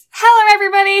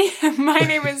Hi, my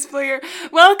name is Blue.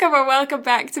 Welcome or welcome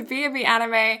back to B&B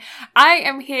Anime. I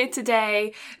am here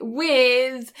today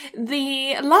with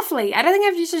the lovely. I don't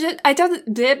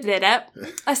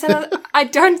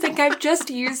think I've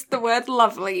just used the word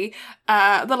lovely.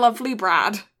 The lovely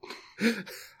Brad.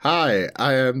 Hi,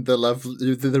 I am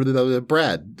the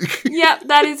Brad. Yep,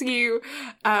 that is you.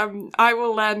 I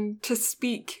will learn to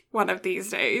speak one of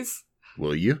these days.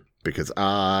 Will you? Because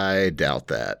I doubt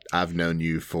that. I've known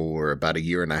you for about 1.5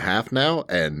 years now,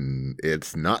 and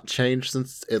it's not changed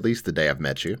since at least the day I've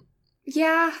met you.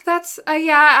 Yeah, that's,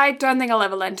 I don't think I'll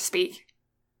ever learn to speak.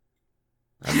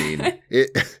 I mean,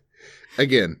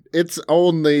 it's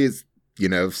only,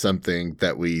 something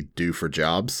that we do for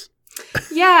jobs.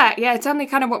 Yeah, it's only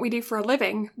kind of what we do for a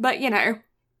living, but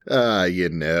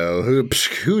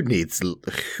who needs a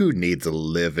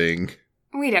living?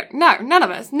 We don't. No, none of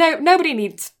us. Nobody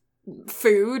needs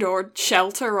food or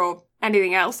shelter or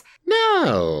anything else.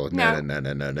 No. But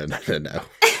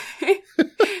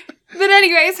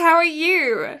anyways, how are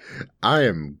you?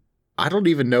 I don't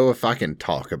even know if I can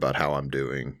talk about how I'm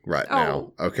doing right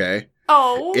now, okay?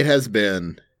 Oh. It has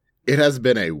been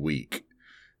a week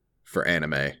for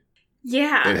anime.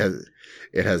 Yeah.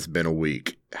 It has been a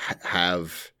week.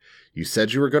 You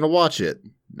said you were going to watch it.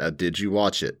 Now, did you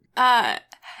watch it?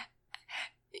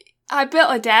 I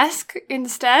built a desk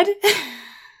instead.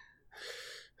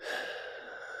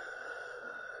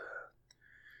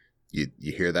 You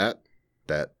hear that?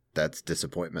 That's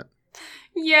disappointment.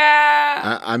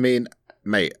 Yeah. I mean,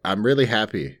 mate, I'm really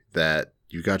happy that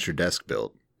you got your desk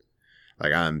built.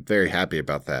 Like, I'm very happy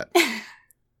about that.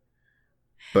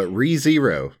 But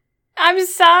ReZero. I'm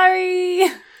sorry.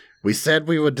 We said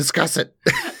we would discuss it.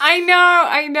 I know.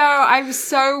 I'm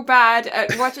so bad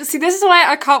at watching. See, this is why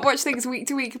I can't watch things week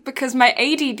to week, because my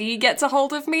ADD gets a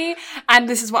hold of me, and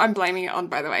this is what I'm blaming it on,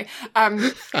 by the way.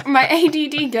 My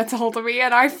ADD gets a hold of me,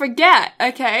 and I forget,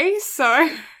 okay? So...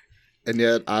 And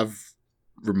yet, I've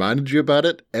reminded you about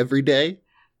it every day.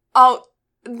 Oh,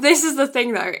 this is the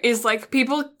thing, though, is,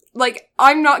 people...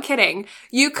 I'm not kidding.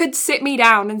 You could sit me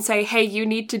down and say, hey, you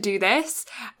need to do this,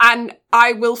 and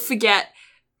I will forget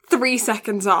 3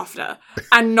 seconds after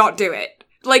and not do it.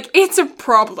 It's a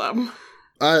problem.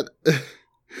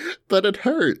 But it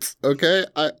hurts, okay?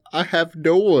 I have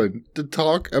no one to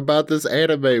talk about this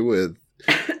anime with.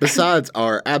 Besides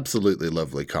our absolutely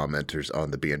lovely commenters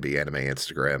on the B&B Anime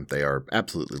Instagram. They are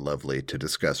absolutely lovely to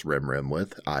discuss Rim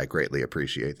with. I greatly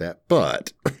appreciate that.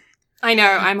 But... I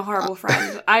know, I'm a horrible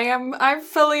friend. I'm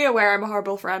fully aware I'm a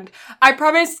horrible friend. I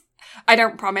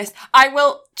don't promise. I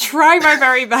will try my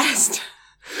very best.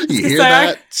 You hear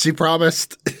that? She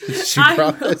promised.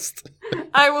 Promised.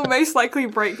 I will most likely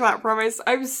break that promise.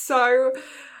 I'm so...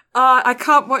 I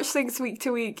can't watch things week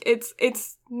to week. It's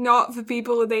not for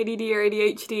people with ADD or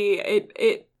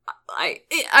ADHD.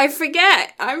 I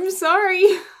forget. I'm sorry.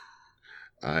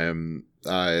 I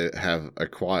have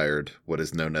acquired what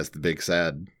is known as the Big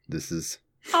Sad. This is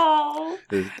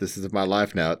my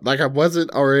life now. I wasn't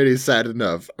already sad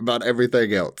enough about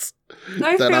everything else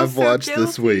that I've watched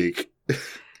this week.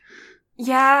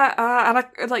 Yeah,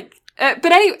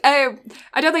 but anyway, I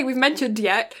don't think we've mentioned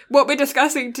yet, what we're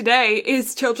discussing today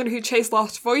is Children Who Chase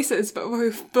Lost Voices, but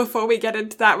before we get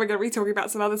into that, we're going to be talking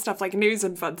about some other stuff like news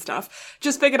and fun stuff.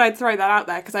 Just figured I'd throw that out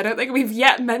there, because I don't think we've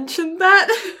yet mentioned that.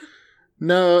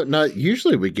 No,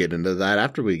 usually we get into that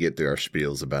after we get through our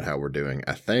spiels about how we're doing,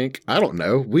 I think. I don't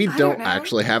know. We don't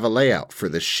actually have a layout for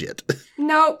this shit.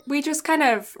 No, we just kind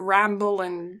of ramble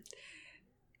and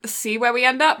see where we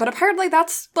end up. But apparently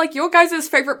that's, your guys'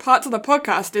 favorite parts of the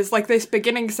podcast is, this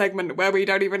beginning segment where we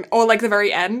don't even, or, the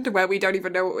very end where we don't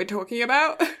even know what we're talking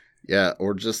about. Yeah,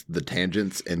 or just the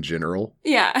tangents in general.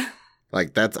 Yeah.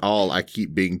 That's all I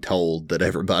keep being told that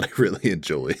everybody really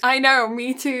enjoys. I know,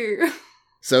 me too.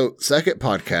 So, second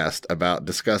podcast about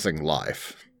discussing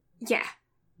life. Yeah.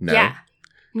 No? Yeah.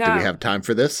 No. Do we have time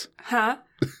for this? Huh?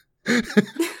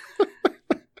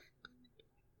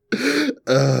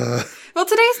 Well,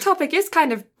 today's topic is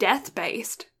kind of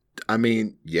death-based. I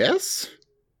mean, yes.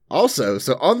 Also,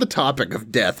 so on the topic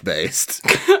of death-based.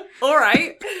 All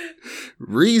right.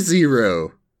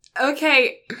 ReZero.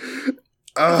 Okay.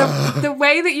 The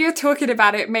way that you're talking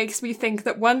about it makes me think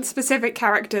that one specific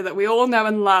character that we all know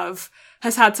and love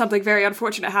has had something very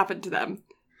unfortunate happen to them.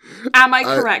 Am I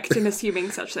correct in assuming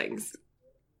such things?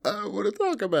 I want to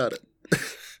talk about it.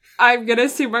 I'm going to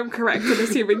assume I'm correct in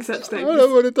assuming such things. I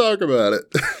don't want to talk about it.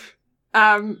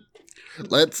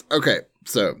 Okay,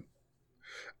 so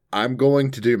I'm going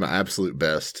to do my absolute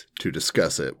best to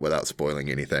discuss it without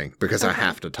spoiling anything, because I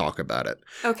have to talk about it.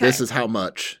 Okay. This is how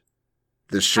much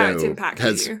this show how it's impacted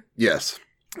has... you. Yes.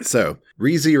 So,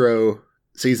 ReZero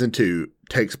season 2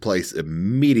 takes place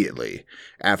immediately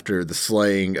after the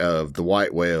slaying of the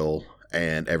white whale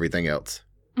and everything else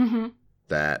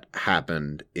that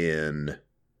happened in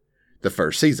the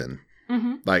first season.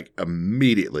 Like,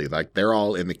 immediately. Like, they're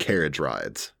all in the carriage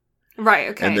rides. Right,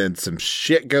 okay. And then some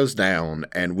shit goes down,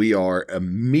 and we are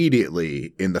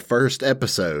immediately, in the first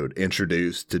episode,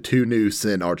 introduced to 2 new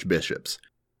Sin Archbishops.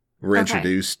 We're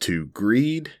introduced to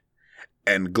Greed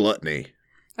and Gluttony.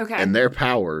 Okay. And their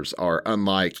powers are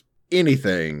unlike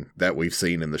anything that we've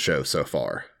seen in the show so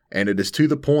far. And it is to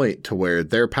the point to where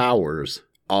their powers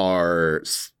are,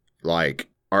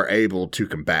 are able to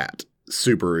combat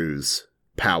Subaru's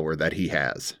power that he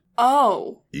has.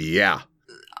 Oh. Yeah.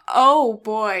 Oh,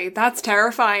 boy. That's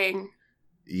terrifying.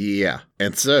 Yeah.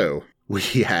 And so,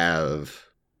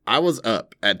 I was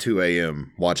up at 2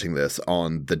 a.m. watching this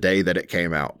on the day that it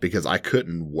came out because I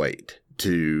couldn't wait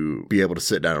to be able to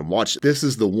sit down and watch it. This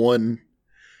is the one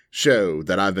show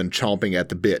that I've been chomping at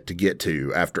the bit to get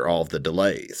to after all of the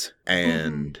delays.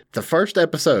 And the first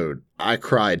episode, I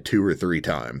cried 2 or 3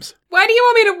 times. Why do you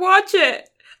want me to watch it?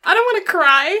 I don't want to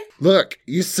cry. Look,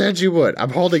 you said you would.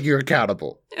 I'm holding you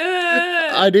accountable.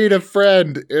 I need a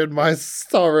friend in my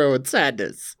sorrow and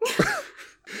sadness.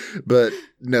 But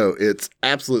no, it's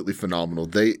absolutely phenomenal.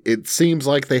 It seems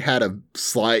like they had a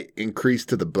slight increase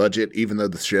to the budget, even though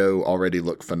the show already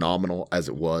looked phenomenal as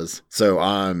it was. So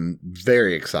I'm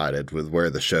very excited with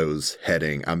where the show's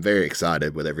heading. I'm very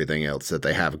excited with everything else that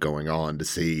they have going on to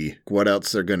see what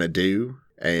else they're going to do.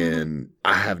 And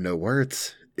I have no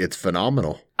words. It's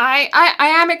phenomenal. I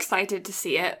am excited to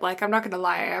see it. Like, I'm not going to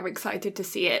lie, I am excited to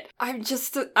see it. I'm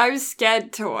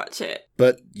scared to watch it.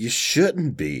 But you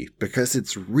shouldn't be, because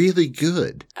it's really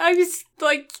good. I was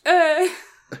like,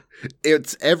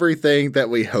 It's everything that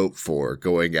we hope for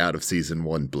going out of season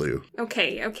 1 Blue.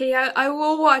 Okay, I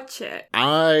will watch it.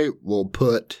 I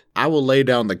will lay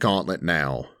down the gauntlet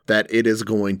now that it is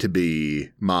going to be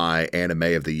my anime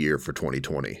of the year for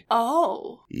 2020.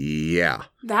 Oh. Yeah.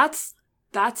 That's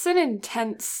an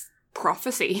intense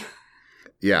prophecy.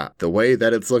 Yeah, the way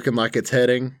that it's looking like it's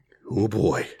heading, oh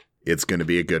boy, it's going to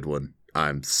be a good one.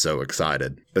 I'm so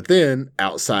excited. But then,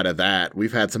 outside of that,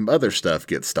 we've had some other stuff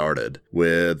get started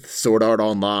with Sword Art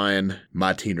Online,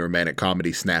 My Teen Romantic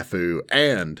Comedy Snafu,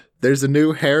 and there's a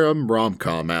new harem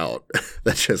rom-com out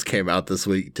that just came out this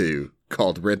week too,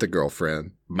 called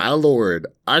Rent-A-Girlfriend. My lord,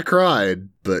 I cried,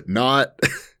 but not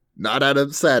out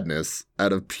of sadness,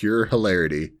 out of pure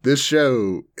hilarity. This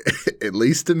show, at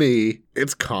least to me,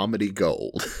 it's comedy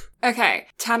gold. Okay,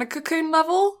 Tanaka-kun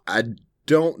level? I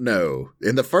don't know.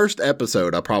 In the first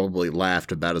episode, I probably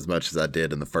laughed about as much as I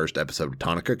did in the first episode of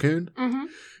Tanaka-kun.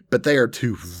 But they are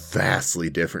 2 vastly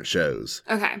different shows.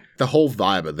 Okay. The whole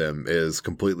vibe of them is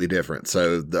completely different.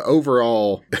 So the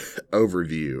overall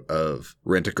overview of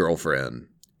Rent-A-Girlfriend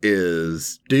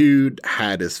is dude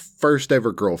had his first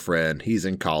ever girlfriend. He's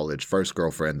in college, first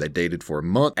girlfriend. They dated for a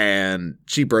month and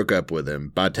she broke up with him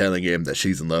by telling him that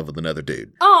she's in love with another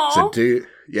dude. Aww.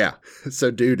 So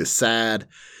dude is sad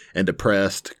and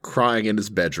depressed, crying in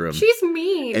his bedroom. She's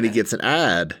mean. And he gets an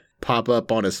ad pop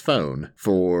up on his phone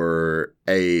for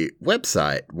a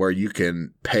website where you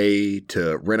can pay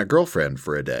to rent a girlfriend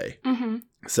for a day.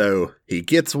 So he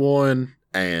gets one.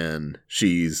 And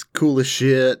she's cool as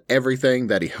shit, everything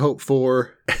that he hoped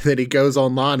for. And then he goes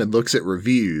online and looks at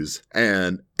reviews,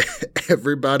 and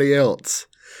everybody else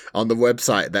on the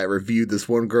website that reviewed this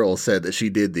one girl said that she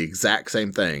did the exact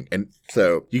same thing. And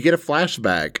so you get a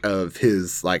flashback of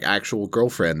his actual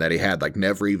girlfriend that he had,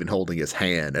 never even holding his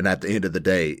hand. And at the end of the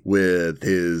day with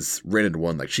his rented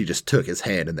one, she just took his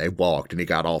hand and they walked and he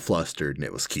got all flustered and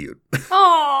it was cute.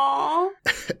 Aww.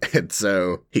 And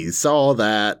so he saw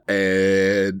that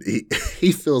and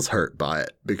he feels hurt by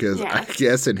it because I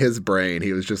guess in his brain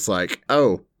he was just like,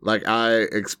 oh, I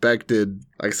expected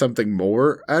something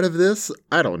more out of this.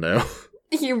 I don't know.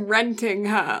 You're renting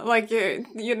her.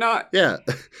 You're not. Yeah.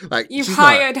 You've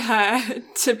hired her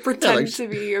to pretend to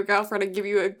be your girlfriend and give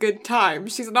you a good time.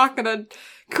 She's not gonna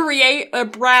create a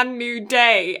brand new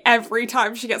day every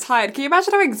time she gets hired. Can you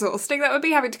imagine how exhausting that would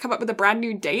be, having to come up with a brand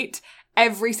new date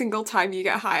every single time you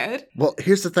get hired? Well,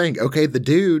 here's the thing. Okay, the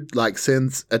dude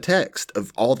sends a text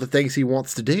of all the things he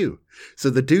wants to do. So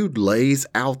the dude lays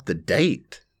out the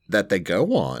date that they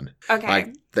go on.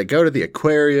 Okay. They go to the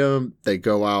aquarium, they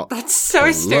go out. That's so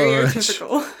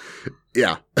stereotypical.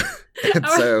 Yeah. And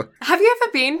so, have you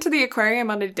ever been to the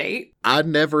aquarium on a date? I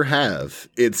never have.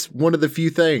 It's one of the few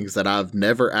things that I've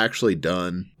never actually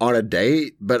done on a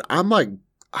date, but I'm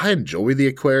I enjoy the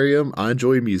aquarium. I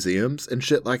enjoy museums and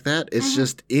shit like that. It's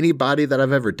just anybody that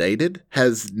I've ever dated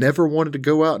has never wanted to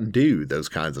go out and do those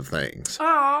kinds of things.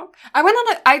 Oh, I went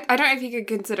on I don't know if you could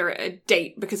consider it a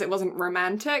date because it wasn't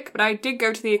romantic, but I did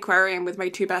go to the aquarium with my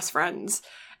two best friends.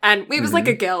 And it was like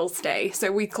a girls' day,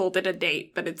 so we called it a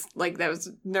date, but it's like there was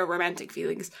no romantic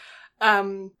feelings.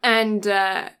 And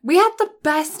we had the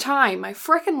best time. I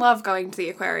freaking love going to the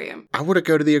aquarium. I want to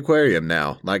go to the aquarium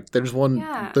now. Like, there's one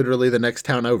literally the next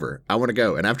town over. I want to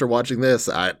go. And after watching this,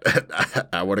 I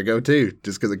want to go too,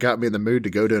 just because it got me in the mood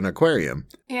to go to an aquarium.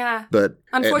 Yeah. But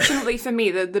unfortunately for me,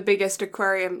 the biggest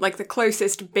aquarium, like the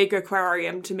closest big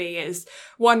aquarium to me is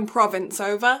one province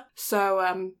over.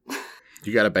 So,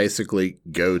 you got to basically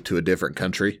go to a different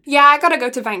country? Yeah, I got to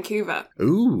go to Vancouver.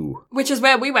 Ooh. Which is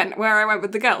where I went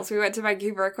with the girls. We went to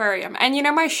Vancouver Aquarium. And you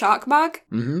know my shark mug?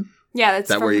 Mm-hmm. Yeah, that's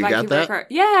that from where you Vancouver got that? Aquarium.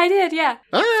 Yeah, I did, yeah.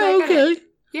 Oh, So okay.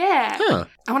 Yeah. Huh.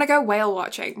 I want to go whale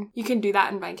watching. You can do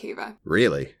that in Vancouver.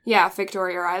 Really? Yeah,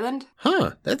 Victoria Island.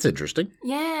 Huh, that's interesting.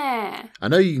 Yeah. I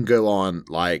know you can go on,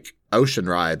 like, ocean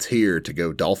rides here to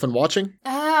go dolphin watching.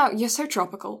 Oh, you're so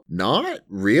tropical. Not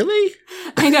really?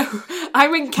 I know.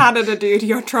 I'm in Canada, dude.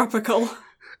 You're tropical.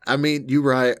 I mean, you're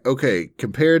right. Okay,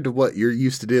 compared to what you're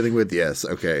used to dealing with, yes.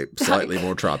 Okay, slightly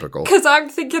more tropical. Because I'm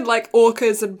thinking, like,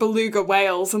 orcas and beluga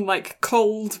whales and, like,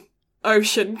 cold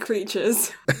ocean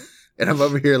creatures. And I'm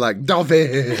over here like,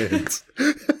 dolphins!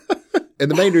 And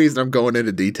the main reason I'm going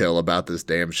into detail about this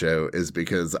damn show is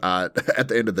because at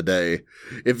the end of the day,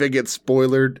 if it gets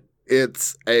spoilered,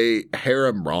 it's a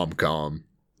harem rom-com.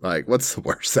 Like, what's the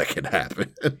worst that could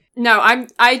happen? No,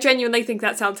 I genuinely think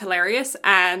that sounds hilarious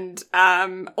and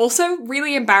also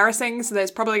really embarrassing, so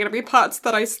there's probably going to be parts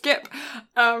that I skip.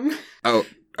 Oh,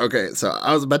 okay, so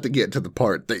I was about to get to the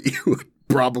part that you would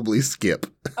probably skip.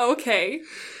 Okay.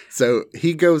 So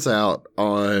he goes out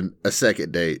on a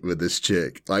second date with this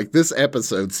chick. Like, this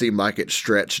episode seemed like it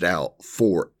stretched out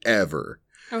forever.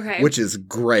 Okay. Which is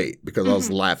great because I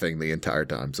was laughing the entire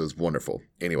time. So it's wonderful.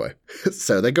 Anyway,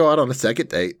 so they go out on a second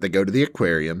date. They go to the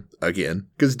aquarium again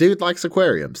because dude likes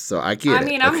aquariums. So I get it. I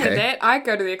mean, I'm with it. I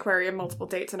go to the aquarium multiple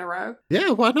dates in a row.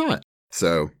 Yeah, why not?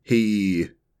 So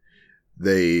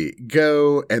they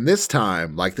go, and this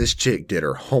time, like, this chick did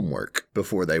her homework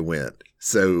before they went.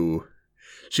 So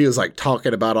she was like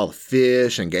talking about all the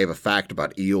fish and gave a fact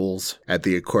about eels at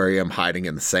the aquarium hiding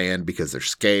in the sand because they're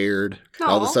scared.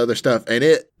 All this other stuff. And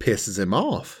it pisses him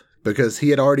off because he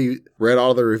had already read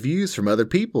all the reviews from other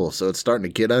people. So it's starting to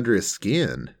get under his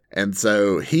skin. And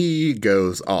so he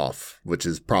goes off, which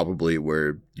is probably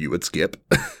where you would skip.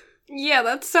 Yeah,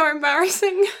 that's so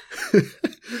embarrassing.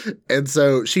 And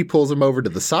so she pulls him over to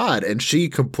the side and she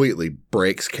completely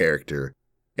breaks character.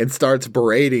 And starts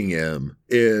berating him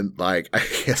in, like, I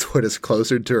guess what is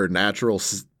closer to her natural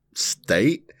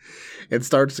state. And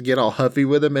starts to get all huffy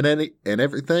with him and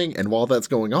everything. And while that's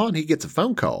going on, he gets a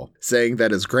phone call saying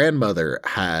that his grandmother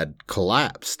had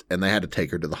collapsed and they had to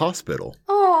take her to the hospital.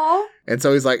 Aww. And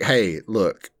so he's like, hey,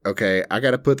 look, okay, I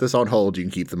got to put this on hold. You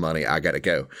can keep the money. I got to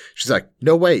go. She's like,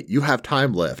 no, wait, you have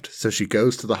time left. So she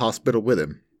goes to the hospital with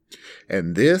him.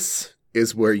 And this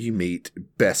is where you meet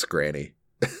Best Granny.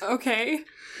 Okay.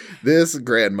 This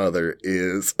grandmother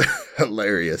is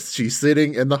hilarious. She's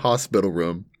sitting in the hospital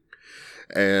room,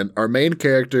 and our main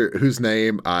character, whose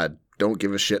name I don't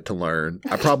give a shit to learn,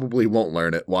 I probably won't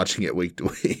learn it watching it week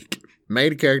to week.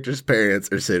 Main character's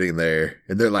parents are sitting there,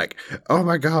 and they're like, oh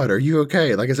my God, are you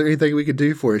okay? Like, is there anything we can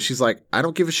do for you? She's like, I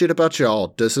don't give a shit about y'all.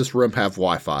 Does this room have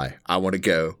Wi-Fi? I want to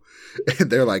go. And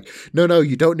they're like, no,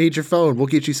 you don't need your phone. We'll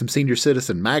get you some senior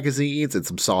citizen magazines and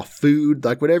some soft food,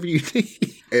 like whatever you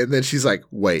need. And then she's like,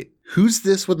 wait, who's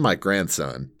this with my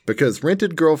grandson? Because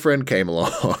rented girlfriend came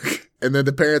along. And then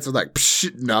the parents are like,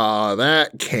 psh, nah,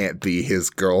 that can't be his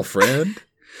girlfriend.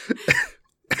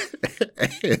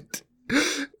 And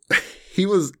he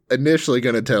was initially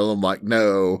going to tell him, like,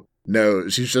 no,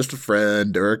 she's just a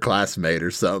friend or a classmate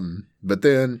or something. But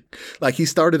then, like, he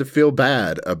started to feel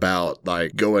bad about,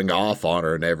 like, going off on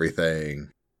her and everything.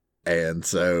 And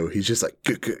so he's just like,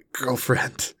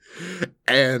 girlfriend.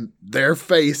 And their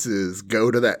faces go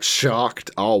to that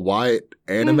shocked, all white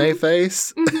anime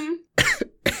face. Mm-hmm.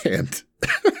 And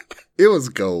it was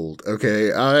gold,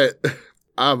 okay?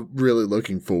 I'm really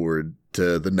looking forward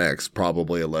to the next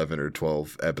probably 11 or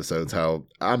 12 episodes. How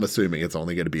I'm assuming it's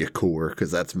only going to be a core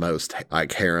because that's most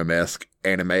like harem-esque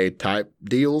anime type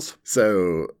deals.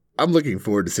 So I'm looking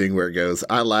forward to seeing where it goes.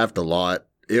 I laughed a lot.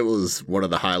 It was one of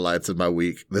the highlights of my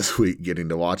week this week getting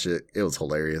to watch it. It was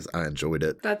hilarious. I enjoyed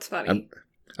it. That's funny.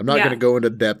 I'm not going to go into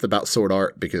depth about Sword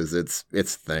Art because it's a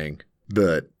thing.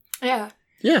 But yeah.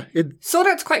 Yeah, Sword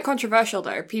Art's quite controversial,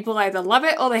 though. People either love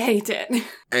it or they hate it.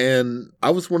 and I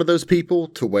was one of those people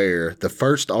to where the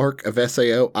first arc of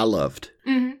SAO I loved.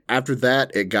 Mm-hmm. After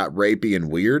that, it got rapey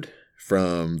and weird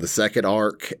from the second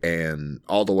arc and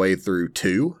all the way through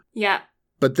 2. Yeah.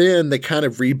 But then they kind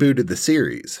of rebooted the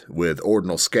series with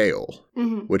Ordinal Scale,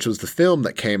 which was the film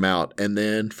that came out. And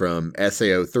then from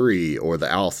SAO 3, or the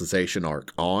Alicization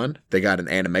arc on, they got an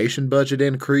animation budget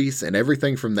increase, and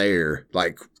everything from there,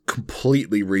 like,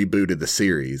 completely rebooted the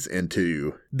series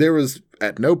into... There was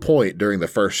at no point during the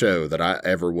first show that I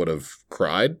ever would have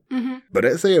cried. Mm-hmm.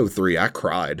 But SAO 3, I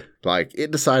cried. Like, it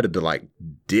decided to, like,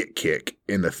 dick kick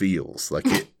in the feels. Like,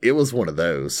 it was one of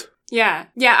those. Yeah.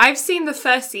 Yeah, I've seen the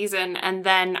first season, and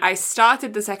then I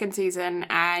started the second season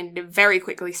and very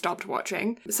quickly stopped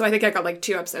watching. So I think I got like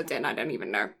 2 episodes in, I don't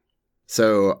even know.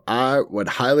 So I would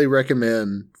highly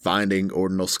recommend finding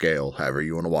Ordinal Scale, however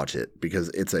you want to watch it, because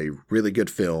it's a really good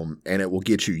film, and it will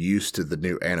get you used to the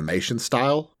new animation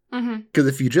style. Because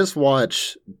if you just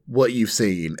watch what you've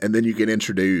seen and then you get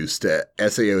introduced to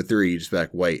SAO 3, you just be like,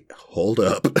 wait, hold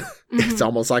up. It's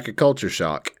almost like a culture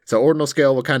shock. So Ordinal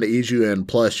Scale will kind of ease you in,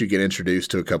 plus you get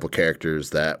introduced to a couple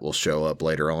characters that will show up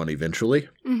later on eventually.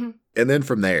 And then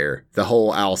from there, the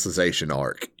whole Alicization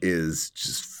arc is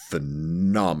just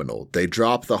phenomenal. They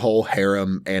drop the whole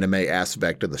harem anime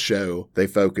aspect of the show. They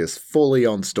focus fully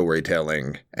on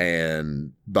storytelling,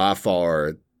 and by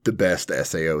far... the best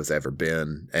SAO has ever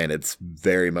been, and it's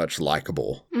very much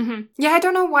likable. Yeah, I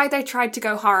don't know why they tried to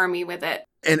go harem-y with it.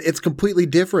 And it's completely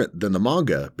different than the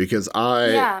manga, because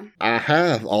I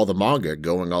have all the manga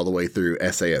going all the way through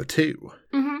SAO 2.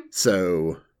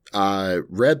 So I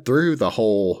read through the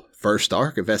whole first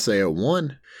arc of SAO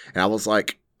 1, and I was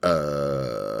like,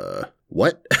 what?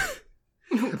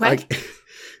 What? Like...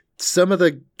 Some of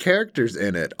the characters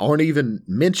in it aren't even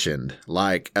mentioned,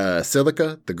 like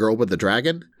Silica, the girl with the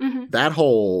dragon. That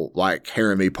whole, like,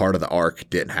 harem-y part of the arc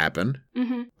didn't happen.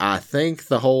 I think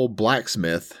the whole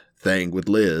blacksmith thing with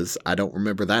Liz, I don't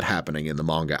remember that happening in the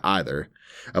manga either.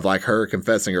 Of, like, her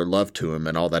confessing her love to him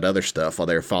and all that other stuff while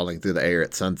they were falling through the air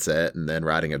at sunset and then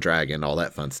riding a dragon, all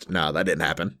that fun stuff. No, that didn't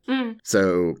happen.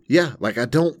 So, yeah, like, I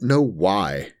don't know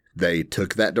why they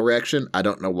took that direction. I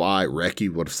don't know why Reki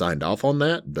would have signed off on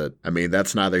that, but I mean,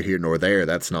 that's neither here nor there.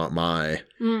 That's not my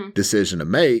decision to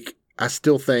make. I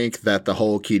still think that the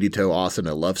whole Kirito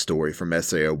Asuna love story from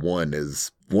SAO 1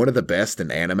 is one of the best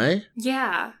in anime.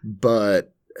 Yeah.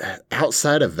 But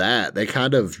outside of that, they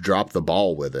kind of dropped the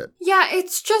ball with it. Yeah,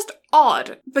 it's just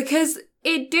odd because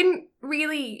it didn't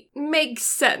really make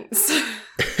sense.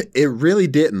 It really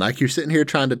didn't. Like, you're sitting here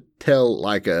trying to tell,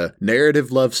 like, a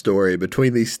narrative love story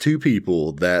between these two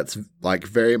people that's, like,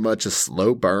 very much a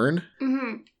slow burn.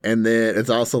 And then it's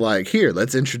also like, here,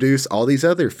 let's introduce all these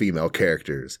other female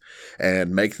characters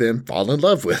and make them fall in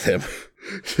love with him.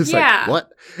 Just like, what?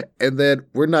 And then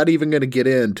we're not even going to get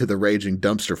into the raging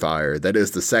dumpster fire that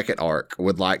is the second arc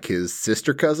with, like, his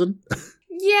sister cousin.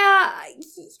 Yeah.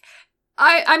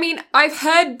 I mean, I've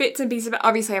heard bits and pieces about,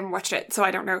 obviously I haven't watched it, so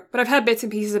I don't know, but I've heard bits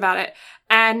and pieces about it,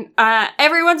 and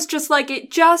everyone's just like,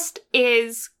 it just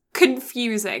is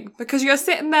confusing, because you're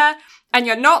sitting there, and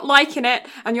you're not liking it,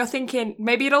 and you're thinking,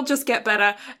 maybe it'll just get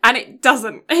better, and it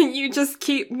doesn't, and you just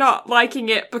keep not liking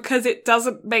it, because it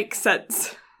doesn't make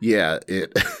sense. Yeah,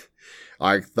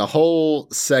 like, the whole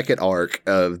second arc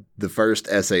of the first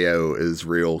SAO is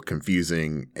real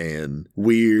confusing and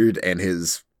weird, and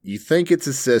you think it's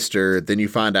his sister, then you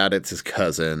find out it's his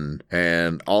cousin,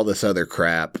 and all this other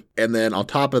crap. And then on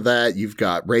top of that, you've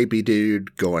got Rapey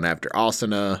Dude going after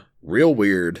Asuna. Real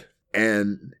weird.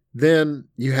 And then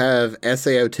you have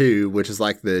SAO 2, which is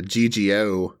like the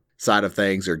GGO side of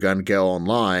things, or Gun Gale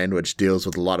Online, which deals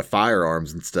with a lot of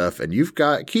firearms and stuff. And you've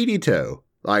got Kirito,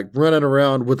 like, running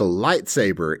around with a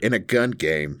lightsaber in a gun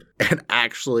game and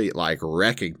actually, like,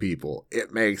 wrecking people.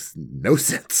 It makes no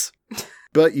sense.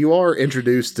 But you are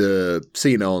introduced to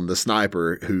Sinon, the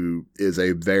sniper, who is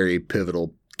a very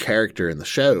pivotal character in the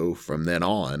show from then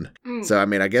on. So, I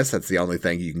mean, I guess that's the only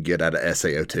thing you can get out of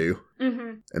SAO2.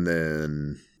 And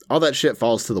then all that shit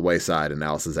falls to the wayside in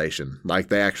Alicization. Like,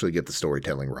 they actually get the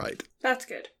storytelling right. That's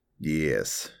good.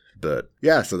 Yes. But,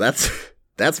 yeah, so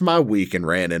that's my week in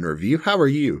Rant and Review. How are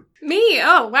you? Me?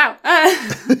 Oh, wow.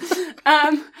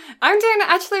 I'm doing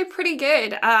actually pretty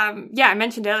good. Yeah, I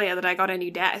mentioned earlier that I got a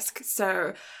new desk.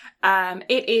 So,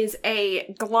 it is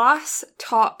a glass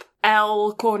top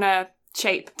L corner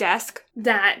shape desk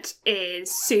that is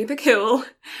super cool,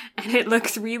 and it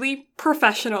looks really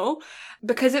professional.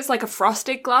 Because it's like a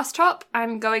frosted glass top,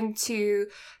 I'm going to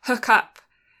hook up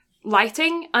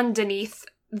lighting underneath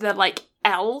the like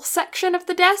L section of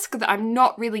the desk that I'm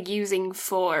not really using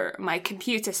for my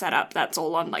computer setup. That's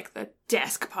all on like the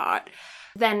desk part.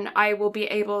 Then I will be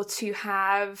able to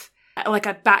have like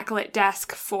a backlit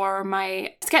desk for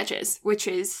my sketches, which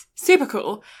is super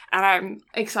cool. And I'm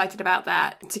excited about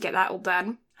that, to get that all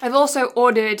done. I've also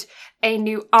ordered a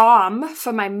new arm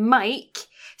for my mic.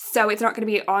 So it's not going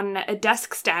to be on a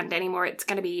desk stand anymore. It's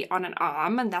going to be on an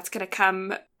arm, and that's going to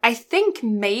come, I think,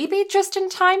 maybe just in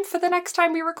time for the next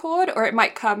time we record, or it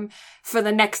might come for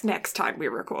the next time we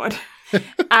record.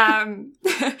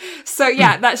 So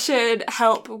yeah, that should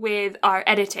help with our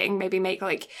editing, maybe make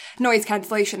like noise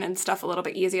cancellation and stuff a little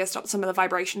bit easier, stop some of the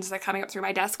vibrations that are coming up through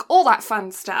my desk, all that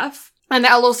fun stuff. And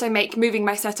that'll also make moving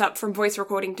my setup from voice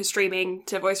recording to streaming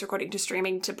to voice recording to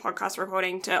streaming to podcast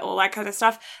recording to all that kind of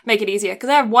stuff, make it easier. Because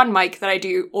I have one mic that I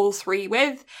do all three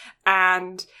with.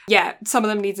 And yeah, some of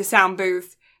them needs a sound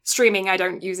booth. Streaming, I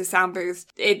don't use a sound booth.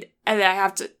 And I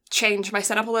have to change my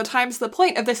setup all the time. So the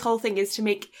point of this whole thing is to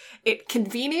make it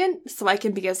convenient so I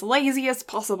can be as lazy as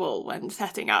possible when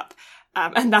setting up.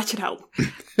 And that should help.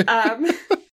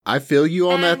 I feel you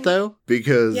on that though,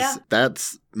 because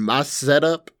that's my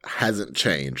setup hasn't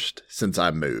changed since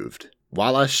I moved.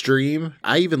 While I stream,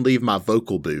 I even leave my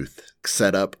vocal booth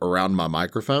set up around my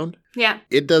microphone. Yeah.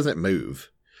 It doesn't move.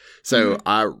 So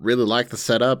I really like the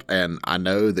setup, and I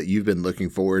know that you've been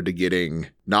looking forward to getting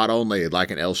not only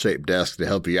like an L-shaped desk to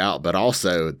help you out, but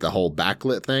also the whole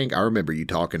backlit thing. I remember you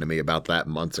talking to me about that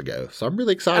months ago. So I'm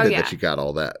really excited that you got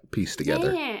all that pieced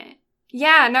together.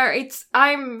 Yeah, no,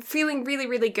 I'm feeling really,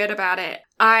 really good about it.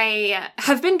 I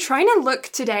have been trying to look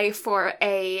today for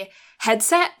a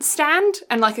headset stand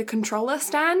and like a controller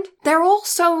stand. They're all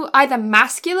so either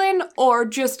masculine or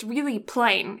just really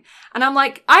plain. And I'm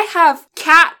like, I have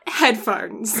cat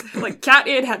headphones, like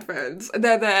cat-eared headphones.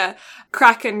 They're the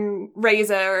Kraken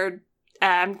Razer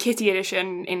Kitty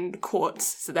edition in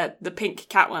quartz. So they're the pink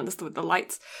cat ones with the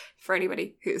lights. For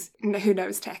anybody who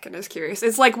knows tech and is curious.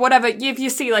 It's like whatever, if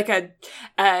you see like a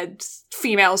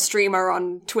female streamer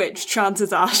on Twitch,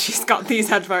 chances are she's got these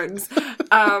headphones.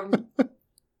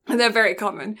 They're very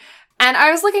common. And I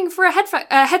was looking for a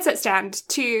headset stand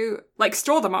to like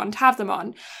store them on, to have them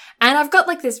on. And I've got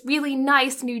like this really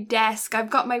nice new desk.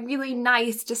 I've got my really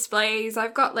nice displays.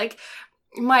 I've got like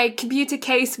my computer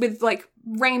case with like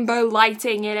rainbow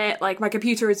lighting in it. Like my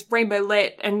computer is rainbow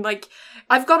lit, and like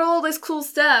I've got all this cool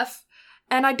stuff,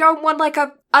 and I don't want like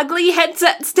a ugly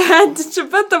headset stand to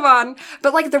put them on.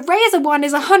 But like the Razer one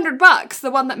is $100,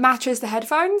 the one that matches the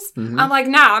headphones. I'm like,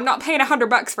 nah, I'm not paying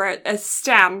 $100 for a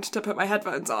stand to put my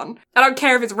headphones on. I don't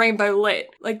care if it's rainbow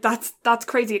lit. Like that's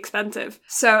crazy expensive.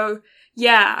 So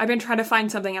yeah, I've been trying to find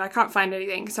something and I can't find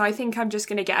anything. So I think I'm just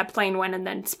gonna get a plain one and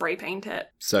then spray paint it.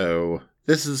 So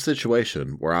this is a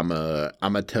situation where I'm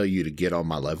gonna tell you to get on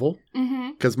my level,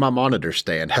 because my monitor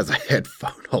stand has a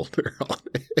headphone holder on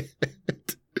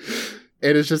it.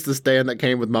 And it's just the stand that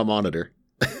came with my monitor.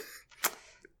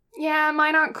 Yeah,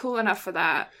 mine aren't cool enough for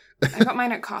that. I got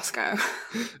mine at Costco.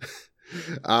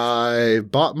 I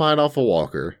bought mine off of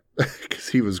Walker because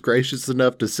he was gracious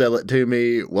enough to sell it to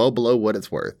me well below what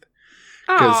it's worth.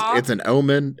 Because it's an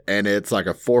Omen, and it's like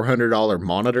a $400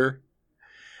 monitor.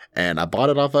 And I bought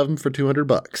it off of him for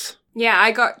 $200. Yeah,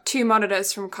 I got 2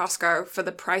 monitors from Costco for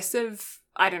the price of,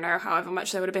 I don't know, however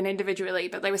much they would have been individually,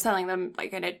 but they were selling them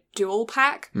like in a dual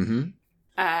pack.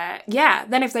 Yeah,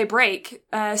 then if they break,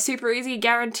 super easy,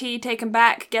 guarantee, take them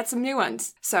back, get some new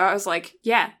ones. So I was like,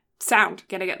 yeah, sound,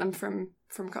 gonna get them from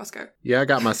Costco. Yeah, I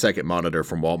got my second monitor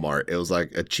from Walmart. It was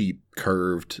like a cheap,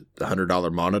 curved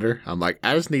 $100 monitor. I'm like,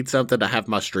 I just need something to have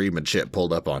my stream and shit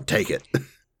pulled up on. Take it.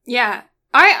 Yeah.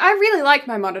 I really like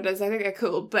my monitors. I think they're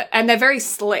cool, and they're very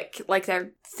slick. Like,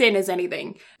 they're thin as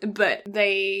anything, but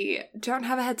they don't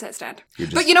have a headset stand.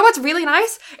 But you know what's really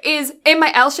nice is in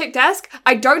my L-shaped desk,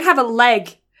 I don't have a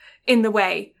leg in the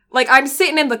way. Like, I'm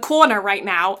sitting in the corner right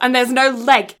now, and there's no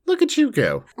leg. Look at you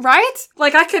go. Right?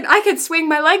 Like, I could swing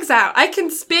my legs out. I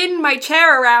can spin my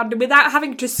chair around without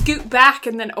having to scoot back,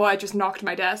 and then, I just knocked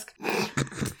my desk.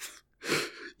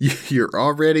 You're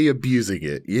already abusing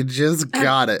it. You just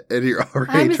got it, and you're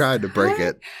already trying to break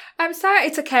it. I'm sorry.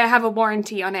 It's okay. I have a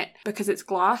warranty on it because it's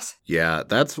glass. Yeah,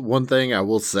 that's one thing I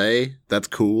will say. That's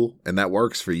cool, and that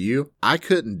works for you. I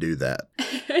couldn't do that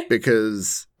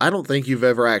because I don't think you've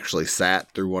ever actually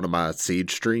sat through one of my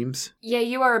Siege streams. Yeah,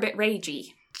 you are a bit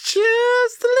ragey.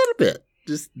 Just a little bit.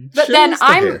 But then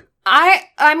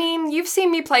I mean, you've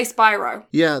seen me play Spyro.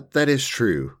 Yeah, that is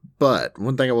true. But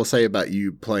one thing I will say about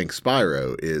you playing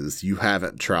Spyro is you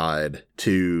haven't tried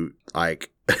to,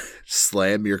 like,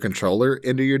 slam your controller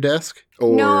into your desk?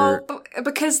 Or No,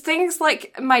 because things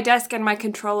like my desk and my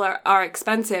controller are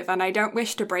expensive and I don't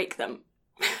wish to break them.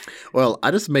 Well, I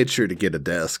just made sure to get a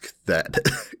desk that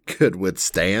could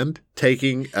withstand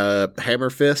taking a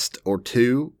hammer fist or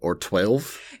 2 or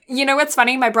 12. You know what's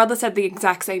funny? My brother said the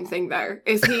exact same thing though.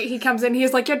 Is he comes in,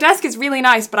 he's like, your desk is really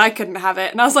nice, but I couldn't have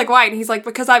it. And I was like, why? And he's like,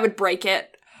 because I would break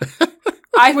it.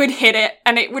 I would hit it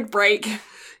and it would break.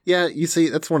 Yeah, you see,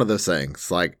 that's one of those things.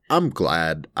 Like, I'm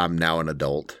glad I'm now an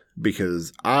adult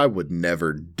because I would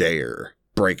never dare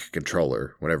break a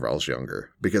controller whenever I was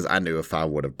younger because I knew if I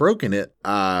would have broken it,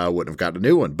 I wouldn't have gotten a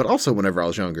new one. But also whenever I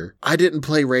was younger, I didn't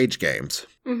play rage games.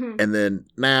 Mm-hmm. And then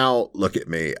now, look at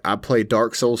me. I play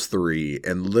Dark Souls 3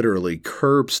 and literally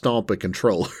curb stomp a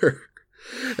controller.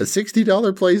 A $60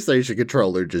 PlayStation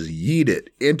controller, just yeet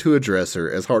it into a dresser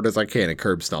as hard as I can and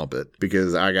curb stomp it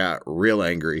because I got real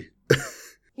angry.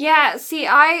 Yeah, see,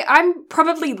 I'm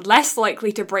probably less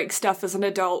likely to break stuff as an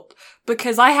adult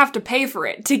because I have to pay for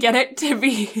it to get it to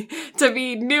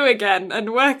be new again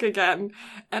and work again,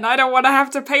 and I don't want to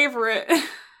have to pay for it.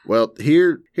 Well,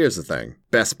 here's the thing.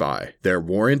 Best Buy, their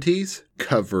warranties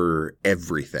cover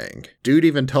everything. Dude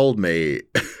even told me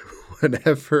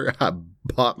whenever I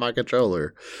bought my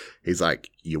controller, he's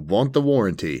like, you want the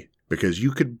warranty because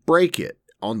you could break it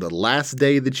on the last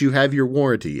day that you have your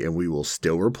warranty and we will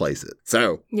still replace it.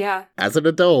 So, yeah. As an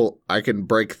adult, I can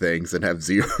break things and have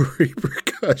zero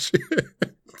repercussions.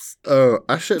 Oh,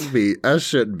 I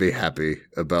shouldn't be happy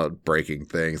about breaking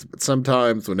things, but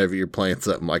sometimes whenever you're playing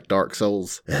something like Dark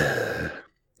Souls,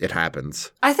 it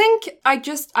happens. I think I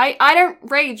don't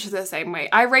rage the same way.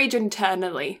 I rage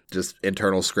internally. Just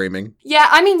internal screaming. Yeah,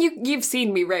 I mean, you've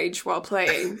seen me rage while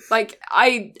playing. Like,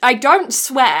 I don't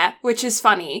swear, which is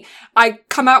funny. I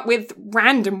come out with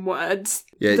random words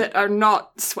that are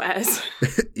not swears.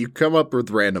 You come up with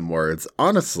random words.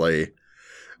 Honestly,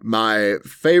 my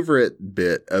favorite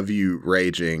bit of you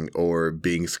raging or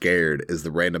being scared is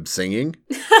the random singing.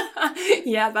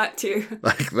 Yeah, that too.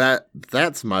 Like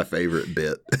that's my favorite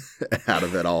bit out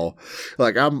of it all.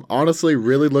 Like, I'm honestly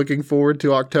really looking forward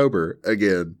to October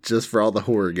again, just for all the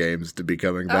horror games to be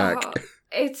coming back.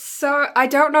 I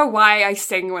don't know why I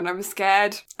sing when I'm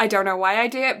scared. I don't know why I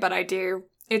do it, but I do.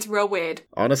 It's real weird.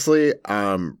 Honestly,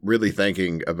 I'm really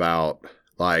thinking about,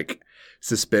 like,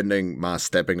 suspending my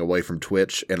stepping away from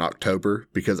Twitch in October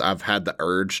because I've had the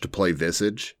urge to play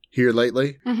Visage here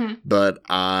lately, but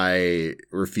I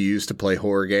refuse to play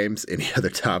horror games any other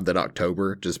time than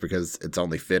October just because it's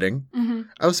only fitting.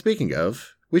 Oh, speaking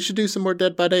of, we should do some more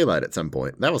Dead by Daylight at some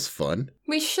point. That was fun.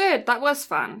 We should. That was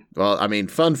fun. Well, I mean,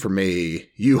 fun for me.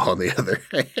 You, on the other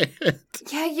hand.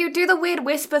 Yeah, you do the weird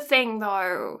whisper thing,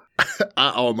 though.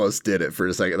 I almost did it for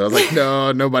a second. I was like,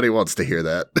 no, nobody wants to hear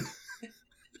that.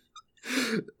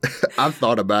 I've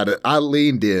thought about it. I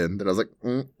leaned in and I was like,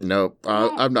 no,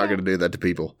 I'm not going to do that to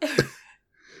people.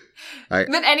 But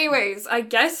anyways, I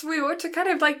guess we ought to kind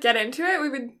of like get into it.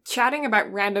 We've been chatting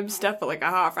about random stuff for like a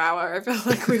half hour. I feel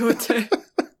like we ought to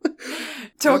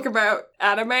talk about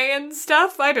anime and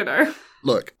stuff. I don't know.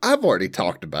 Look, I've already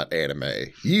talked about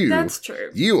anime. That's true.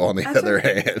 You, on the other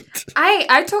hand.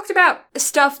 I talked about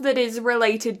stuff that is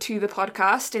related to the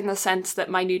podcast in the sense that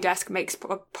my new desk makes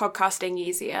podcasting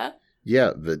easier.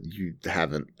 Yeah, but you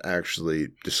haven't actually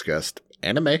discussed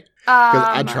anime. Because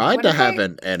I tried to have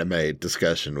an anime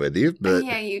discussion with you, but...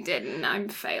 Yeah, you didn't. I'm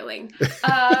failing.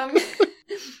 I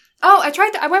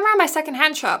went around my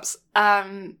secondhand shops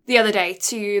the other day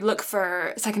to look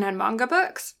for secondhand manga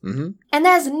books. And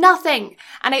there's nothing.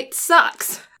 And it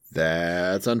sucks.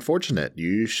 That's unfortunate.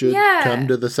 You should come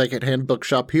to the secondhand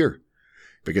bookshop here.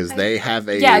 Because they have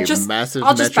a massive...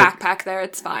 I'll just backpack there.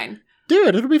 It's fine. Do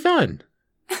it. It'll be fine.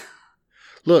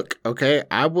 Look, okay,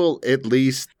 I will at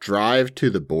least drive to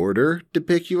the border to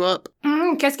pick you up.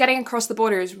 Because getting across the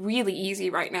border is really easy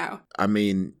right now. I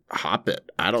mean, hop it.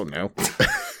 I don't know.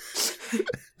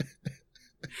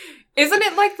 Isn't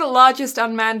it like the largest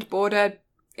unmanned border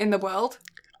in the world?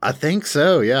 I think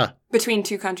so, yeah. Between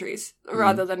two countries,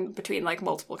 rather than between like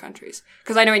multiple countries.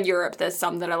 Because I know in Europe there's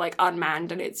some that are like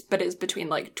unmanned, and it's between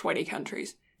like 20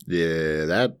 countries. Yeah,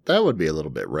 that would be a little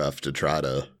bit rough to try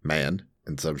to man.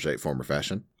 In some shape, form, or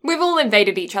fashion. We've all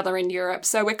invaded each other in Europe,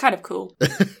 so we're kind of cool.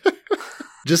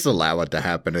 Just allow it to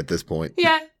happen at this point.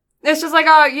 Yeah. It's just like,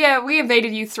 oh, yeah, we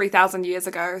invaded you 3,000 years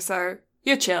ago, so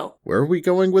you're chill. Where are we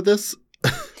going with this?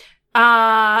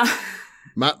 My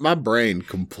brain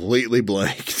completely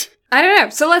blanked. I don't know.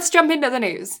 So let's jump into the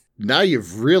news. Now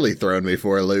you've really thrown me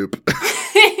for a loop.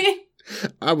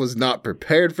 I was not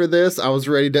prepared for this. I was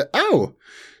ready to... Oh,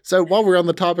 So while we're on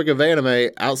the topic of anime,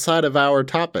 outside of our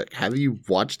topic, have you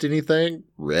watched anything,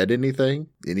 read anything,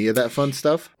 any of that fun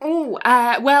stuff? Oh,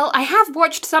 well, I have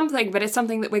watched something, but it's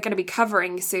something that we're going to be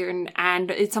covering soon, and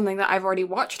it's something that I've already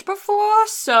watched before,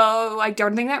 so I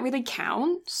don't think that really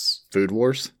counts. Food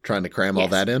Wars? Trying to cram all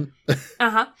that in?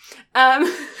 Uh-huh.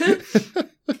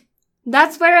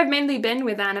 That's where I've mainly been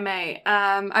with anime.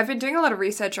 I've been doing a lot of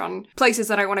research on places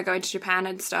that I want to go into Japan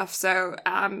and stuff. So,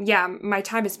 yeah, my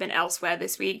time has been elsewhere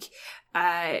this week.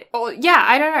 I don't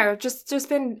know. Just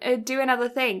been doing other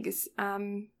things.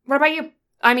 What about you?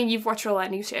 I mean, you've watched all that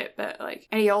new shit, but like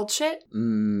any old shit?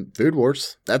 Food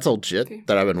Wars. That's old shit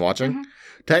that I've been watching. Mm-hmm.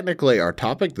 Technically, our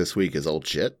topic this week is old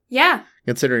shit. Yeah.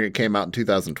 Considering it came out in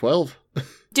 2012.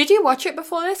 Did you watch it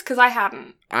before this? Because I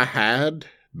hadn't. I had.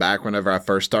 Back whenever I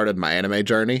first started my anime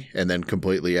journey and then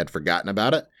completely had forgotten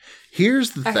about it.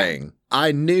 Here's the thing.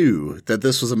 I knew that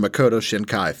this was a Makoto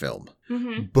Shinkai film,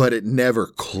 but it never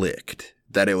clicked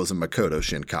that it was a Makoto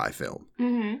Shinkai film.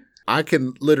 Mm-hmm. I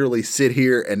can literally sit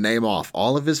here and name off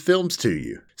all of his films to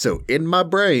you. So in my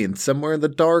brain, somewhere in the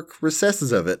dark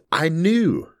recesses of it, I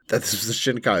knew that this was a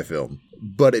Shinkai film,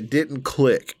 but it didn't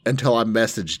click until I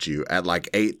messaged you at like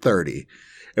 8:30.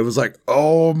 It was like,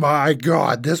 oh my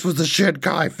God, this was a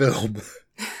Shinkai film.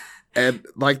 And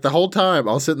like the whole time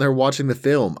I was sitting there watching the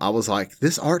film, I was like,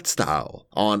 this art style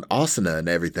on Asuna and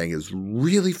everything is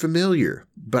really familiar.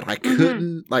 But I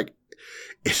couldn't,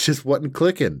 it just wasn't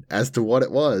clicking as to what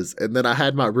it was. And then I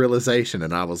had my realization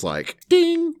and I was like,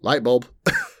 ding, light bulb.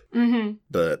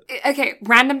 But okay,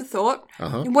 random thought.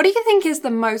 What do you think is the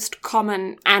most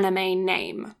common anime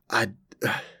name?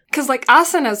 Because, like,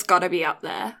 Asuna's got to be up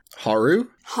there.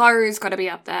 Haru's got to be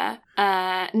up there.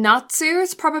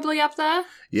 Natsu's probably up there.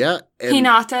 Yeah.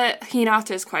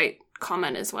 Hinata's quite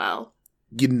common as well.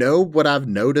 You know what I've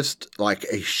noticed, like,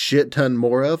 a shit ton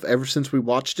more of ever since we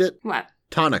watched it? What?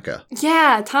 Tanaka.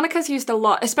 Yeah, Tanaka's used a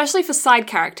lot, especially for side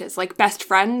characters, like best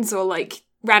friends or, like,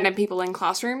 random people in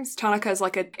classrooms. Tanaka's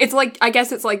I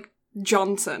guess it's like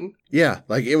Johnson. Yeah,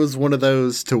 like it was one of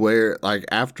those to where like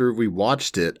after we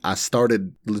watched it, I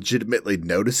started legitimately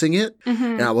noticing it.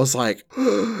 And I was like,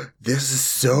 oh, this is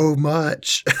so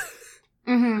much.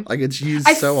 Like it's used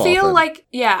so often.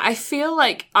 I feel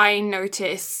like I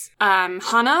notice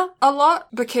Hana a lot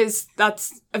because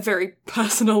that's a very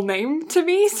personal name to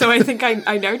me. So I think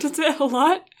I notice it a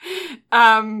lot.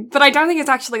 But I don't think it's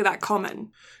actually that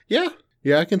common. Yeah,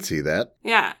 I can see that.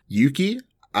 Yeah. Yuki.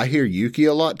 I hear Yuki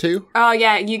a lot too. Oh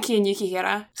yeah, Yuki and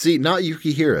Yukihira. See, not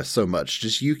Yukihira so much,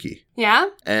 just Yuki. Yeah?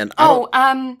 And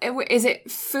is it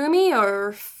Fumi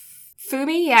or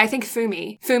Fumi? Yeah, I think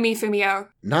Fumi. Fumio.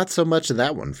 Not so much of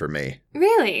that one for me.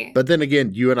 Really? But then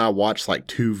again, you and I watch like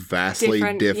two vastly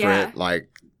different like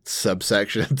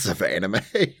subsections of anime.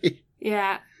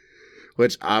 Yeah.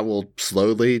 Which I will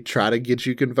slowly try to get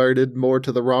you converted more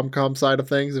to the rom-com side of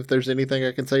things if there's anything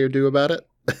I can say or do about it.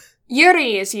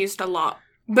 Yuri is used a lot.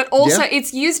 But also,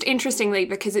 it's used interestingly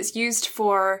because it's used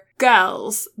for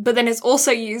girls, but then it's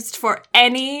also used for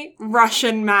any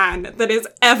Russian man that is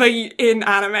ever in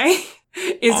anime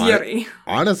is Yuri.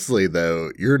 Honestly,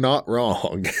 though, you're not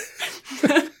wrong.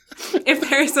 If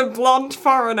there is a blonde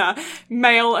foreigner,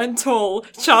 male and tall,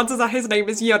 chances are his name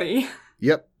is Yuri.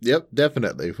 Yep,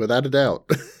 definitely, without a doubt.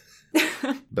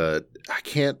 But I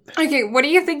can't... Okay, what do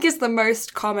you think is the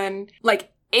most common, like,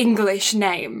 English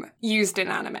name used in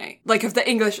anime? Like of the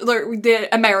English, the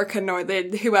American or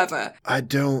the whoever. I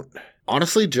don't.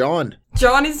 Honestly, John.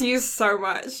 John is used so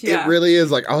much. Yeah. It really is.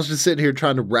 Like I was just sitting here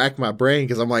trying to rack my brain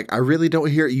because I'm like, I really don't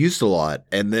hear it used a lot.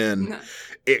 And then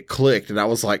it clicked and I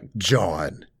was like,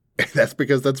 John. And that's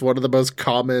because that's one of the most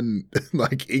common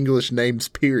like English names,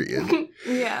 period.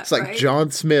 Yeah. It's like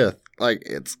John Smith. Like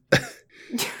it's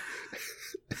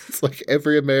it's like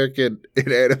every American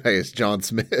in anime is John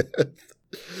Smith.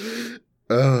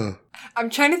 I'm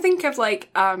trying to think of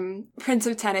like Prince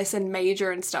of Tennis and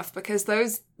Major and stuff because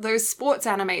those sports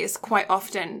animes quite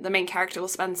often the main character will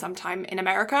spend some time in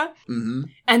America,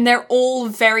 and they're all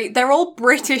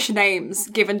British names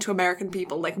given to American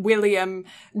people like William,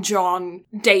 John,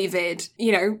 David,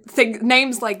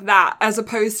 names like that, as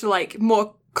opposed to like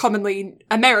more commonly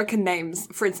American names,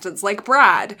 for instance, like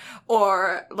Brad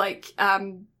or like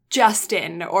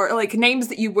Justin, or like names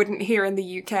that you wouldn't hear in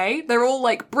the UK. They're all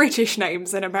like British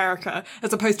names in America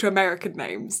as opposed to American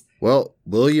names. Well,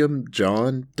 William,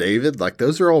 John, David, like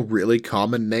those are all really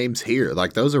common names here.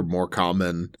 Like those are more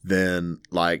common than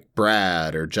like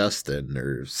Brad or Justin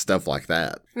or stuff like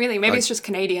that. Really? Maybe it's just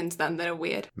Canadians then that are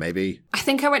weird. Maybe. I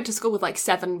think I went to school with like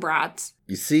 7 Brads.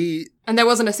 You see? And there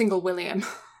wasn't a single William.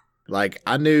 Like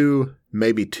I knew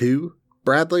maybe 2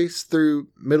 Bradleys through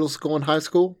middle school and high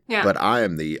school. Yeah. But I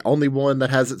am the only one that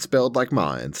has it spelled like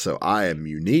mine. So I am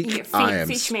unique. Yeah, I am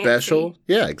fancy schmancy. special.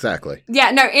 Yeah, exactly.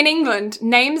 Yeah, no, in England,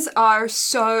 names are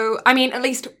so, I mean, at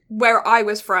least where I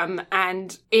was from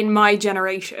and in my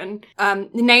generation,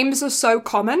 names are so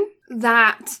common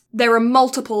that there are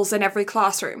multiples in every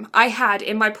classroom. I had,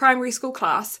 in my primary school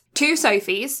class, 2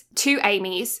 Sophies, 2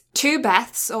 Amys, 2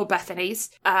 Beths or Bethanies,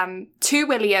 2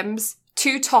 Williams,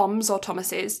 2 Toms or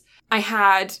Thomases.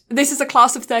 This is a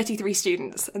class of 33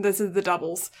 students, and this is the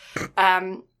doubles.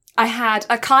 I had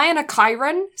a Kai and a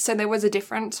Chiron, so there was a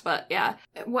difference, but yeah.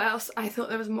 What else? I thought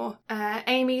there was more.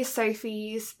 Amy's,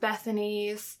 Sophie's,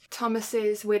 Bethany's,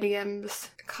 Thomas's, Williams,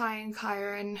 Kai and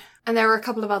Chiron, and there were a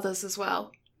couple of others as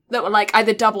well that were like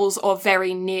either doubles or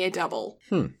very near double.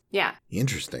 Yeah.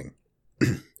 Interesting.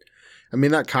 I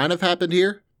mean, that kind of happened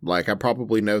here. Like, I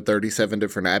probably know 37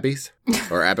 different Abbeys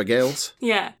or Abigails.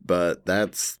 Yeah. But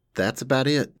that's about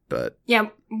it. But yeah,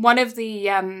 one of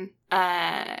the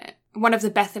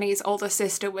Bethany's older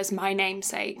sister was my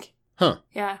namesake. Huh.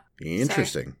 Yeah.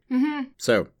 Interesting.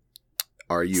 So,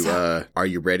 So, are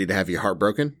you ready to have your heart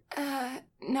broken?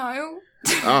 no.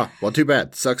 Well, too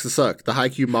bad. Sucks to suck. The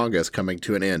Haikyuu manga is coming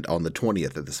to an end on the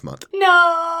 20th of this month.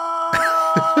 No!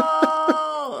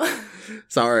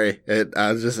 Sorry.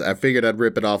 I figured I'd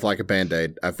rip it off like a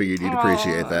Band-Aid. I figured you'd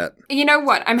appreciate that. You know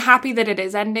what? I'm happy that it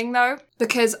is ending, though,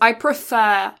 because I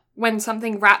prefer when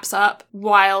something wraps up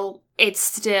while it's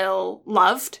still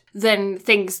loved than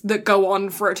things that go on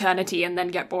for eternity and then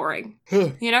get boring.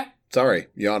 You know? Sorry,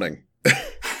 yawning.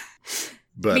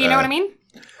 But you know what I mean?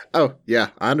 Oh,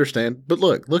 yeah, I understand. But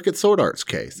look at Sword Art's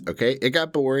case, okay? It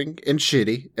got boring and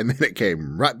shitty, and then it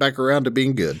came right back around to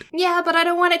being good. Yeah, but I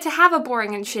don't want it to have a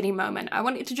boring and shitty moment. I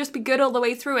want it to just be good all the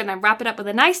way through and then wrap it up with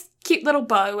a nice, cute little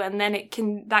bow, and then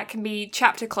that can be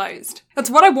chapter closed. That's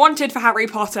what I wanted for Harry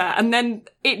Potter, and then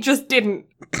it just didn't.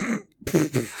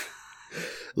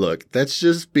 Look, that's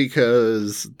just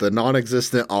because the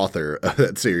non-existent author of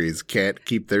that series can't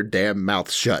keep their damn mouth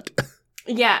shut.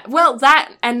 Yeah, well,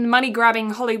 that and money-grabbing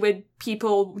Hollywood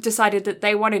people decided that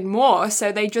they wanted more,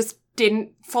 so they just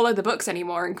didn't follow the books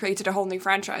anymore and created a whole new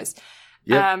franchise.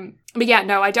 Yep. But yeah,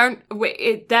 no, I don't.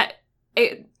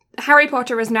 Harry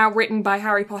Potter is now written by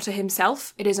Harry Potter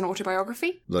himself. It is an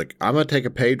autobiography. Look, I'm going to take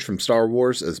a page from Star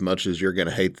Wars as much as you're going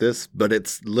to hate this, but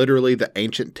it's literally the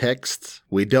ancient texts.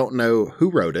 We don't know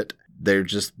who wrote it. They're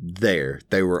just there.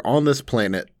 They were on this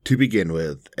planet to begin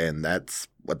with, and that's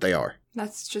what they are.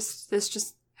 That's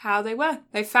just how they were.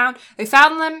 They found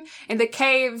them in the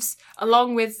caves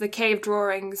along with the cave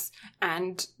drawings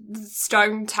and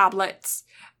stone tablets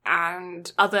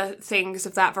and other things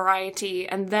of that variety.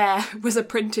 And there was a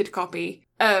printed copy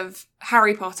of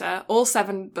Harry Potter, all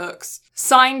 7 books,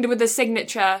 signed with a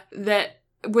signature that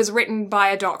was written by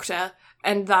a doctor,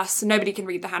 and thus nobody can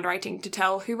read the handwriting to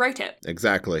tell who wrote it.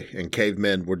 Exactly. And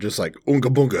cavemen were just like,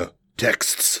 Oonga boonga,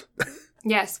 texts.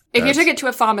 Yes. If you took it to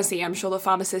a pharmacy, I'm sure the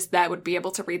pharmacist there would be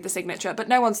able to read the signature, but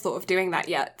no one's thought of doing that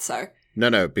yet, so.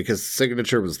 No, because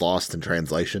signature was lost in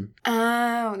translation.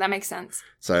 Oh, that makes sense.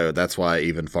 So that's why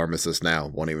even pharmacists now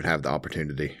won't even have the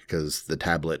opportunity, because the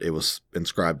tablet it was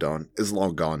inscribed on is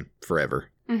long gone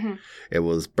forever. Mm-hmm. It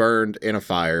was burned in a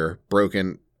fire,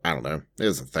 broken, I don't know. It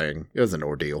was a thing. It was an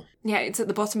ordeal. Yeah, it's at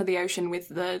the bottom of the ocean with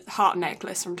the heart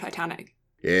necklace from Titanic.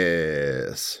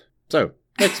 Yes. So,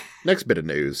 next bit of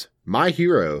news. My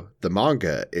Hero, the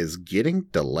manga, is getting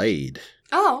delayed.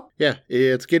 Oh. Yeah,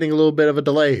 it's getting a little bit of a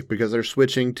delay because they're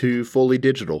switching to fully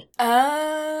digital.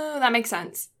 Oh, that makes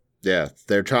sense. Yeah,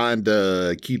 they're trying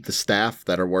to keep the staff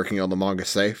that are working on the manga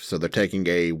safe, so they're taking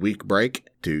a week break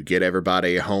to get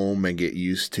everybody home and get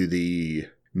used to the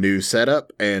new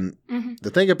setup. And the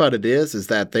thing about it is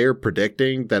that they're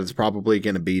predicting that it's probably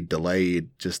going to be delayed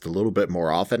just a little bit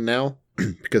more often now.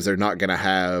 Because they're not going to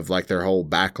have like their whole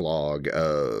backlog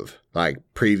of like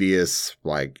previous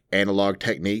like analog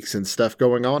techniques and stuff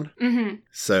going on. Mm-hmm.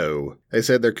 So they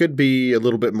said there could be a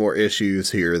little bit more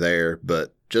issues here or there,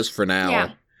 but just for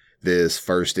now, this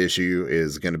first issue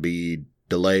is going to be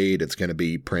delayed. It's going to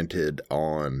be printed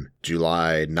on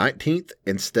July 19th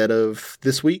instead of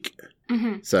this week.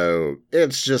 Mm-hmm. So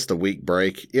it's just a week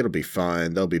break. It'll be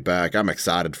fine. They'll be back. I'm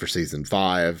excited for season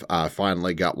 5. I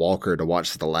finally got Walker to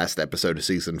watch the last episode of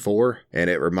season 4, and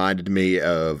it reminded me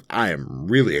of I am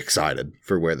really excited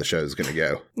for where the show's going to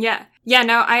go. Yeah. Yeah,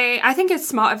 no, I think it's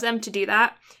smart of them to do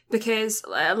that because,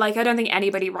 like, I don't think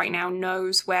anybody right now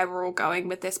knows where we're all going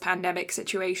with this pandemic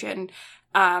situation.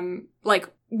 Like,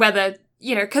 whether...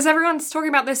 You know, because everyone's talking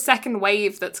about this second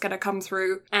wave that's going to come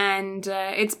through, and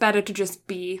it's better to just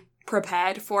be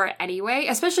prepared for it anyway,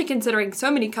 especially considering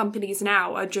so many companies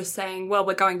now are just saying, well,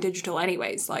 we're going digital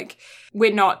anyways. Like,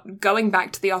 we're not going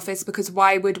back to the office because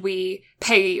why would we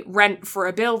pay rent for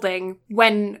a building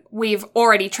when we've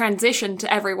already transitioned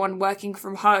to everyone working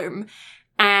from home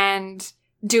and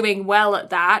doing well at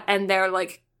that, and they're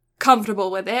like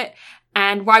comfortable with it.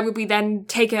 And why would we then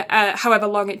take however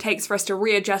long it takes for us to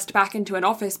readjust back into an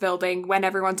office building when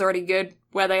everyone's already good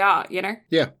where they are, you know?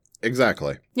 Yeah,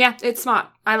 exactly. Yeah, it's smart.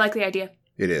 I like the idea.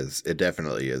 It is. It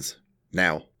definitely is.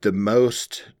 Now, the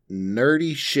most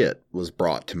nerdy shit was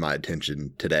brought to my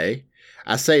attention today.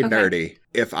 I say nerdy.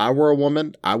 If I were a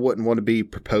woman, I wouldn't want to be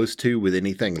proposed to with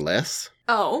anything less.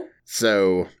 Oh.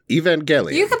 So,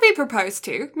 Evangelion. You could be proposed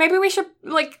to. Maybe we should,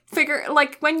 figure,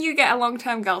 when you get a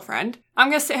long-term girlfriend, I'm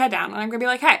going to sit her down and I'm going to be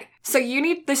like, hey, so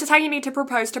this is how you need to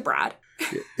propose to Brad.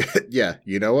 Yeah,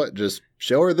 you know what? Just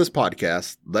show her this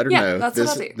podcast. Let her know that's what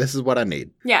I'll do. This is what I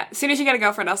need. Yeah, as soon as you get a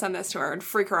girlfriend, I'll send this to her and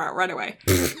freak her out right away.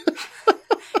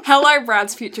 Hello,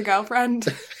 Brad's future girlfriend.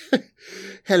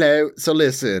 Hello. So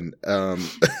listen,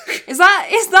 Is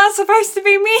that supposed to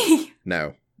be me?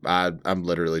 No. I'm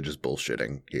literally just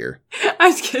bullshitting here. I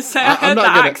was going to say, I heard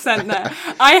that accent there.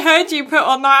 I heard you put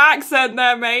on that accent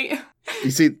there, mate. You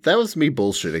see, that was me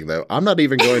bullshitting, though. I'm not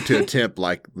even going to attempt,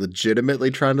 legitimately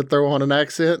trying to throw on an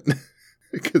accent.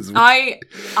 Because I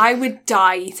would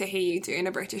die to hear you doing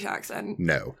a British accent.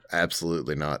 No,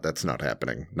 absolutely not. That's not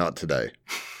happening. Not today.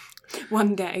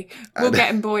 One day. We'll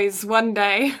get him, boys. One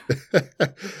day.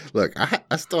 Look,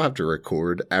 I still have to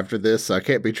record after this, so I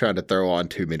can't be trying to throw on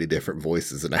too many different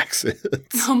voices and accents.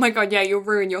 Oh my god, yeah, you'll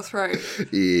ruin your throat.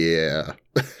 Yeah.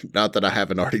 Not that I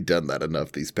haven't already done that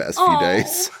enough these past few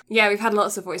days. Yeah, we've had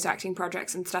lots of voice acting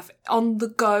projects and stuff on the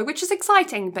go, which is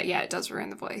exciting, but yeah, it does ruin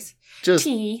the voice.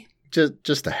 Tea.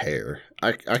 Just a hair.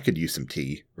 I could use some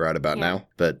tea right about now.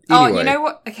 But anyway. Oh, you know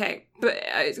what? Okay, but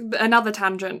another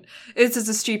tangent. This is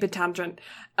a stupid tangent.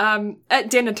 At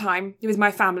dinner time with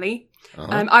my family,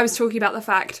 I was talking about the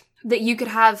fact that you could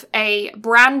have a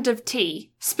brand of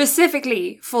tea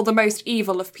specifically for the most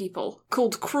evil of people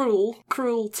called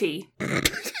cruel tea.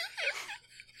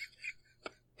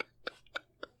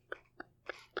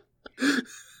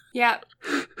 Yeah,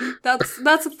 that's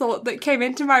a thought that came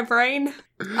into my brain.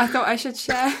 I thought I should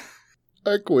share.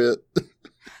 I quit.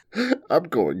 I'm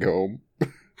going home.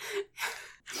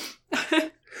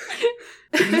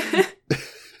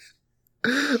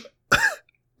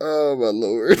 Oh my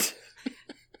lord.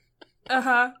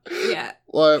 Yeah.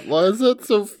 Why is that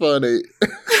so funny?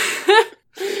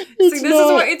 This is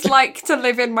what it's like to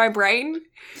live in my brain.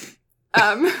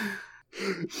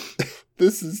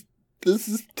 This is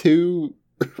 2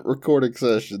 recording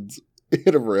sessions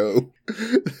in a row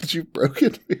that you've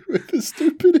broken me with the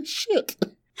stupidest shit.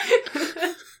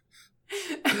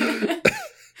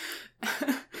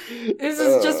 This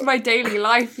is just my daily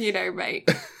life, you know, mate.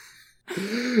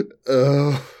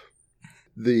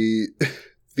 The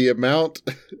amount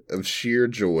of sheer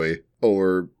joy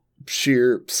or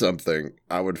sheer something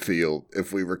I would feel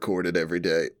if we recorded every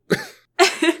day.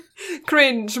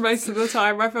 Cringe most of the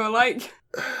time, I feel like.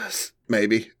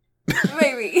 Maybe.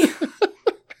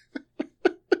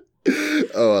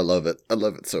 Oh, I love it. I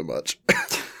love it so much.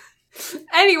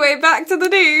 Anyway, back to the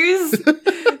news.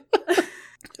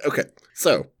 Okay,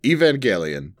 so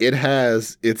Evangelion. It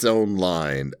has its own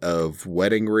line of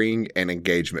wedding ring and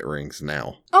engagement rings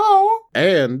now. Oh.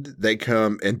 And they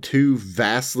come in 2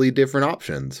 vastly different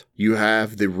options. You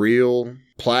have the real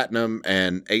platinum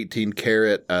and 18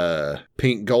 karat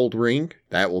pink gold ring.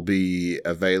 That will be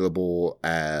available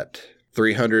at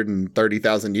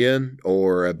 330,000 yen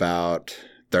or about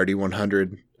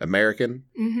 3,100 American.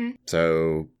 Mm-hmm.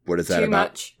 So what is that? Too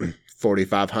about much.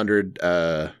 4,500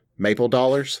 maple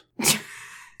dollars?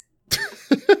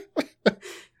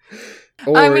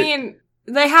 I mean,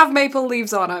 they have maple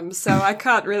leaves on them, so I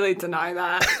can't really deny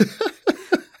that.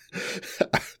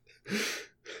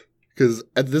 Because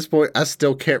at this point, I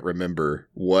still can't remember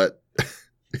what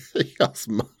y'all's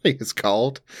money is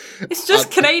called. It's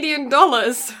just Canadian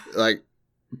dollars.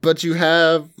 But you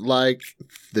have,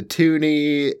 the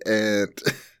toonie and...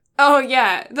 Oh,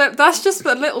 yeah. That's just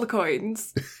for little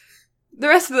coins. The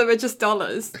rest of them are just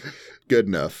dollars. Good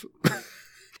enough.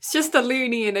 It's just a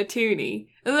loonie and a toonie.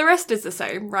 And the rest is the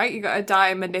same, right? You got a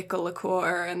dime, a nickel, a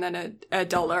quarter, and then a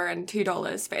dollar and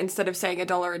 $2. But instead of saying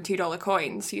 $1 and $2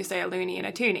 coins, you say a loonie and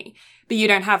a toonie. But you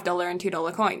don't have $1 and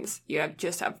 $2 coins. You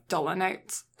just have dollar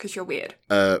notes, because you're weird.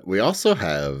 We also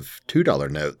have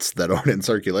 $2 notes that aren't in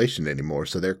circulation anymore,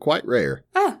 so they're quite rare.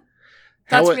 Oh,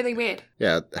 that's really weird.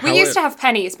 Yeah. We used to have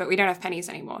pennies, but we don't have pennies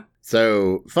anymore.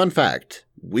 So, fun fact,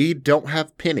 we don't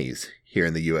have pennies here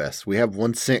in the U.S. We have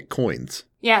 1 cent coins.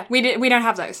 Yeah, we don't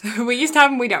have those. We used to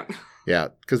have them, we don't. Yeah,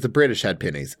 because the British had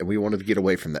pennies, and we wanted to get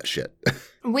away from that shit.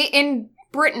 In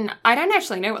Britain, I don't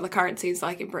actually know what the currency is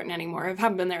like in Britain anymore. I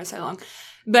haven't been there so long.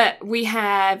 But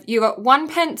you got 1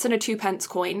 pence and a 2 pence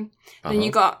coin. Then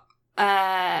you got, do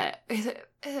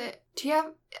you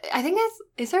have, I think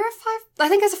is there a 5? I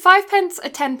think there's a 5 pence, a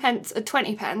 10 pence, a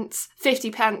 20 pence,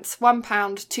 50 pence, £1,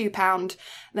 £2,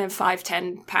 then 5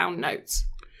 £10 notes,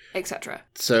 etc.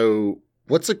 So,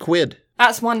 what's a quid?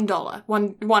 That's $1,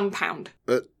 one pound.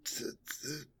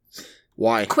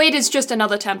 Why? Quid is just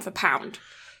another term for pound.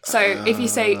 So if you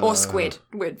say, or squid,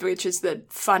 which is the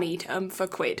funny term for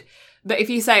quid. But if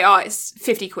you say, it's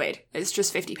 50 quid, it's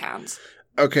just £50.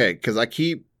 Okay, because I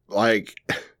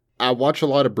watch a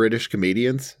lot of British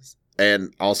comedians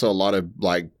and also a lot of,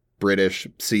 British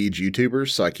siege YouTubers,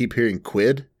 so I keep hearing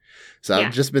quid. So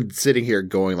I've just been sitting here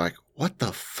going, what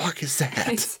the fuck is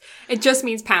that? It just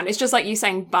means pound. It's just like you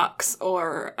saying bucks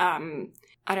or,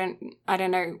 I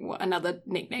don't know what another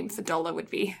nickname for dollar would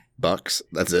be. Bucks,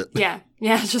 that's it. Yeah.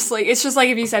 It's just like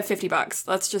if you said $50.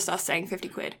 That's just us saying 50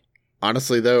 quid.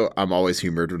 Honestly, though, I'm always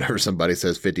humored whenever somebody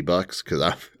says $50 because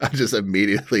I just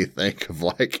immediately think of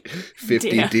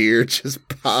 50 deer just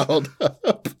piled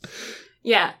up.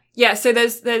 Yeah. So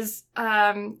there's but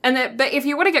if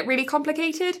you want to get really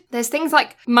complicated, there's things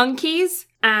like monkeys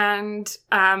and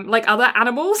other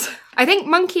animals. I think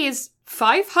monkey is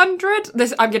 500.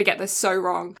 I'm going to get this so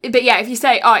wrong. But yeah, if you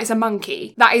say, it's a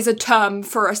monkey, that is a term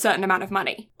for a certain amount of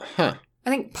money. Huh.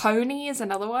 I think pony is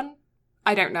another one.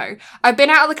 I don't know. I've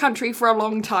been out of the country for a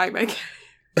long time. I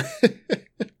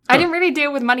didn't really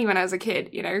deal with money when I was a kid,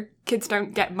 Kids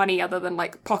don't get money other than,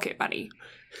 pocket money.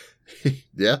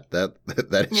 Yeah, that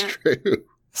is true.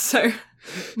 So,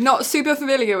 not super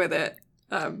familiar with it.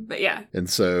 But yeah. And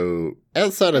so,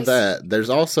 outside of that, there's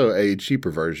also a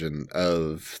cheaper version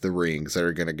of the rings that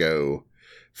are going to go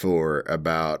for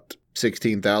about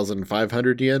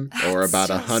 16,500 yen, or about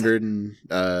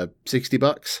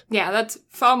 $160. Yeah, that's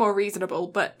far more reasonable.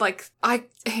 But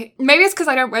maybe it's because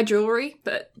I don't wear jewelry,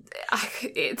 but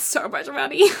it's so much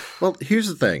money. Well, here's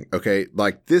the thing, okay?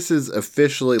 This is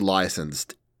officially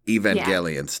licensed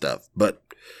Evangelion stuff, but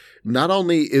not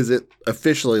only is it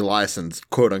officially licensed,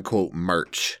 quote unquote,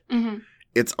 merch,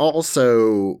 it's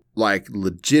also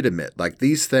legitimate.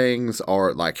 These things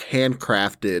are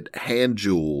handcrafted, hand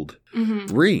jeweled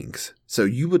rings. So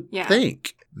you would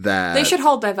think that they should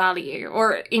hold their value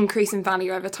or increase in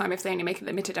value over time if they only make a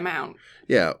limited amount.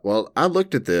 Yeah, well, I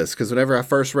looked at this because whenever I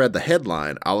first read the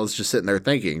headline, I was just sitting there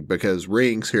thinking, because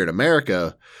rings here in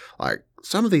America,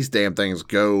 some of these damn things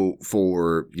go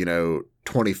for,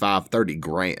 $25-30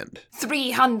 grand.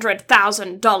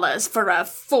 $300,000 for a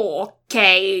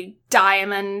 4K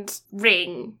diamond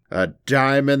ring. A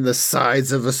diamond the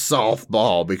size of a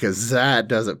softball, because that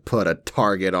doesn't put a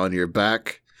target on your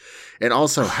back. And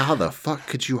also, how the fuck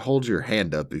could you hold your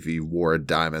hand up if you wore a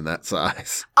diamond that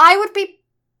size? I would be,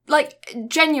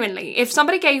 genuinely, if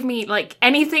somebody gave me,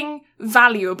 anything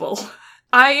valuable,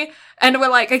 and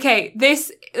we're okay,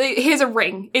 here's a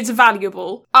ring, it's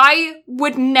valuable. I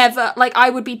would never, I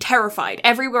would be terrified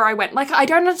everywhere I went. I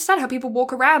don't understand how people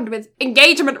walk around with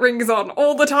engagement rings on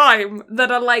all the time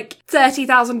that are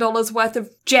 $30,000 worth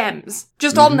of gems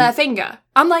just on their finger.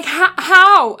 I'm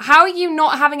how are you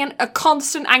not having a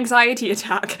constant anxiety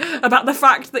attack about the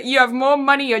fact that you have more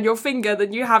money on your finger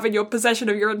than you have in your possession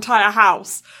of your entire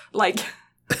house?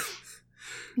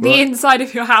 The inside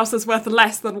of your house is worth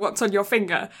less than what's on your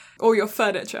finger or your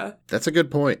furniture. That's a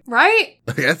good point. Right?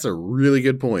 That's a really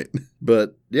good point.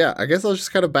 But yeah, I guess I was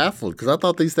just kind of baffled because I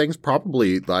thought these things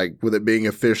probably, with it being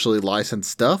officially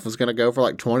licensed stuff, was going to go for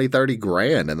 $20-30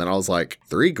 grand. And then I was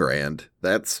 $3 grand?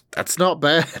 That's not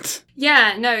bad.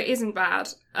 Yeah, no, it isn't bad.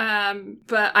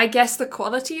 But I guess the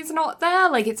quality is not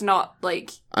there. It's not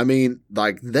I mean,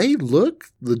 they look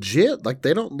legit.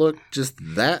 They don't look just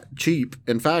that cheap.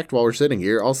 In fact, while we're sitting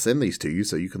here, I'll send these to you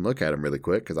so you can look at them really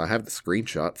quick because I have the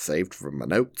screenshot saved from my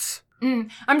notes.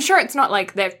 I'm sure it's not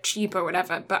they're cheap or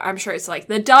whatever, but I'm sure it's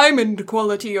the diamond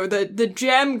quality or the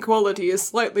gem quality is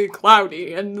slightly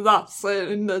cloudy, and thus,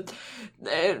 in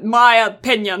my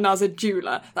opinion as a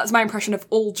jeweler. That's my impression of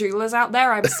all jewelers out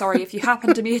there. I'm sorry if you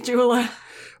happen to be a jeweler.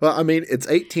 Well, I mean, it's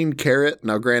 18 karat.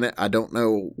 Now, granted, I don't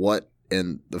know what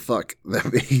in the fuck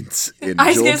that means in I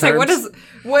was jewel gonna say, terms.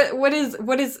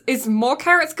 what is more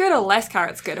carats good or less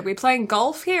carats good? Are we playing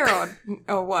golf here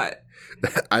or what?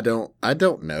 I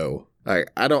don't know.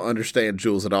 I don't understand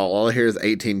jewels at all. All I hear is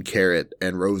 18 karat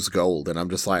and rose gold, and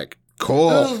I'm just cool.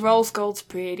 Oh, rose gold's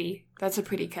pretty. That's a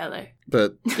pretty color.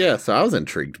 But yeah, so I was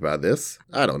intrigued by this.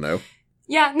 I don't know.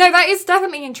 Yeah, no, that is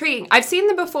definitely intriguing. I've seen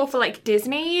them before for, like,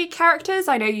 Disney characters.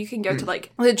 I know you can go to, like,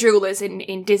 the jewelers in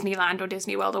Disneyland or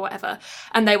Disney World or whatever,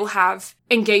 and they will have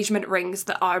engagement rings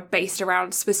that are based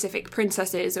around specific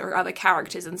princesses or other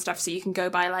characters and stuff, so you can go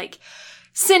buy, like,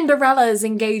 Cinderella's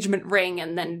engagement ring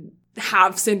and then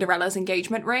have Cinderella's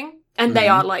engagement ring. And they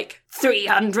are, like,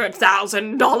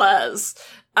 $300,000,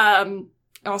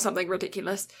 or something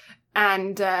ridiculous.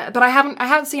 And, but I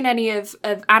haven't seen any of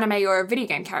anime or video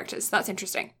game characters. That's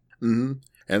interesting. Mm-hmm.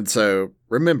 And so,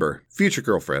 remember, future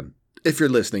girlfriend, if you're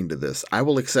listening to this, I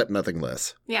will accept nothing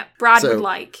less. Yeah, Brad would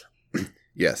like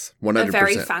yes, 100%. a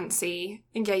very fancy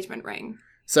engagement ring.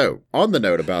 So, on the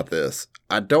note about this,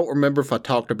 I don't remember if I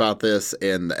talked about this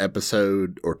in the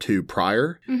episode or two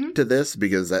prior to this,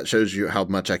 because that shows you how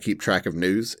much I keep track of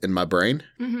news in my brain.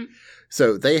 Mm-hmm.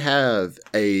 So, they have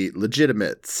a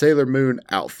legitimate Sailor Moon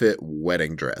outfit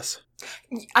wedding dress.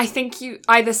 I think you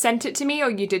either sent it to me or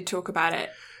you did talk about it.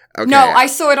 Okay. No, I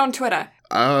saw it on Twitter.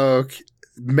 Okay.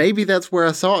 Maybe that's where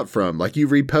I saw it from. Like, you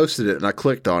reposted it and I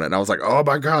clicked on it and I was like, oh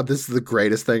my god, this is the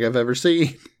greatest thing I've ever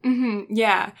seen. Mm-hmm,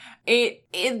 yeah.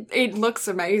 It looks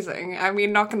amazing. I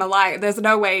mean, not gonna lie, there's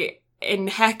no way in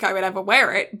heck I would ever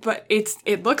wear it, but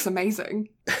it looks amazing.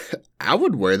 I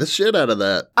would wear the shit out of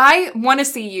that. I want to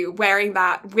see you wearing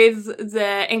that with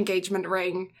the engagement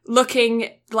ring, looking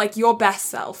like your best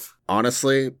self.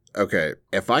 Honestly, okay,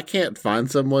 if I can't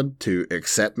find someone to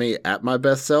accept me at my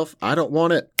best self, I don't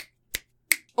want it.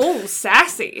 Oh,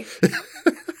 sassy.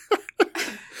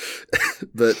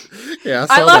 But yeah,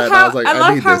 I saw that and I was like, I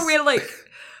love need how this. we're like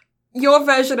your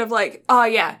version of like, oh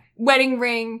yeah, wedding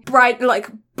ring, bride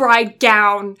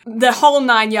gown, the whole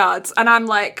 9 yards, and I'm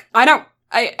like,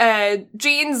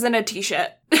 jeans and a t-shirt.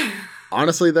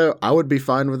 Honestly though, I would be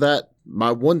fine with that.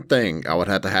 My one thing I would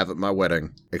have to have at my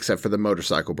wedding, except for the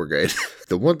motorcycle brigade,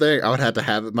 the one thing I would have to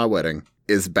have at my wedding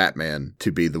is Batman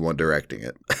to be the one directing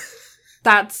it.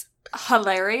 That's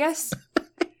hilarious.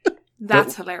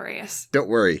 That's hilarious. Don't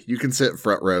worry, you can sit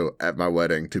front row at my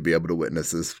wedding to be able to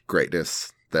witness this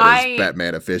greatness that is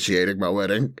Batman officiating my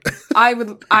wedding. I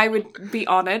would be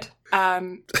honored.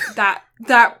 That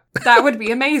would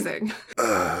be amazing.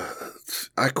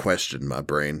 I question my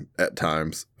brain at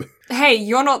times. Hey,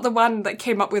 you're not the one that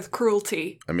came up with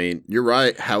cruelty. I mean, you're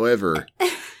right. However,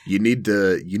 you need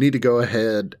to go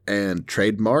ahead and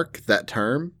trademark that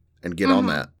term and get on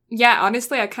that. Yeah,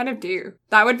 honestly, I kind of do.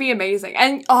 That would be amazing.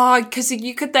 And, because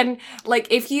you could then, like,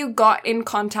 if you got in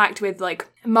contact with, like,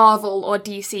 Marvel or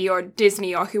DC or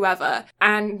Disney or whoever,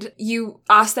 and you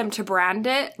asked them to brand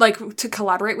it, like, to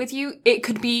collaborate with you, it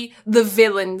could be the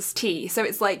villain's tea. So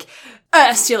it's like,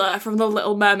 Ursula from The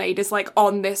Little Mermaid is, like,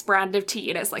 on this brand of tea,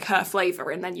 and it's, like, her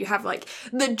flavor. And then you have, like,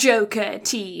 the Joker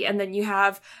tea, and then you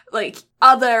have, like,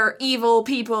 other evil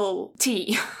people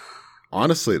tea.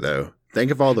 Honestly, though, think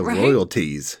of all the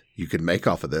royalties you could make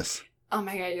off of this. Oh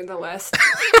my god, you're the worst.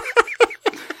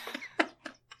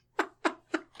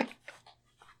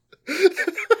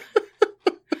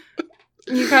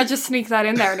 You can't just sneak that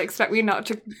in there and expect me not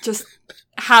to just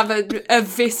have a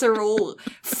visceral,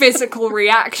 physical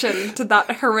reaction to that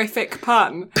horrific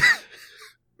pun.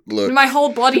 Look, my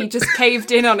whole body just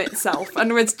caved in on itself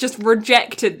and was just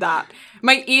rejected that.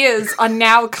 My ears are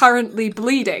now currently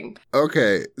bleeding.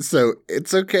 Okay, so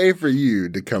it's okay for you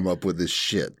to come up with this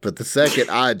shit, but the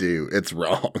second I do, it's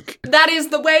wrong. That is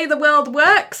the way the world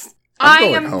works. I'm I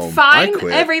going am home. fine. I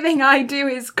quit. Everything I do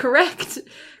is correct.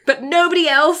 But nobody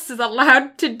else is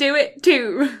allowed to do it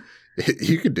too.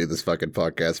 You can do this fucking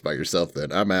podcast by yourself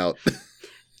then. I'm out.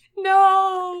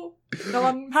 No.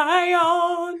 On my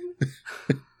own.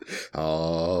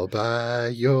 All by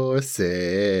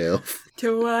yourself.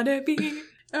 Don't wanna be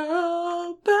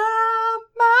all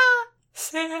by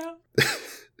myself.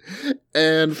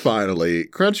 And finally,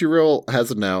 Crunchyroll has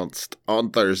announced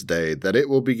on Thursday that it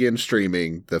will begin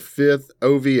streaming the 5th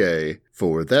OVA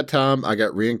for That Time I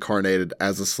Got Reincarnated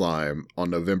as a Slime on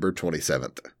November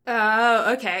 27th.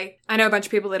 Oh, okay. I know a bunch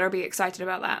of people that will be excited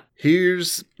about that.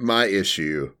 Here's my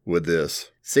issue with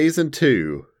this. Season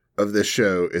 2 of this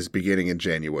show is beginning in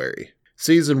January.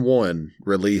 Season 1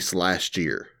 released last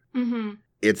year. Mm-hmm.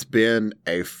 It's been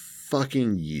a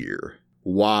fucking year.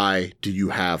 Why do you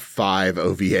have 5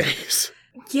 OVAs?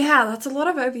 Yeah, that's a lot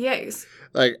of OVAs.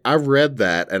 Like, I read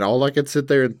that, and all I could sit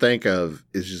there and think of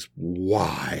is just,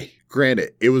 why?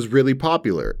 Granted, it was really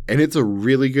popular, and it's a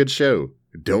really good show.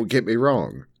 Don't get me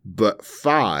wrong. But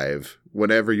 5,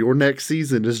 whenever your next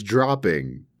season is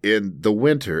dropping in the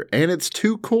winter, and it's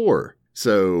 2 core.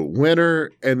 So,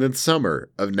 winter and then summer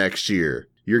of next year,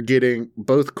 you're getting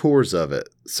both cores of it.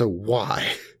 So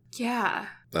why? Yeah.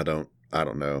 I don't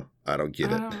know. I don't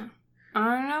get it.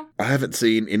 I don't know. I haven't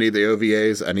seen any of the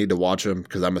OVAs. I need to watch them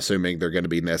because I'm assuming they're going to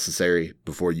be necessary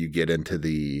before you get into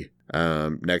the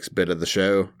next bit of the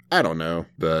show. I don't know,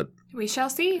 but We shall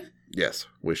see. yes,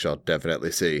 we shall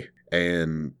definitely see.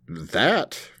 And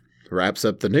that wraps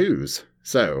up the news.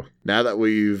 So now that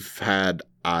we've had,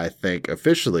 I think,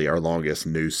 officially our longest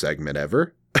news segment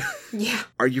ever, Yeah.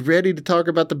 are you ready to talk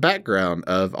about the background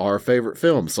of our favorite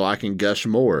film so I can gush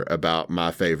more about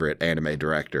my favorite anime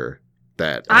director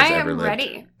that has I ever am lived?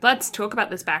 ready. Let's talk about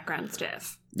this background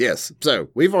stuff. Yes, so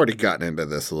we've already gotten into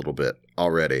this a little bit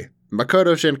already.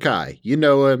 Makoto Shinkai, you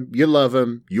know him, you love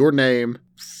him, Your Name,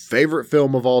 favorite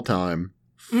film of all time.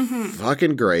 Mm-hmm.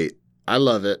 Fucking great. I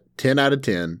love it. 10 out of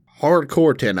 10.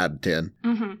 Hardcore 10 out of 10.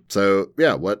 Mm-hmm. So,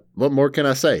 yeah, what more can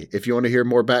I say? If you want to hear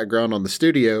more background on the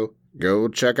studio, go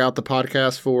check out the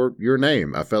podcast for Your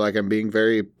Name. I feel like I'm being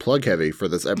very plug heavy for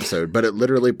this episode, but it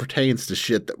literally pertains to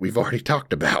shit that we've already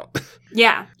talked about.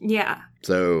 Yeah.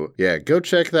 So, yeah, go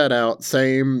check that out.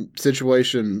 Same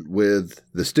situation with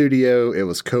the studio. It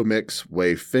was Comics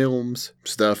Wave Films,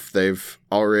 stuff that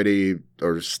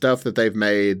they've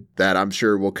made that I'm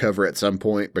sure we'll cover at some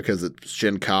point because it's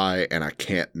Shinkai and I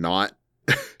can't not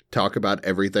talk about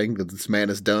everything that this man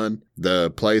has done. The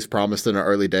plays promised in the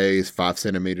early days, 5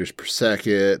 centimeters per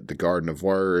second, The Garden of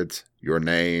Words, Your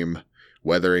Name,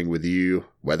 Weathering with You.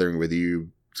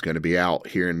 It's going to be out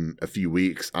here in a few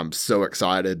weeks. I'm so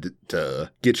excited to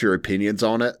get your opinions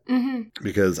on it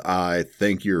because I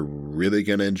think you're really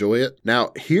going to enjoy it.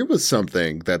 Now, here was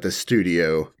something that the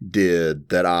studio did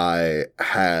that I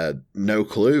had no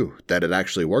clue that it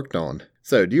actually worked on.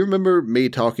 So, do you remember me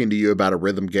talking to you about a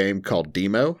rhythm game called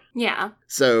Demo? Yeah.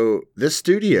 So, this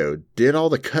studio did all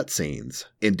the cutscenes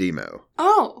in Demo.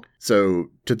 Oh. So,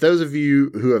 to those of you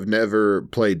who have never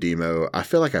played Demo, I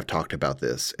feel like I've talked about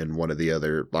this in one of the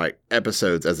other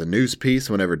episodes as a news piece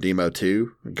whenever Demo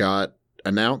 2 got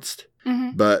announced.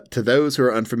 Mm-hmm. But to those who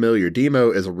are unfamiliar,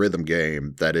 Demo is a rhythm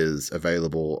game that is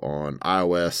available on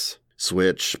iOS,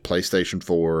 Switch, PlayStation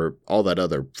 4, all that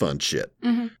other fun shit.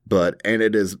 Mm-hmm. And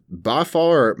it is by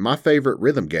far my favorite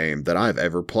rhythm game that I've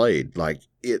ever played.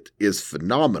 It is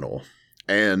phenomenal.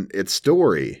 And its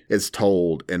story is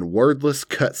told in wordless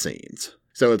cutscenes.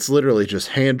 So it's literally just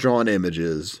hand-drawn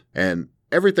images, and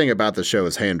everything about the show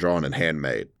is hand-drawn and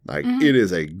handmade. It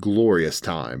is a glorious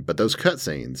time. But those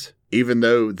cutscenes, even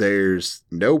though there's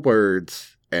no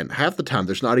words, and half the time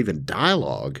there's not even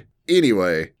dialogue.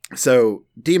 Anyway, so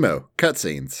Demo,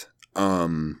 cutscenes.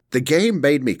 The game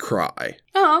made me cry.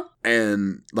 Oh.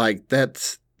 And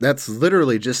that's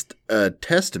literally just a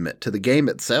testament to the game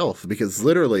itself, because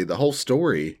literally the whole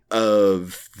story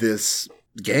of this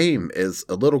game is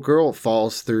a little girl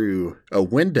falls through a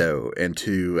window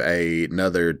into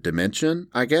another dimension,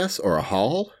 I guess, or a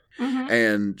hall. Mm-hmm.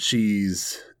 And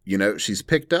she's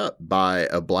picked up by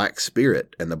a black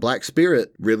spirit, and the black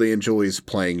spirit really enjoys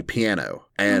playing piano.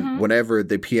 And whenever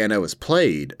the piano is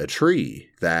played, a tree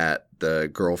that the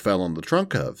girl fell on the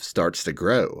trunk of starts to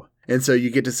grow. And so you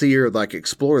get to see her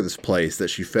explore this place that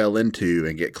she fell into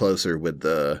and get closer with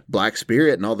the black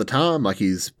spirit. And all the time,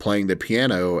 he's playing the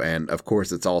piano. And of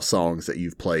course, it's all songs that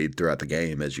you've played throughout the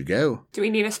game as you go. Do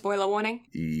we need a spoiler warning?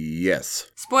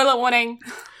 Yes. Spoiler warning.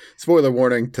 Spoiler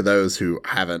warning to those who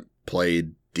haven't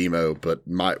played Demo but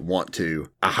might want to.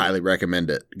 I highly recommend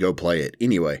it. Go play it.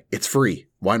 Anyway, it's free.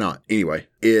 Why not? Anyway,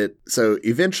 so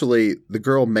eventually the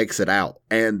girl makes it out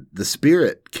and the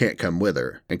spirit can't come with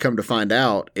her. And come to find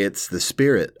out, it's the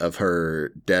spirit of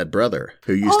her dead brother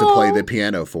who used to play the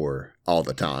piano for her all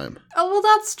the time. Oh, well,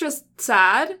 that's just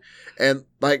sad. And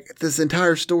this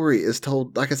entire story is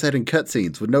told, like I said, in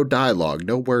cutscenes with no dialogue,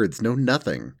 no words, no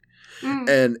nothing.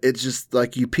 And it's just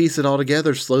you piece it all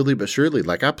together slowly but surely.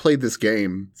 I played this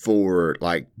game for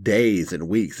days and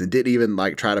weeks and didn't even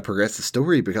try to progress the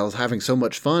story because I was having so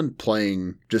much fun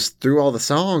playing just through all the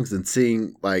songs and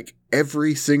seeing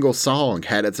every single song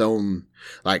had its own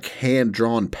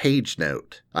hand-drawn page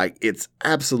note. It's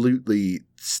absolutely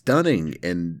stunning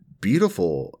and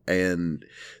beautiful. And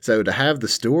so to have the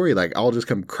story all just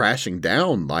come crashing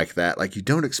down like that, you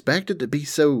don't expect it to be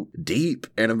so deep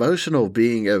and emotional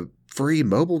being a free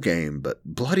mobile game, but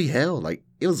bloody hell,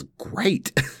 it was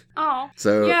great. Oh.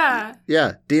 So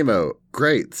yeah, Demo,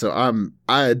 great. So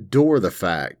I adore the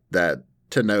fact that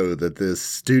to know that this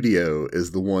studio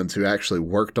is the ones who actually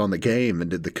worked on the game and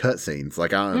did the cutscenes.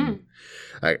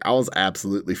 I was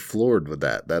absolutely floored with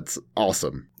that. That's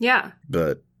awesome. Yeah.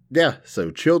 But yeah,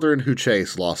 so Children Who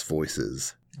Chase Lost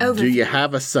Voices. Do you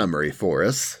have a summary for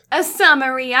us? A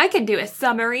summary. I can do a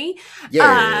summary.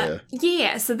 Yeah.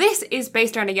 Yeah, so this is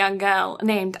based on a young girl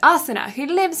named Asuna who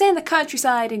lives in the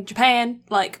countryside in Japan,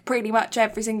 like pretty much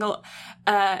every single...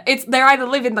 they either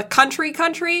live in the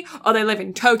country, or they live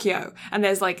in Tokyo, and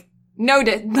there's, like, no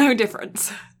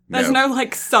difference. There's no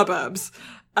like, suburbs.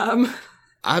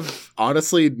 I've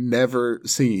honestly never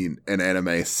seen an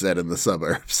anime set in the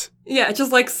suburbs. Yeah,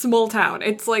 just, like, small town.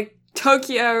 It's, like,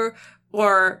 Tokyo...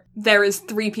 or there is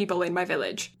 3 people in my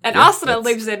village. And Asuna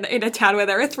lives in a town where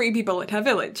there are 3 people in her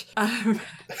village.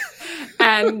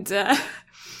 And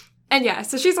yeah,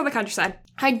 so she's on the countryside.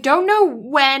 I don't know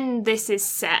when this is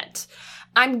set.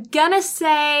 I'm gonna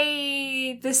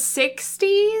say the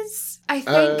 60s? I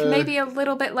think maybe a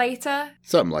little bit later.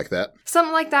 Something like that.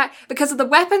 Something like that. Because of the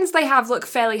weapons they have look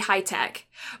fairly high-tech.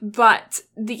 But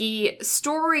the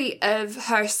story of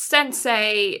her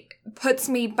sensei puts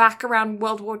me back around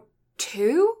World War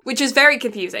II, which is very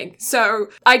confusing. So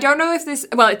I don't know if this,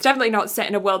 well, it's definitely not set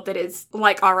in a world that is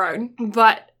like our own,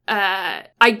 but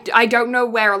I don't know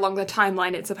where along the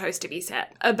timeline it's supposed to be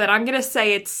set. But I'm gonna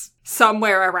say it's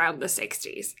somewhere around the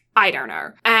 60s. I don't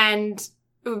know. And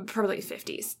probably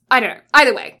 50s. I don't know.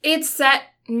 Either way, it's set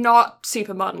not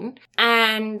super modern,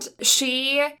 and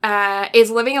she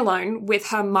is living alone with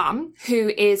her mum, who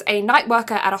is a night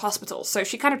worker at a hospital, so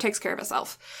she kind of takes care of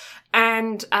herself.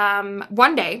 And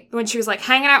one day, when she was, like,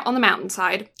 hanging out on the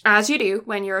mountainside, as you do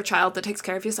when you're a child that takes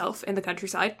care of yourself in the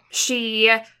countryside,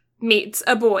 she meets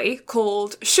a boy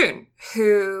called Shun,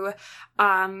 who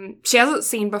she hasn't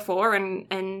seen before,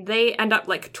 and they end up,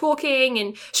 like, talking,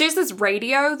 and she has this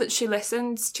radio that she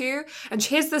listens to, and she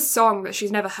hears this song that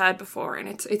she's never heard before, and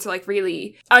it's like,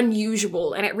 really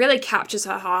unusual, and it really captures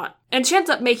her heart. And she ends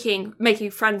up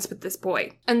making friends with this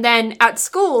boy. And then at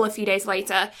school, a few days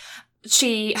later,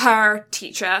 her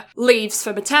teacher leaves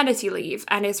for maternity leave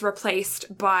and is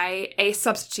replaced by a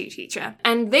substitute teacher.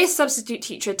 And this substitute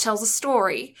teacher tells a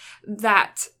story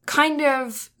that kind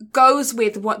of goes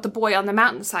with what the boy on the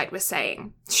mountainside was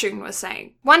saying, Shun was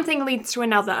saying. One thing leads to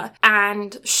another,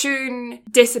 and Shun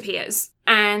disappears.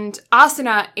 And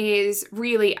Asuna is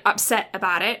really upset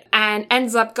about it and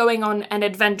ends up going on an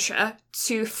adventure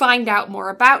to find out more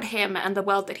about him and the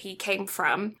world that he came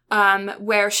from,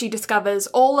 where she discovers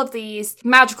all of these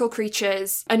magical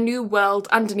creatures, a new world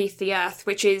underneath the earth,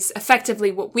 which is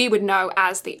effectively what we would know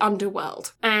as the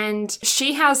underworld. And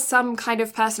she has some kind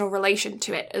of personal relation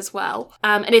to it as well.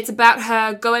 And it's about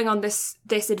her going on this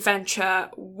adventure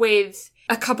with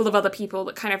a couple of other people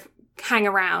that kind of hang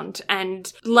around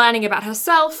and learning about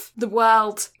herself, the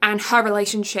world, and her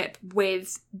relationship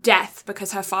with death,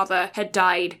 because her father had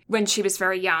died when she was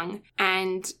very young,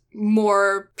 and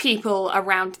more people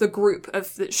around the group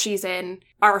that she's in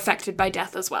are affected by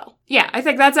death as well. Yeah, I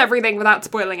think that's everything without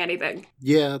spoiling anything.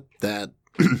 Yeah, that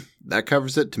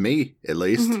covers it to me, at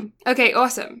least. Mm-hmm. Okay,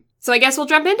 awesome. So I guess we'll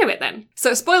jump into it then.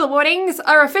 So spoiler warnings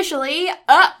are officially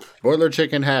up. Spoiler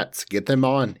chicken hats, get them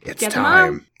on. It's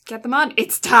time. Get them on.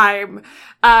 It's time.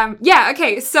 Yeah,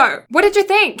 okay, so what did you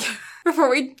think? Before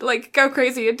we, go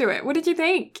crazy into it, what did you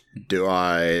think? Do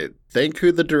I think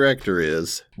who the director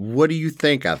is? What do you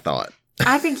think I thought?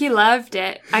 I think you loved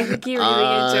it. I think you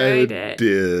really enjoyed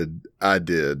it. I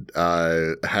did.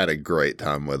 I had a great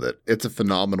time with it. It's a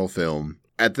phenomenal film.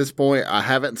 At this point, I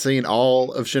haven't seen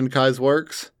all of Shinkai's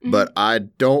works, but I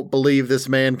don't believe this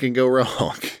man can go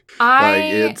wrong.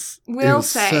 It's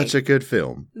such a good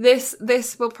film. This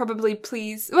will probably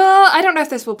please... Well, I don't know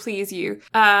if this will please you.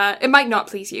 It might not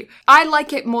please you. I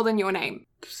like it more than Your Name.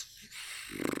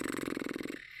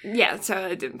 Yeah, so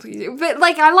it didn't please you. But,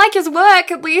 I like his work,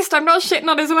 at least. I'm not shitting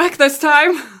on his work this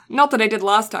time. Not that I did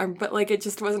last time, but, it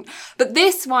just wasn't... But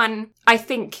this one, I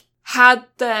think, had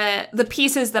the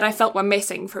pieces that I felt were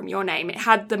missing from Your Name. It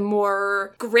had the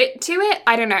more grit to it.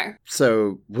 I don't know.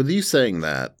 So, with you saying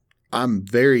that, I'm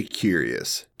very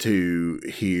curious to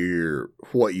hear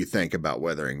what you think about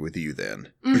Weathering with You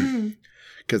then.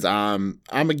 Because I'm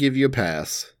going to give you a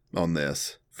pass on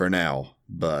this for now,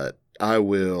 but I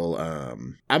will,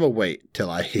 I'm going to wait till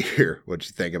I hear what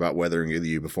you think about Weathering with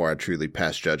You before I truly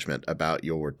pass judgment about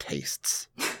your tastes.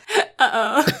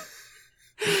 Uh-oh.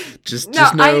 Just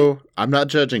know I'm not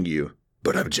judging you,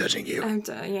 but I'm judging you.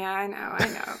 Yeah, I know.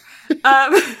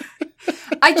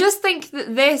 I just think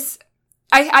that this...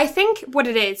 I think what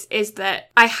it is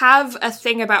that I have a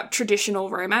thing about traditional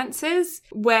romances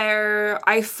where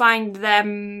I find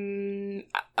them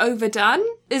overdone.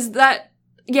 Is that...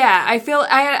 Yeah, I feel...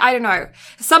 I don't know.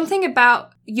 Something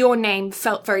about Your Name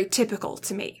felt very typical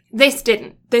to me. This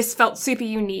didn't. This felt super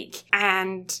unique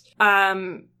and...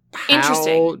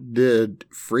 interesting. How did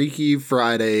Freaky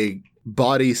Friday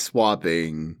body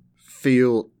swapping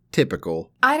feel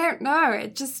typical? I don't know.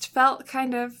 It just felt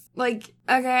kind of like,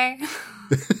 okay.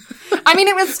 I mean,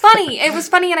 it was funny. It was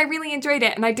funny and I really enjoyed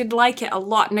it and I did like it a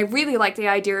lot. And I really liked the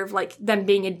idea of like them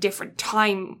being in different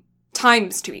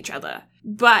times to each other.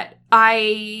 But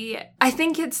I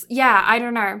think it's, yeah, I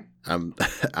don't know.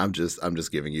 I'm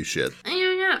just giving you shit.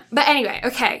 Yeah. But anyway,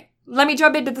 okay. Let me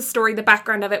jump into the story, the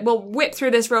background of it. We'll whip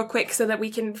through this real quick so that we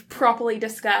can properly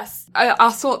discuss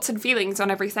our thoughts and feelings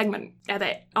on every segment of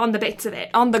it, on the bits of it,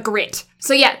 on the grit.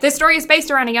 So yeah, this story is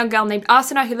based around a young girl named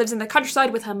Asuna who lives in the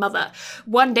countryside with her mother.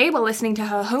 One day, while listening to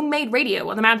her homemade radio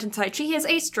on the mountainside, she hears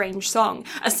a strange song.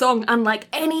 A song unlike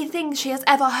anything she has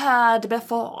ever heard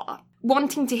before.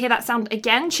 Wanting to hear that sound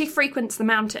again, she frequents the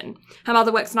mountain. Her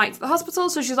mother works nights at the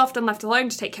hospital, so she's often left alone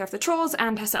to take care of the chores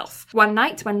and herself. One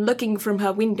night, when looking from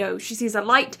her window, she sees a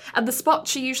light at the spot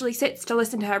she usually sits to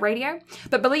listen to her radio,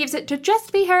 but believes it to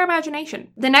just be her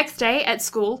imagination. The next day, at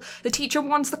school, the teacher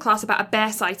warns the class about a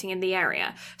bear sighting in the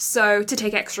area, so to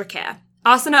take extra care.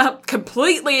 Asuna,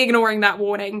 completely ignoring that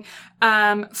warning,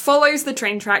 follows the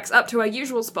train tracks up to her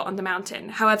usual spot on the mountain.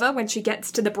 However, when she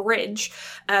gets to the bridge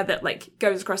that,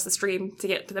 goes across the stream to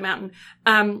get to the mountain,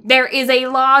 there is a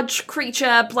large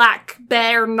creature, black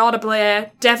bear, not a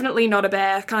bear, definitely not a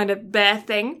bear, kind of bear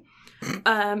thing.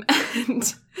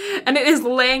 And it is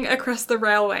laying across the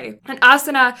railway. And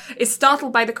Asuna is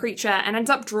startled by the creature and ends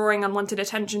up drawing unwanted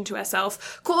attention to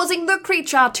herself, causing the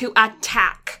creature to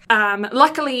attack.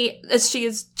 Luckily, as she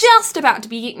is just about to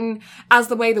be eaten, as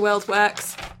the way the world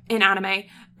works in anime,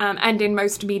 and in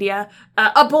most media,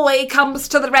 a boy comes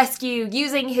to the rescue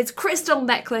using his crystal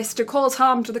necklace to cause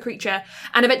harm to the creature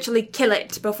and eventually kill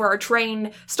it before a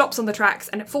train stops on the tracks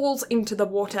and it falls into the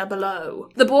water below.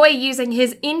 The boy, using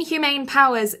his inhumane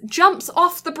powers, jumps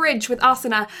off the bridge with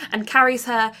Asuna and carries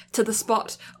her to the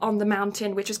spot on the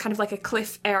mountain, which is kind of like a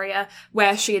cliff area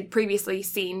where she had previously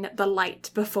seen the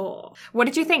light before. What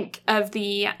did you think of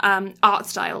the art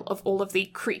style of all of the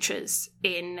creatures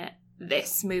in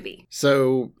this movie?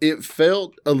 So it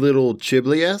felt a little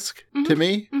Ghibli-esque to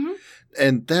me. Mm-hmm.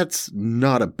 And that's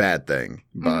not a bad thing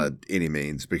by any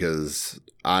means, because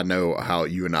I know how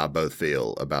you and I both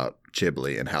feel about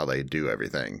Ghibli and how they do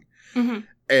everything. Mm-hmm.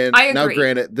 And I agree. Now,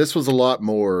 granted, this was a lot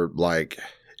more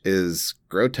is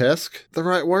grotesque the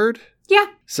right word? Yeah.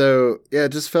 So, yeah,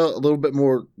 it just felt a little bit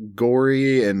more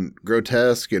gory and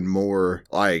grotesque and more,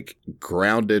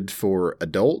 grounded for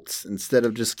adults instead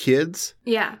of just kids.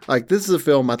 Yeah. This is a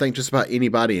film I think just about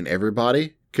anybody and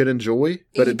everybody could enjoy,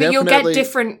 but it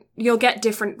definitely... You'll get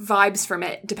different vibes from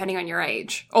it depending on your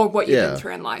age or what you've been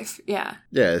through in life. Yeah.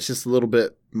 Yeah, it's just a little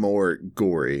bit more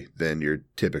gory than your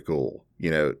typical,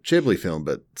 Ghibli film,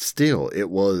 but still,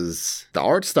 the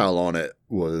art style on it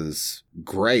was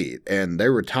great. And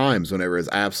there were times when it was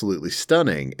absolutely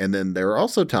stunning. And then there were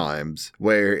also times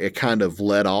where it kind of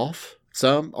let off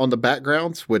some on the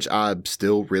backgrounds, which I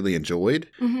still really enjoyed.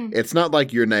 Mm-hmm. It's not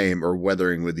like Your Name or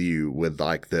Weathering with You with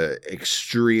the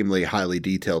extremely highly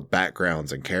detailed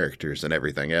backgrounds and characters and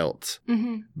everything else.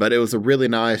 Mm-hmm. But it was a really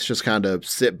nice just kind of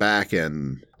sit back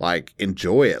and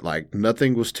enjoy it.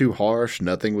 Nothing was too harsh,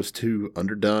 nothing was too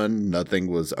underdone, nothing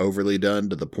was overly done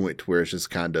to the point where it's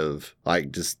just kind of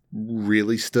just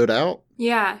really stood out.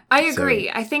 Yeah, I agree.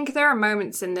 So, I think there are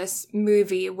moments in this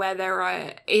movie where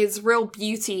there is real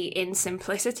beauty in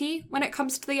simplicity when it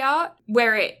comes to the art,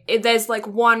 where there's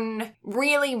one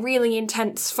really, really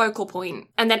intense focal point,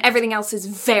 and then everything else is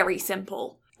very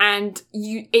simple. And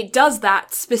it does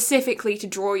that specifically to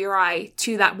draw your eye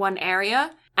to that one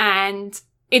area, and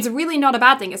it's really not a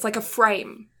bad thing. It's like a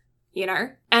frame,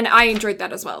 And I enjoyed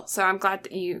that as well. So I'm glad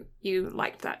that you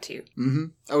liked that too. Mm-hmm.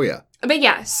 Oh, yeah. But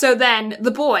yeah, so then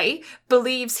the boy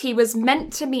believes he was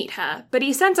meant to meet her, but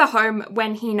he sends her home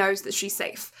when he knows that she's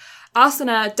safe.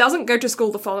 Asuna doesn't go to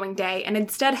school the following day and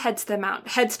instead heads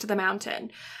to the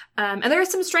mountain. And there are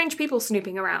some strange people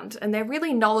snooping around, and they're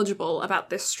really knowledgeable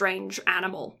about this strange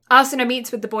animal. Asuna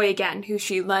meets with the boy again, who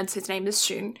she learns his name is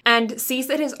Shun, and sees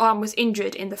that his arm was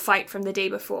injured in the fight from the day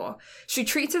before. She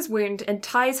treats his wound and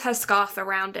ties her scarf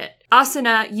around it.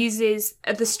 Asuna uses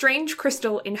a strange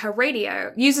crystal in her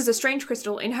radio,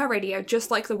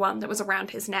 just like the one that was around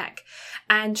his neck.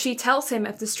 And she tells him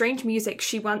of the strange music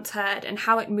she once heard and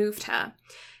how it moved her.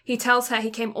 He tells her he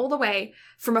came all the way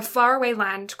from a faraway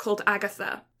land called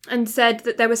Agatha, and said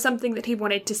that there was something that he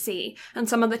wanted to see and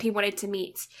someone that he wanted to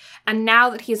meet. And now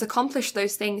that he has accomplished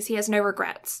those things, he has no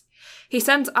regrets. He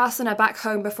sends Asuna back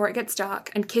home before it gets dark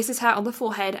and kisses her on the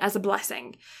forehead as a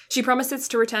blessing. She promises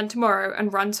to return tomorrow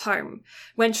and runs home.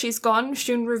 When she's gone,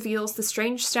 Shun reveals the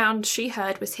strange sound she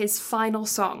heard was his final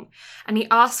song, and he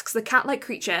asks the cat-like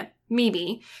creature,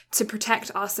 Mimi, to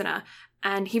protect Asuna,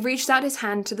 and he reached out his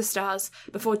hand to the stars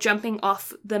before jumping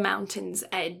off the mountain's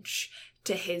edge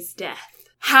to his death.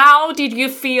 How did you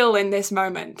feel in this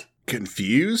moment?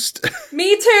 Confused?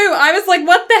 Me too! I was like,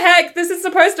 what the heck? This is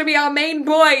supposed to be our main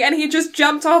boy, and he just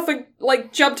jumped off of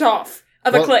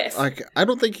a cliff. Like, I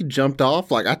don't think he jumped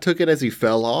off. Like, I took it as he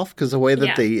fell off, because the way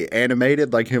that they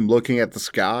animated, like, him looking at the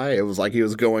sky, it was like he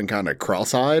was going kind of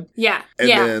cross-eyed. Yeah. And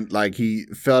then, like, he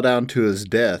fell down to his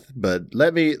death. But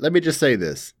let me just say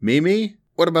this. Mimi,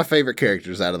 one of my favorite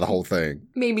characters out of the whole thing.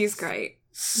 Mimi's great.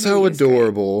 So Mimi's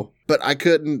adorable. Great. But I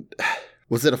couldn't...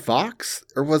 Was it a fox?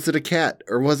 Or was it a cat?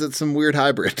 Or was it some weird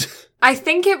hybrid? I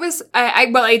think it was,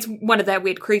 well, it's one of their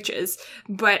weird creatures,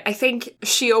 but I think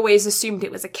she always assumed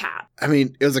it was a cat. I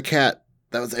mean, it was a cat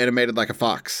that was animated like a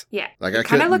fox. Yeah. Like it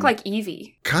kind of looked like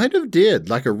Eevee. Kind of did.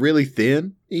 Like a really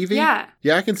thin Eevee. Yeah.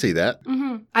 Yeah, I can see that.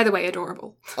 Mm-hmm. Either way,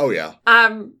 adorable. Oh, yeah.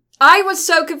 I was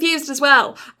so confused as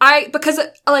well. Because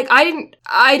I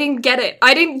didn't get it.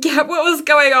 I didn't get what was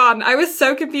going on. I was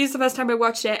so confused the first time I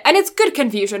watched it. And it's good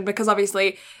confusion because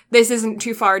obviously this isn't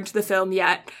too far into the film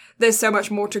yet. There's so much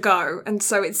more to go. And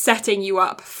so it's setting you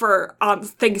up for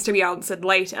things to be answered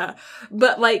later.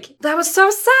 But that was so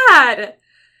sad.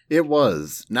 It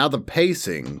was. Now the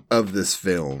pacing of this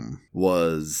film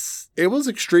was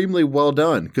extremely well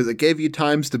done because it gave you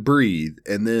times to breathe.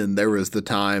 And then there was the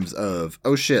times of,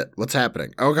 oh shit, what's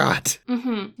happening? Oh God.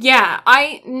 Mm-hmm. Yeah,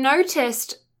 I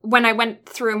noticed when I went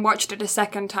through and watched it a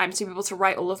second time to be able to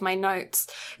write all of my notes,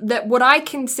 that what I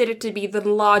consider to be the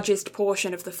largest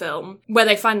portion of the film, where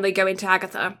they finally go into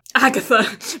Agatha,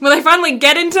 when they finally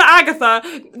get into Agatha,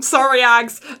 sorry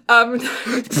Ags,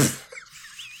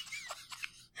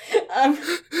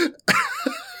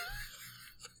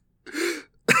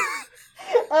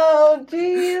 oh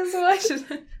jeez, why should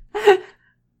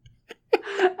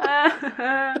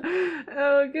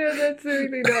oh good, that's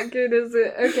really not good, is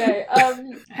it? Okay,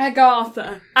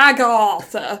 Agatha. I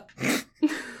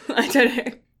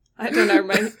don't know,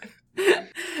 mate.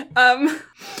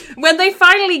 When they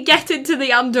finally get into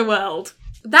the underworld,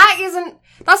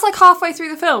 that's like halfway through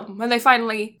the film when they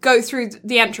finally go through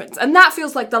the entrance. And that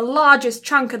feels like the largest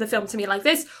chunk of the film to me. Like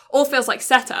this all feels like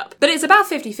setup, but it's about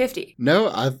 50-50. No,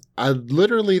 I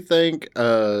literally think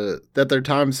that their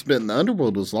time spent in the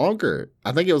underworld was longer.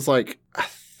 I think it was I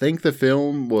think the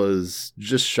film was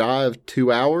just shy of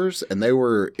 2 hours and they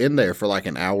were in there for like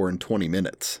an hour and 20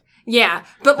 minutes. Yeah,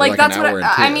 but that's what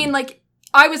I mean,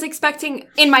 I was expecting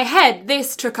in my head,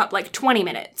 this took up 20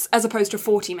 minutes as opposed to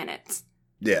 40 minutes.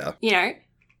 Yeah. You know?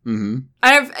 Mm-hmm.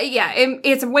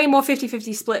 It's a way more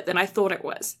 50-50 split than I thought it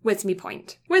was. Where's me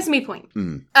point?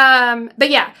 Mm.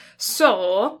 But yeah,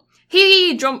 so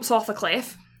he jumps off a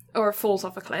cliff, or falls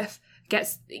off a cliff,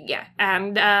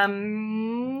 and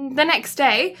the next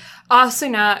day,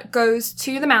 Asuna goes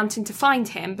to the mountain to find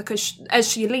him because as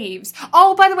she leaves...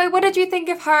 Oh, by the way, what did you think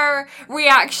of her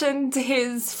reaction to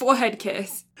his forehead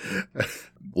kiss?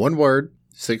 One word,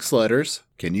 6 letters.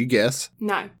 Can you guess?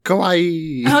 No.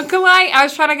 Kawaii. Oh, kawaii. I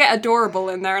was trying to get adorable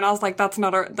in there, and I was like, that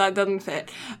doesn't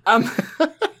fit. I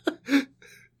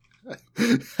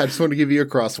just want to give you a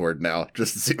crossword now,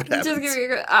 just to see what happens. Just give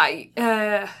you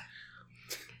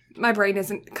my brain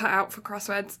isn't cut out for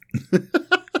crosswords.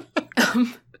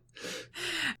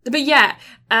 But yeah,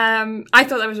 I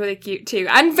thought that was really cute too,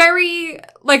 and very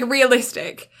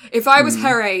realistic. If I was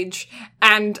her age,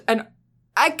 and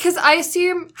because I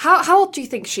assume how old do you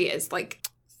think she is?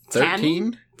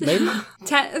 13, maybe?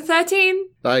 13?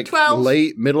 12?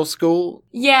 Late middle school?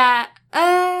 Yeah.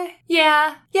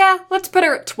 Yeah, let's put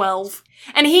her at 12.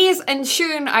 And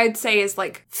Shun, I'd say, is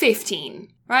 15,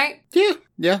 right?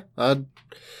 Yeah.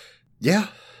 Yeah.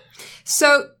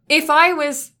 So, if I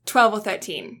was 12 or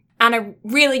 13, and a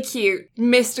really cute,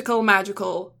 mystical,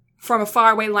 magical, from a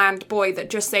faraway land boy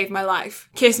that just saved my life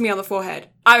kissed me on the forehead,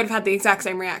 I would have had the exact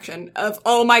same reaction of,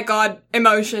 oh my god,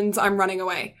 emotions, I'm running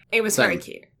away. It was very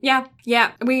cute. Yeah,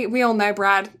 we all know,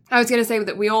 Brad. I was going to say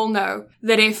that we all know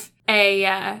that if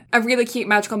a really cute,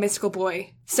 magical, mystical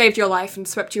boy saved your life and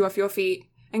swept you off your feet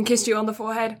and kissed you on the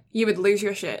forehead, you would lose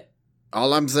your shit.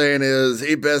 All I'm saying is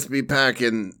he best be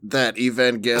packing that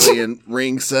Evangelion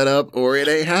ring setup or it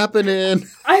ain't happening.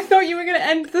 I thought you were going to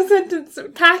end the sentence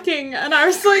with packing, and I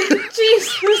was like,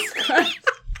 Jesus Christ.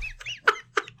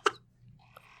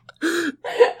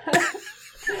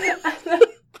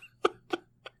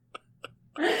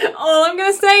 All I'm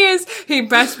going to say is he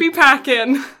best be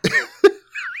packing.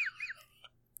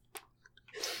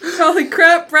 Holy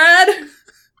crap, Brad.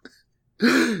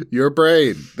 Your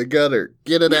brain, the gutter,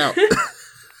 get it out.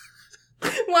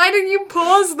 Why did you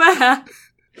pause there?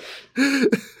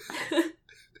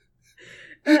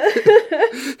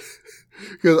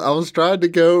 Because I was trying to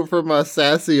go for my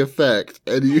sassy effect,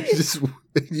 and you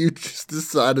just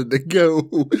decided to go.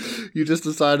 You just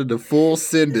decided to full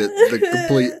send it the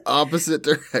complete opposite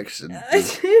direction.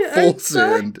 Full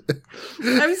send.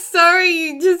 I'm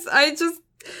sorry.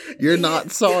 You're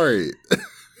not sorry.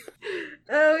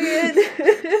 Oh yeah.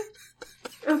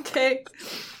 Okay.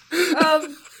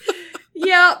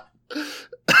 Yeah.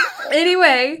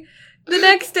 Anyway, the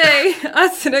next day,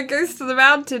 Asuna goes to the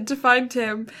mountain to find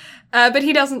him, but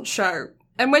he doesn't show.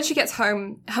 And when she gets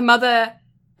home, her mother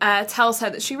tells her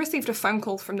that she received a phone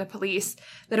call from the police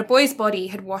that a boy's body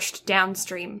had washed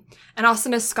downstream, and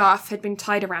Asuna's scarf had been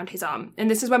tied around his arm. And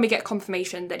this is when we get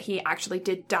confirmation that he actually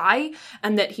did die,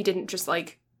 and that he didn't just,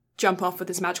 jump off with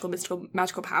his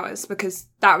magical powers, because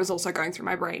that was also going through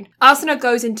my brain. Asuna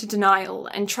goes into denial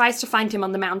and tries to find him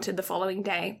on the mountain the following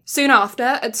day. Soon after,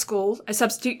 at school, a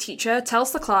substitute teacher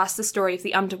tells the class the story of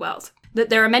the underworld, that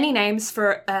there are many names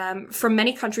from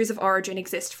many countries of origin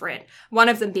exist for it, one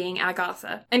of them being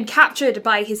Agartha. And captured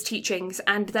by his teachings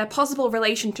and their possible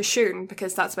relation to Shun,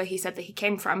 because that's where he said that he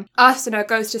came from, Asuna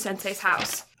goes to Sensei's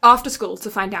house after school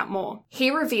to find out more. He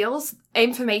reveals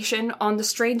information on the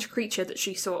strange creature that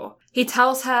she saw. He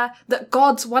tells her that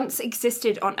gods once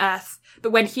existed on Earth,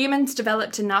 but when humans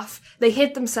developed enough, they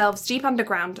hid themselves deep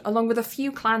underground along with a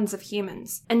few clans of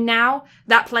humans. And now,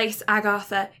 that place,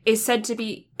 Agartha, is said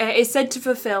to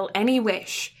fulfill any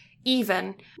wish,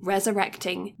 even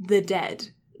resurrecting the dead.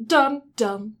 Dun,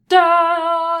 dun,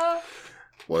 dun!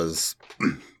 Was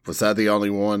that the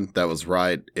only one that was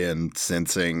right in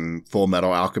sensing Full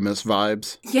Metal Alchemist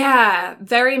vibes? Yeah,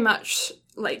 very much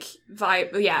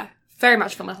vibe. Yeah, very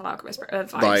much Full Metal Alchemist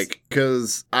vibes.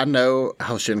 Because I know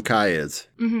how Shinkai is,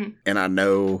 mm-hmm. and I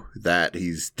know that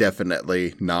he's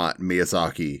definitely not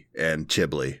Miyazaki and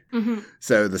Ghibli. Mm-hmm.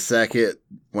 So the second,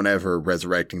 whenever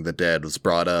Resurrecting the Dead was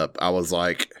brought up, I was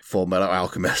like, Full Metal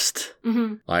Alchemist.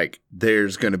 Mm-hmm.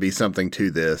 There's going to be something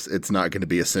to this. It's not going to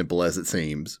be as simple as it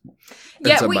seems.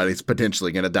 Yeah, and somebody's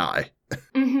potentially going to die.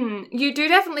 Mm-hmm. You do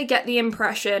definitely get the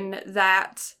impression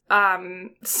that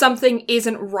something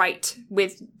isn't right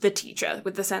with the teacher,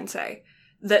 with the sensei.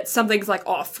 That something's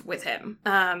off with him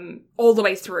all the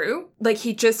way through.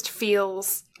 He just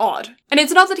feels odd. And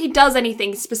it's not that he does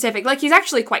anything specific. He's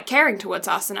actually quite caring towards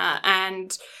Asuna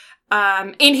and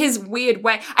in his weird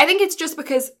way. I think it's just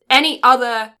because any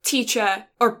other teacher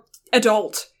or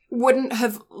adult wouldn't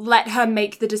have let her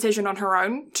make the decision on her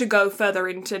own to go further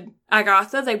into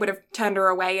Agartha. They would have turned her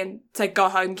away and said, go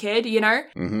home, kid, you know?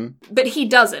 Mm-hmm. But he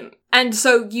doesn't. And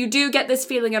so you do get this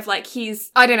feeling of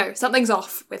he's, I don't know, something's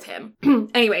off with him.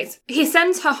 Anyways, he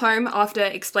sends her home after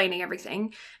explaining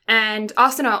everything, and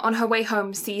Asuna on her way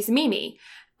home sees Mimi,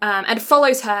 and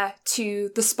follows her to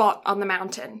the spot on the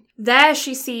mountain. There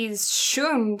she sees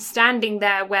Shun standing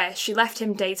there where she left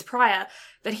him days prior,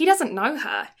 but he doesn't know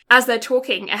her. As they're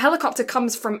talking, a helicopter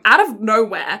comes from out of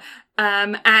nowhere,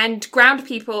 and ground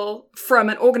people from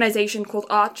an organization called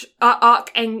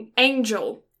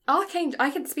Archangel.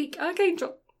 I can speak.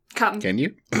 Archangel. Come. Can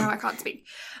you? No, I can't speak.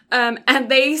 And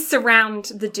they surround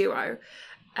the duo.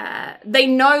 They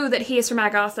know that he is from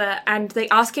Agartha, and they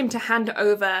ask him to hand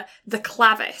over the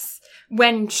clavis.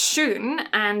 When Shun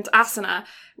and Asuna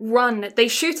run, they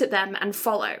shoot at them and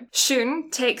follow. Shun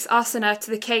takes Asuna to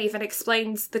the cave and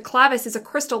explains the clavis is a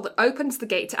crystal that opens the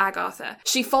gate to Agartha.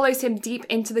 She follows him deep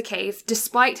into the cave,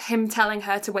 despite him telling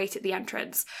her to wait at the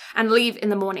entrance and leave in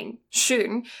the morning.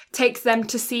 Shun takes them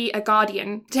to see a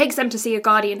guardian at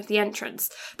the entrance,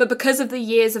 but because of the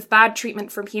years of bad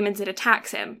treatment from humans, it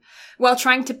attacks him. While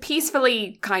trying to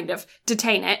peacefully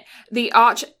detain it, the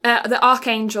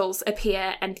archangels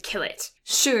appear and kill it.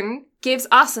 Shun gives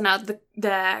Asuna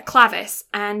the clavis,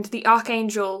 and the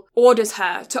archangel orders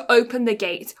her to open the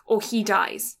gate or he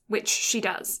dies, which she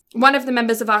does. One of the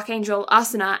members of Archangel,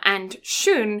 Asuna, and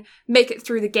Shun make it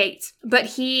through the gate, but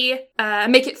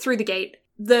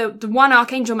the one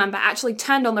Archangel member actually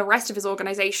turned on the rest of his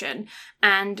organization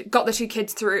and got the two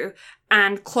kids through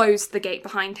and closed the gate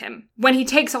behind him. When he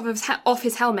takes off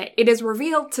his helmet, it is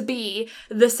revealed to be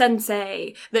the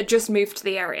sensei that just moved to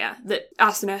the area that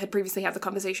Asuna had previously had the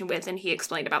conversation with, and he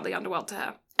explained about the underworld to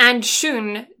her. And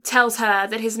Shun tells her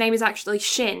that his name is actually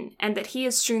Shin, and that he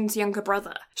is Shun's younger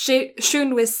brother.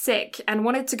 Shun was sick and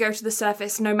wanted to go to the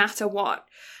surface no matter what.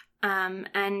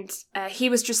 He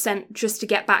was just sent just to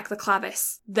get back the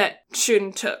clavis that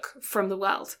Shun took from the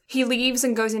world. He leaves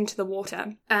and goes into the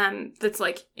water, that's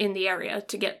in the area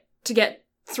to get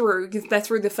through. They're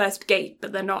through the first gate,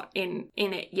 but they're not in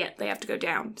it yet. They have to go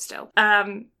down still.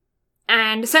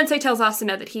 And Sensei tells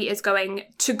Asuna that he is going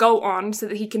to go on so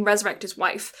that he can resurrect his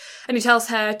wife. And he tells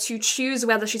her to choose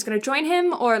whether she's going to join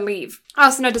him or leave.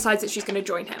 Asuna decides that she's going to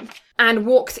join him and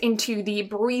walks into the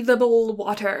breathable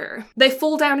water. They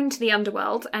fall down into the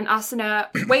underworld, and Asuna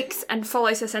wakes and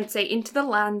follows her sensei into the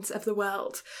lands of the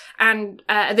world. And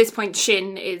at this point,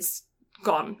 Shin is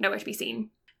gone, nowhere to be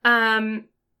seen.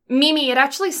 Mimi had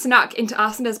actually snuck into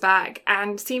Asuna's bag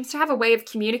and seems to have a way of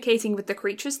communicating with the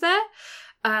creatures there.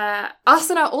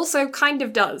 Asuna also kind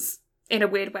of does, in a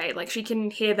weird way, like she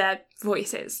can hear their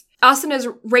voices. Asuna's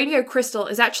radio crystal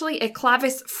is actually a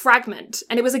Clavis fragment,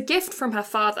 and it was a gift from her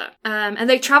father. And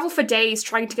they travel for days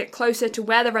trying to get closer to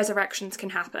where the resurrections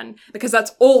can happen, because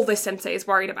that's all this sensei is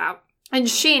worried about. And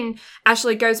Shin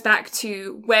actually goes back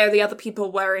to where the other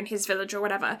people were in his village or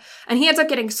whatever, and he ends up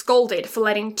getting scolded for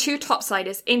letting 2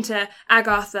 topsiders into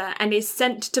Agartha and is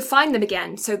sent to find them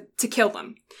again, so to kill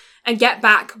them. And get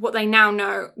back what they now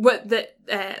know, what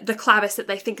the Clavis that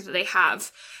they think that they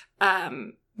have,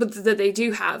 but that they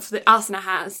do have, that Asuna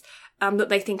has, that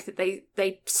they think that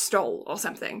they stole or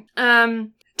something.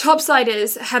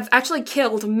 Topsiders have actually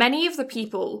killed many of the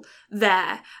people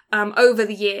there over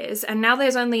the years, and now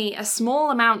there's only a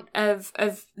small amount of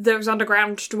those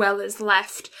underground dwellers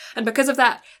left. And because of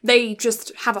that, they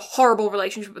just have a horrible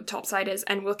relationship with Topsiders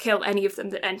and will kill any of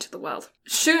them that enter the world.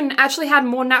 Shun actually had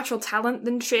more natural talent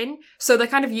than Shin, so they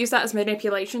kind of use that as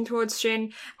manipulation towards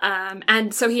Shin,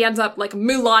 and so he ends up like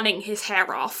Mulaning his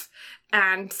hair off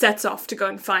and sets off to go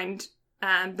and find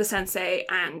the sensei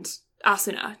and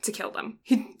Asuna to kill them.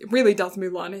 He really does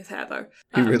Mulan his hair, though.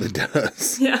 He really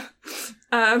does. Yeah.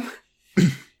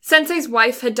 Sensei's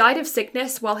wife had died of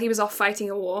sickness while he was off fighting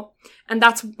a war, and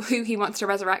that's who he wants to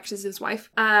resurrect as his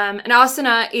wife. And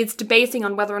Asuna is debating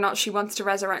on whether or not she wants to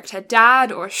resurrect her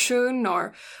dad or Shun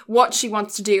or what she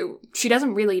wants to do. She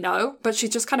doesn't really know, but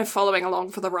she's just kind of following along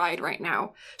for the ride right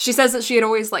now. She says that she had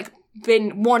always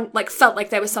felt like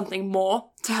there was something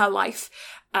more to her life,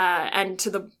 and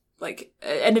to the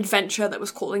an adventure that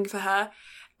was calling for her,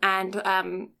 and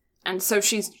so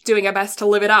she's doing her best to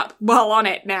live it up while on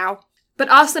it now. But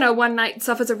Asuna one night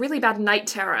suffers a really bad night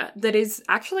terror that is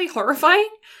actually horrifying,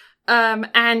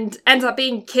 and ends up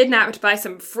being kidnapped by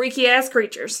some freaky-ass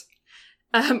creatures.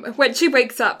 When she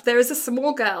wakes up, there is a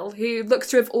small girl who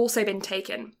looks to have also been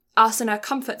taken. Asuna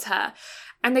comforts her,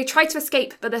 and they try to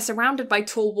escape, but they're surrounded by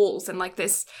tall walls in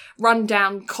this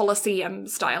run-down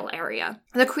Colosseum-style area.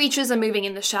 The creatures are moving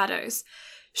in the shadows.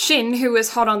 Shin, who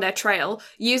is hot on their trail,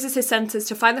 uses his senses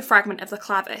to find the fragment of the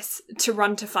Clavis to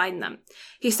run to find them.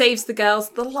 He saves the girls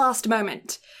at the last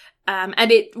moment.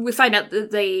 And we find out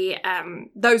that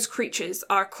those creatures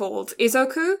are called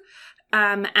Izoku,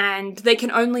 and they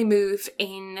can only move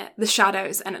in the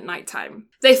shadows and at nighttime.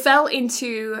 They fell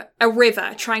into a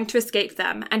river trying to escape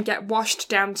them and get washed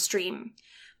downstream.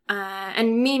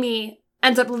 And Mimi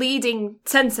ends up leading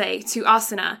Sensei to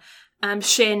Asuna,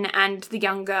 Shin, and the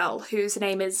young girl, whose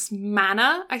name is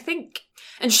Mana, I think.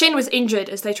 And Shin was injured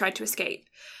as they tried to escape.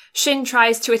 Shin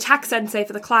tries to attack Sensei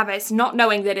for the Clavis, not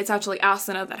knowing that it's actually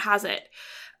Asuna that has it.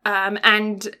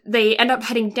 And they end up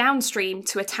heading downstream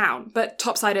to a town, but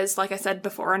Topsiders, like I said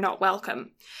before, are not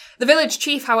welcome. The village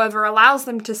chief, however, allows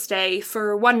them to stay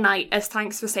for one night as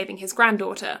thanks for saving his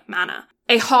granddaughter, Mana,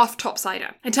 a half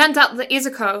Topsider. It turns out that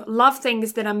Izuku love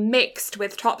things that are mixed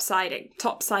with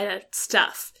Topsider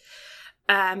stuff.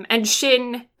 And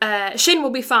Shin will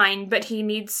be fine, but he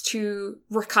needs to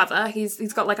recover.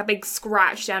 He's got a big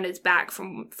scratch down his back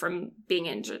from being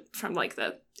injured from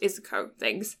the Izuku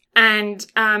things. And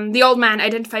the old man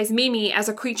identifies Mimi as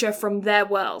a creature from their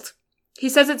world. He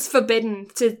says it's forbidden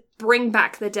to bring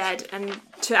back the dead and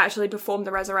to actually perform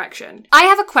the resurrection. I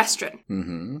have a question.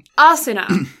 Mm-hmm.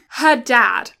 Asuna, her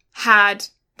dad had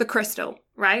the crystal,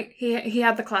 right? He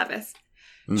had the Clavis.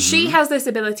 Mm-hmm. She has this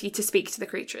ability to speak to the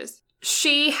creatures.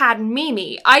 She had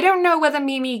Mimi. I don't know whether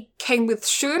Mimi came with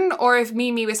Shun or if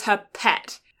Mimi was her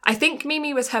pet. I think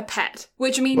Mimi was her pet,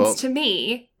 which means to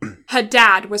me, her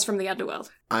dad was from the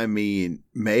underworld. I mean,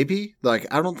 maybe. I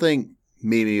don't think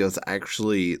Mimi was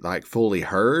actually, fully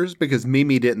hers, because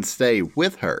Mimi didn't stay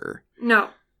with her. No.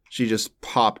 She just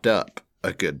popped up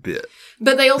a good bit.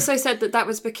 But they also said that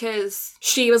was because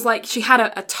she was she had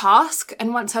a task,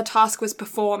 and once her task was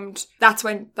performed, that's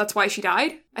why she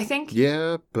died, I think.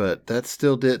 Yeah, but that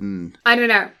still didn't... I don't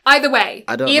know. Either way,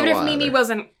 I don't even know if Mimi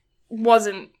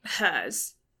wasn't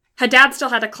hers, her dad still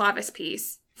had a Clavis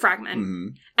piece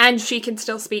fragment, and she can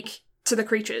still speak to the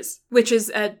creatures, which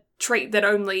is a trait that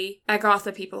only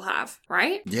Agartha people have,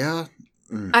 right? Yeah.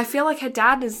 I feel like her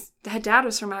dad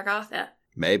was from Agartha.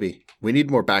 Maybe. We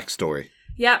need more backstory.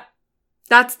 Yep.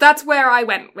 That's where I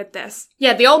went with this.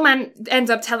 Yeah, the old man ends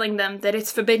up telling them that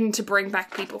it's forbidden to bring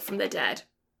back people from the dead.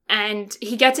 And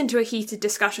he gets into a heated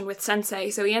discussion with Sensei,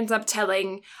 so he ends up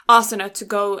telling Asuna to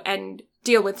go and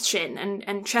deal with Shin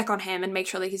and check on him and make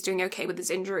sure that he's doing okay with his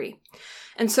injury.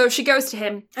 And so she goes to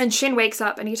him, and Shin wakes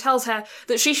up and he tells her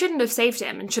that she shouldn't have saved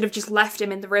him and should have just left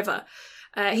him in the river.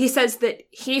 He says that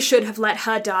he should have let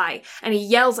her die, and he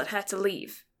yells at her to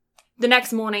leave. The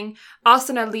next morning,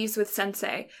 Asuna leaves with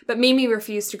Sensei, but Mimi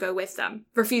refuses to go with them.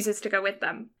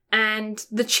 And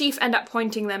the chief end up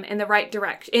pointing them in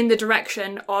the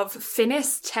direction of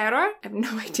Finis Terra. I have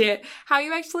no idea how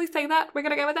you actually say that. We're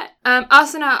gonna go with it.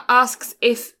 Asuna asks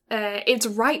if it's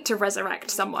right to resurrect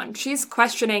someone. She's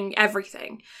questioning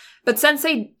everything. But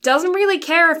Sensei doesn't really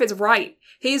care if it's right.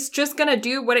 He's just gonna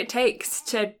do what it takes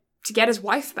to get his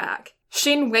wife back.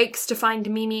 Shin wakes to find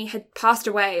Mimi had passed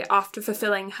away after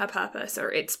fulfilling her purpose, or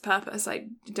its purpose. I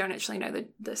don't actually know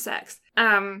the sex.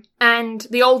 And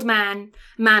the old man,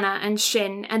 Mana, and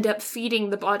Shin end up feeding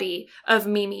the body of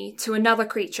Mimi to another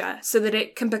creature so that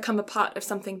it can become a part of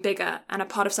something bigger and a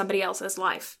part of somebody else's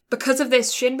life. Because of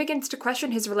this, Shin begins to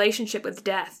question his relationship with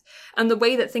death and the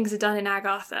way that things are done in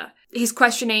Agartha. He's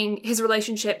questioning his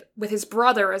relationship with his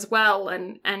brother as well,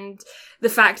 and the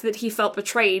fact that he felt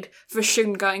betrayed for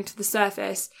Shun going to the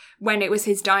surface when it was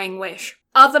his dying wish.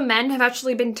 Other men have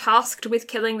actually been tasked with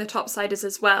killing the Topsiders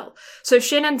as well, so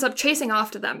Shin ends up chasing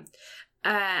after them.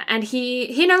 And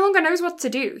he no longer knows what to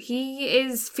do. He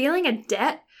is feeling a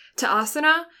debt to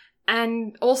Asuna,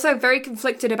 and also very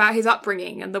conflicted about his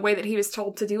upbringing and the way that he was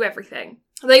told to do everything.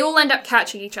 They all end up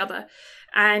catching each other,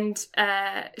 and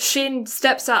Shin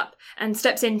steps up and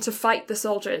steps in to fight the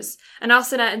soldiers. And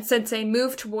Asuna and Sensei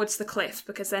move towards the cliff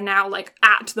because they're now like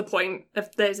at the point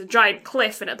of there's a giant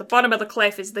cliff, and at the bottom of the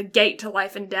cliff is the gate to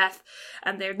life and death.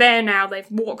 And they're there now, they've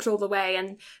walked all the way,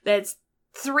 and there's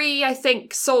 3, I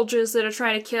think, soldiers that are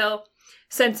trying to kill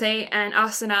Sensei and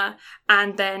Asuna,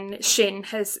 and then Shin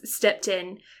has stepped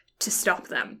in to stop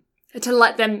them, to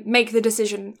let them make the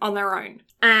decision on their own.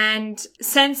 And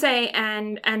Sensei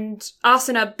and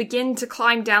Asuna begin to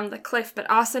climb down the cliff, but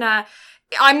Asuna,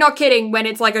 I'm not kidding when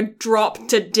it's like a drop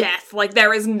to death. Like,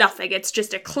 there is nothing. It's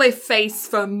just a cliff face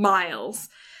for miles.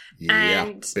 Yeah,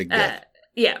 and, big death.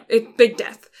 Big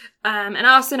death. And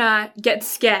Asuna gets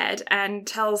scared and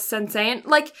tells Sensei, and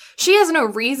like, she has no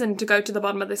reason to go to the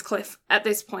bottom of this cliff at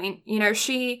this point. You know,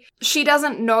 she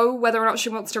doesn't know whether or not she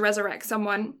wants to resurrect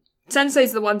someone.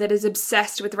 Sensei's the one that is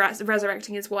obsessed with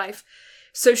resurrecting his wife.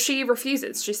 So she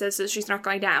refuses. She says that she's not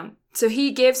going down. So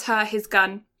he gives her his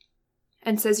gun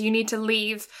and says, you need to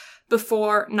leave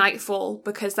before nightfall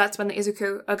because that's when the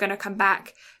Izuku are going to come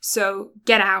back. So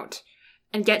get out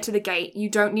and get to the gate. You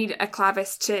don't need a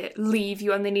clavis to leave.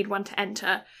 You only need one to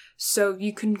enter. So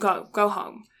you can go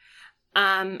home.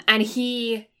 And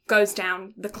he goes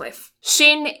down the cliff.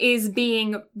 Shin is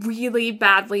being really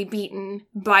badly beaten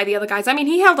by the other guys. I mean,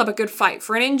 he held up a good fight.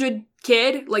 For an injured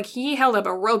kid, like, he held up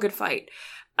a real good fight.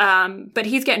 But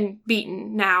he's getting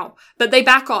beaten now. But they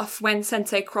back off when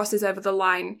Sensei crosses over the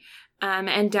line,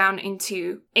 and down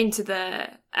into the,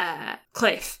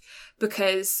 cliff,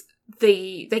 because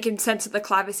they can sense that the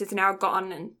clavis is now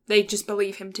gone and they just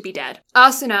believe him to be dead.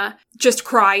 Asuna just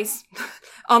cries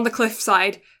on the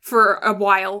cliffside for a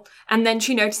while, and then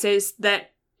she notices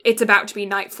that it's about to be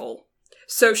nightfall.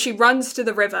 So she runs to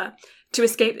the river to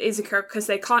escape Izuku because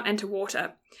they can't enter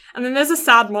water. And then there's a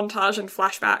sad montage and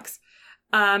flashbacks.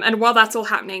 And while that's all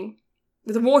happening,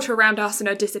 the water around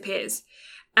Asuna disappears.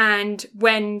 And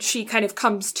when she kind of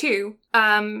comes to,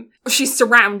 she's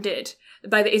surrounded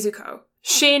by the Izuku.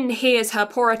 Shin hears her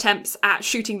poor attempts at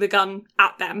shooting the gun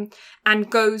at them and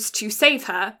goes to save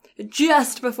her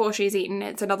just before she's eaten.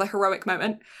 It's another heroic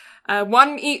moment.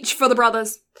 1 each for the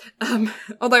brothers.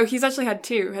 Although he's actually had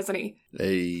 2, hasn't he?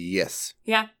 Yes.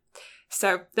 Yeah.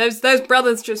 So those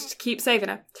brothers just keep saving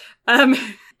her.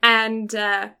 And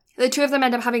the 2 of them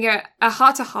end up having a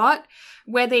heart-to-heart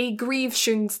where they grieve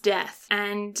Shun's death.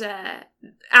 And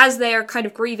as they are kind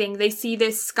of grieving, they see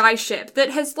this skyship that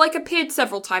has like appeared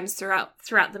several times throughout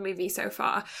the movie so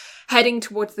far, heading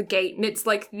towards the gate. And it's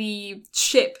like the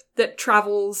ship that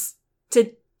travels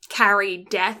to carry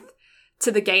death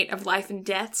to the gate of life and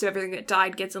death. So everything that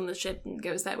died gets on the ship and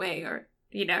goes that way, or,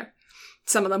 you know,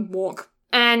 some of them walk.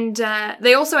 And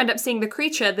they also end up seeing the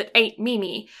creature that ate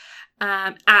Mimi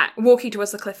walking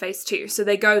towards the cliff face too. So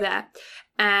they go there.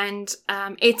 And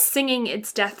it's singing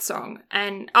its death song.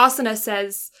 And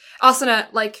Asuna,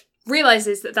 like,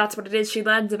 realizes that that's what it is. She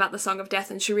learns about the Song of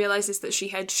Death, and she realizes that she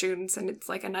had Shun's, and it's,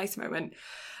 like, a nice moment.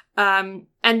 And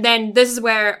then this is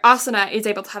where Asuna is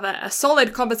able to have a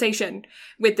solid conversation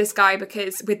with this guy,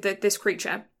 this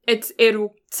creature, it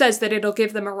says that it'll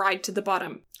give them a ride to the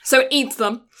bottom. So it eats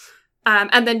them,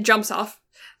 and then jumps off.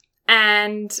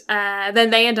 And then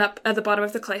they end up at the bottom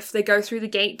of the cliff. They go through the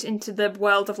gate into the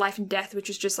world of life and death, which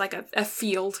is just like a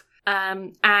field.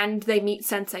 And they meet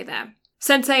Sensei there.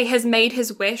 Sensei has made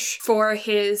his wish for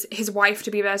his wife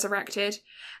to be resurrected.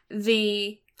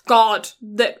 The god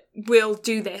that will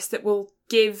do this, that will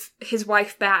give his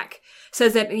wife back,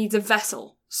 says that it needs a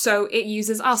vessel. So it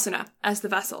uses Asuna as the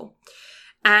vessel.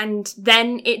 And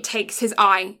then it takes his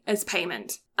eye as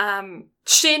payment.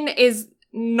 Shin is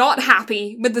not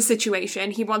happy with the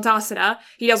situation. He wants Asuna.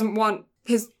 He doesn't want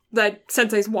the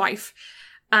Sensei's wife.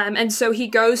 And so he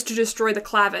goes to destroy the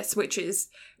Clavis, which is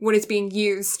what is being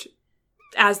used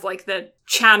as like the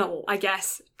channel, I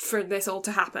guess, for this all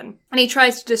to happen. And he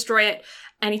tries to destroy it,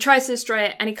 and he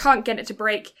can't get it to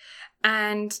break.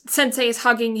 And Sensei is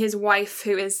hugging his wife,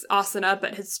 who is Asuna,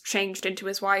 but has changed into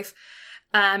his wife.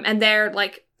 And they're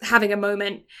like having a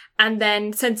moment. And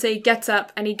then Sensei gets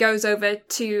up and he goes over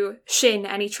to Shin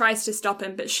and he tries to stop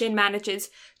him, but Shin manages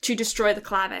to destroy the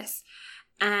Clavis.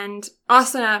 And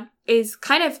Asuna is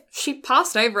she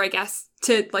passed over, I guess,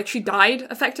 she died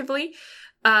effectively.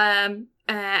 And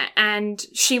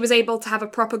she was able to have a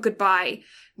proper goodbye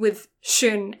with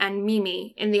Shun and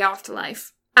Mimi in the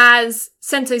afterlife. As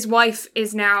Sensei's wife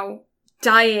is now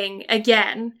dying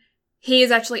again, he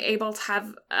is actually able to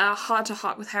have a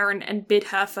heart-to-heart with her and bid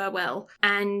her farewell.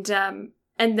 And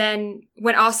then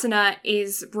when Asuna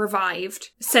is revived,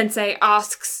 Sensei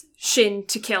asks Shin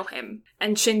to kill him.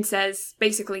 And Shin says,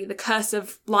 basically, the curse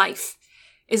of life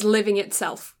is living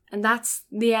itself. And that's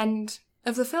the end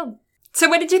of the film. So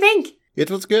what did you think? It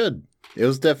was good. It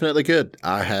was definitely good.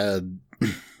 I had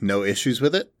no issues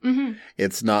with it. Mm-hmm.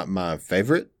 It's not my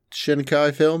favorite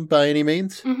Shinkai film by any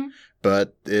means,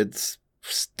 but it's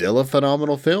still a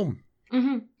phenomenal film.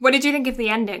 Mm-hmm. What did you think of the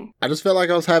ending? I just felt like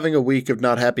I was having a week of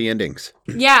not happy endings.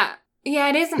 Yeah,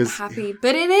 it isn't happy,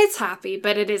 but it is happy,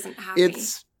 but it isn't happy.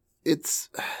 It's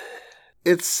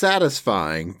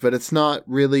satisfying, but it's not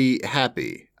really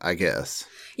happy, I guess.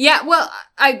 Yeah, well,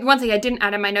 one thing I didn't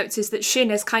add in my notes is that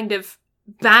Shin is kind of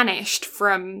banished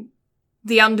from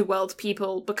the underworld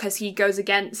people because he goes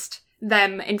against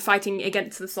them in fighting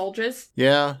against the soldiers.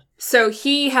 Yeah. So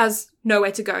he has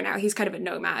nowhere to go now. He's kind of a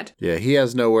nomad. Yeah, he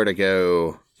has nowhere to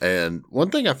go. And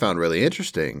one thing I found really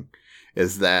interesting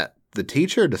is that the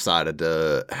teacher decided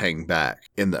to hang back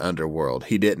in the underworld.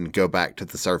 He didn't go back to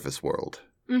the surface world.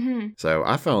 Mm-hmm. So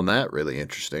I found that really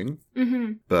interesting.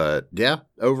 Mm-hmm. But yeah,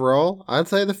 overall, I'd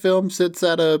say the film sits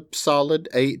at a solid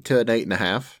 8 to an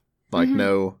 8.5.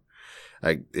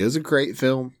 It is a great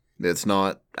film. It's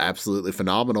not absolutely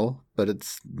phenomenal, but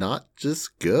it's not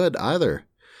just good either.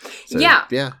 So,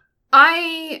 yeah.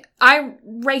 I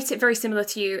rate it very similar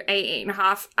to you,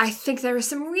 8.5. I think there are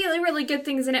some really, really good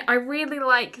things in it. I really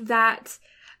like that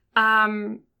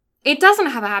it doesn't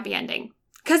have a happy ending.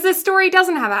 Because the story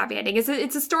doesn't have a happy ending.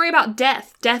 It's a story about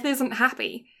death. Death isn't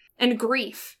happy. And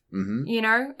grief. Mm-hmm. You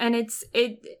know? And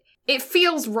it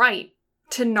feels right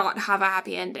to not have a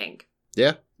happy ending.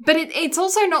 Yeah. But it's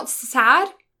also not sad.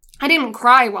 I didn't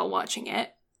cry while watching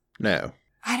it. No.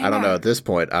 I don't know. At this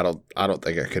point, I don't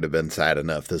think I could have been sad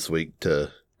enough this week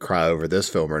to cry over this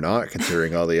film or not,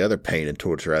 considering all the other pain and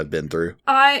torture I've been through.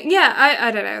 I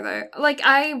don't know, though. Like,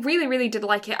 I really, really did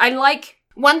like it.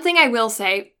 One thing I will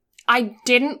say, I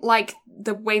didn't like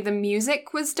the way the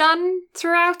music was done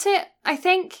throughout it, I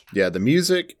think. Yeah, the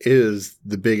music is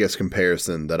the biggest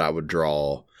comparison that I would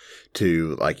draw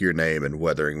to, like, Your Name and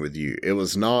Weathering With You. It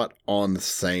was not on the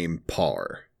same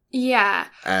par. Yeah.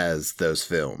 As those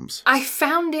films. I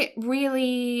found it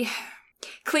really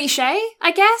cliche,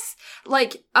 I guess.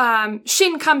 Like,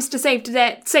 Shin comes to save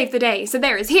the day, so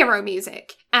there is hero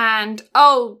music. And,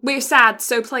 oh, we're sad,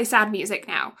 so play sad music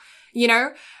now. You know?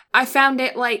 I found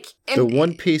it like... The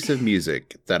one piece of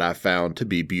music that I found to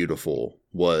be beautiful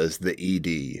was the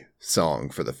ED song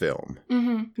for the film.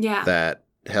 Mm-hmm. Yeah. That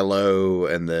Hello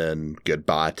and then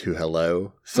Goodbye to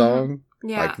Hello song. Mm-hmm.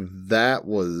 Yeah. Like, that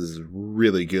was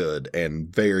really good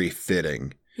and very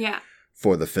fitting. Yeah.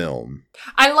 For the film.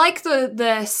 I like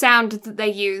the sound that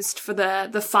they used for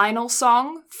the final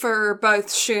song for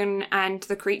both Shun and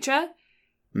the creature.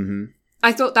 Mm-hmm.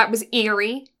 I thought that was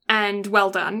eerie and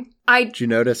well done. Did you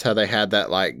notice how they had that,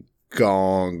 like,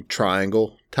 gong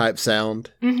triangle type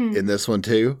sound in this one,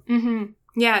 too? Mm-hmm.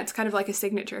 Yeah, it's kind of like a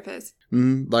signature of his.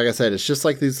 Like I said, it's just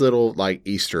like these little, like,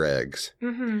 Easter eggs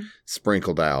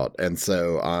sprinkled out. And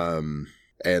so,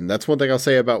 and that's one thing I'll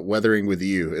say about Weathering With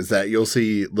You, is that you'll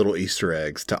see little Easter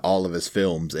eggs to all of his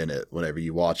films in it whenever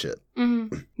you watch it.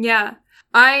 Mm-hmm. Yeah.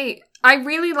 I I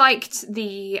really liked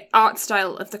the art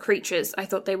style of the creatures. I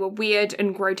thought they were weird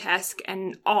and grotesque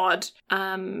and odd.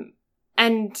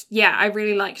 And yeah, I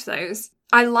really liked those.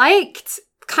 I liked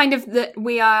kind of that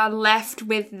we are left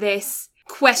with this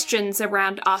questions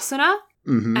around Asuna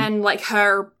and like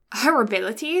her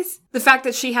abilities. The fact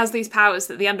that she has these powers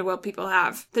that the underworld people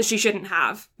have that she shouldn't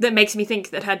have, that makes me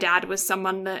think that her dad was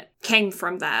someone that came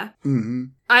from there.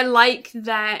 I like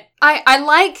that. I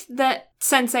like that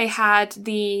Sensei had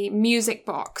the music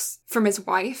box from his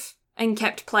wife and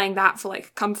kept playing that for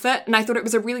like comfort. And I thought it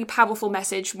was a really powerful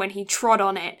message when he trod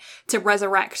on it to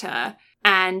resurrect her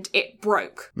and it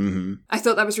broke. I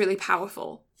thought that was really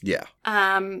powerful. Yeah.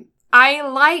 I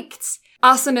liked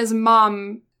Asuna's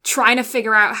mom trying to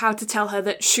figure out how to tell her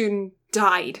that Shun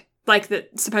died. Like,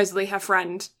 that supposedly her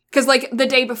friend. Because, like, the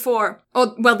day before,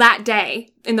 or, well, that day,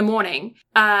 in the morning,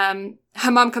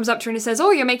 her mom comes up to her and says,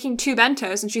 oh, you're making 2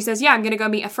 bentos. And she says, yeah, I'm going to go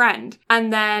meet a friend.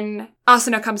 And then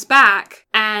Asuna comes back,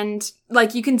 and,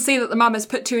 like, you can see that the mom has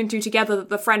put 2 and 2 together that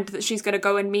the friend that she's going to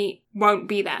go and meet won't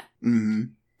be there.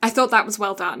 I thought that was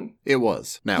well done. It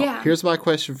was. Now, here's my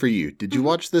question for you. Did you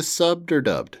watch this subbed or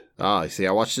dubbed? Ah, see,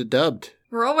 I watched it dubbed.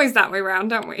 We're always that way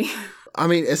round, aren't we? I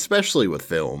mean, especially with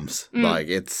films. Like,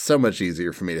 it's so much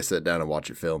easier for me to sit down and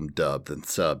watch a film dubbed than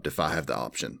subbed if I have the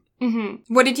option.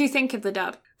 What did you think of the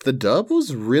dub? The dub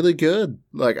was really good.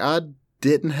 Like, I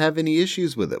didn't have any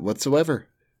issues with it whatsoever.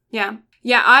 Yeah.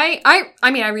 Yeah,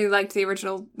 I mean, I really liked the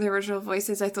original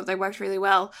voices. I thought they worked really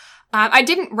well. I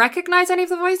didn't recognize any of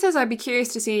the voices. I'd be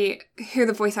curious to see who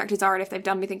the voice actors are and if they've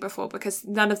done anything before, because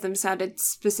none of them sounded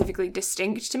specifically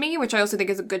distinct to me, which I also think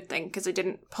is a good thing, because it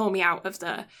didn't pull me out of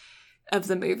the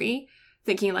movie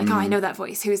thinking like, oh, I know that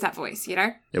voice. Who is that voice, you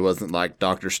know? It wasn't like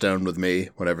Dr. Stone with me,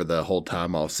 whenever the whole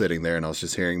time I was sitting there and I was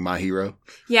just hearing My Hero.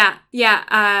 Yeah.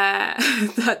 I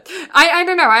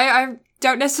don't know. I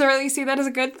don't necessarily see that as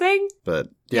a good thing.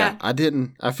 But yeah, I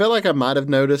feel like I might have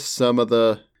noticed some of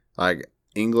the like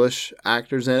English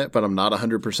actors in it, but I'm not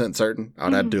 100% certain.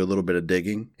 I'd have to do a little bit of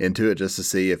digging into it just to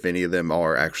see if any of them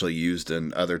are actually used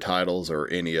in other titles or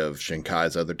any of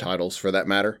Shinkai's other titles for that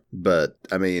matter. But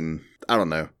I mean, I don't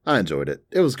know. I enjoyed it.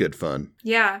 It was good fun.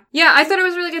 Yeah, I thought it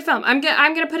was a really good film. I'm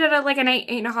gonna put it at like an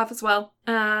 8.5 as well.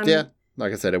 Yeah,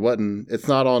 like I said, it's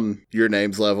not on Your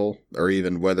Name's level or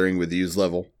even Weathering with You's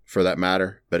level for that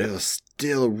matter, but it was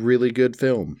still a really good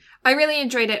film. I really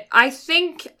enjoyed it. I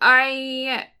think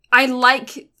I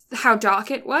like how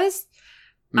dark it was.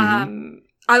 I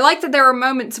like that there were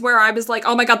moments where I was like,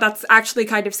 oh my god, that's actually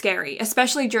kind of scary,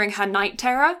 especially during her night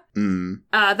terror.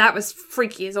 That was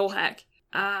freaky as all heck.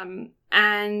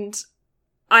 And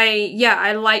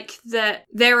I like that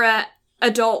there are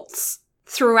adults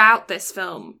throughout this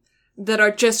film that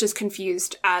are just as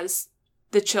confused as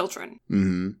the children.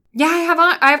 Yeah,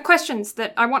 I have questions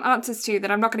that I want answers to that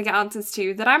I'm not going to get answers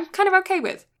to that I'm kind of okay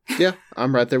with. Yeah,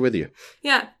 I'm right there with you.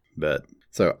 Yeah. But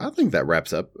so I think that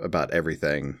wraps up about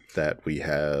everything that we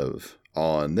have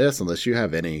on this, unless you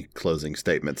have any closing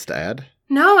statements to add.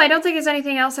 No, I don't think there's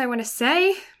anything else I want to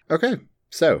say. Okay,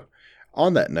 so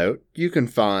on that note, you can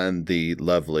find the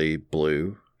lovely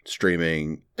Blue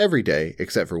streaming every day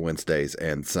except for Wednesdays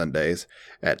and Sundays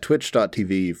at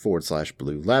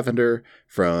twitch.tv/Blue Lavender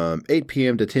from 8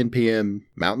 p.m. to 10 p.m.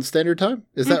 Mountain Standard Time.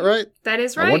 Is that right? That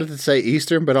is right. I wanted to say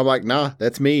Eastern, but I'm like, nah,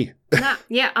 that's me. Nah,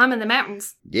 yeah, I'm in the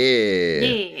mountains.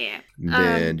 Yeah.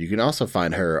 Then you can also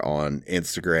find her on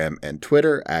Instagram and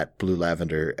Twitter at Blue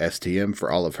Lavender STM for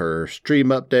all of her stream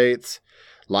updates,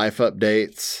 life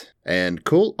updates, and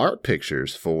cool art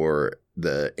pictures for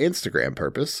the Instagram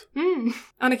purpose.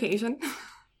 On occasion.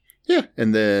 Yeah,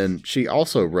 and then she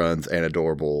also runs an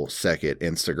adorable second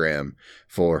Instagram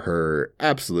for her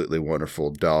absolutely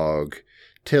wonderful dog,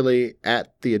 Tilly,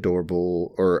 at the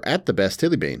best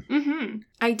Tilly Bean.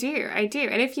 I do.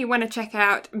 And if you want to check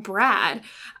out Brad,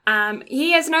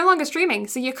 he is no longer streaming,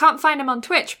 so you can't find him on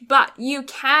Twitch, but you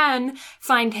can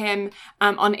find him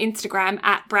on Instagram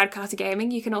at Brad Carter Gaming.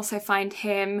 You can also find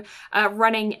him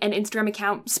running an Instagram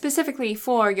account specifically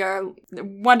for your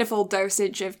wonderful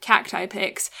dosage of cacti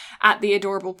pics at The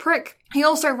Adorable Prick. He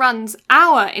also runs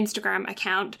our Instagram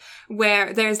account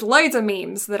where there's loads of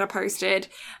memes that are posted,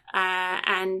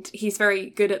 and he's very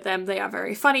good at them. They are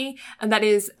very funny, and that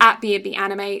is at B&B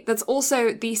Anime. That's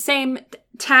also the same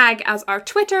tag as our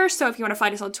Twitter. So if you want to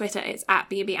find us on Twitter, it's at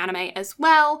B&B Anime as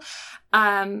well.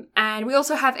 And we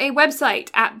also have a website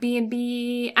at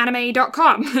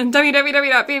bnbanime.com,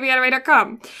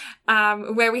 www.bnbanime.com,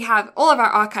 where we have all of our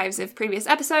archives of previous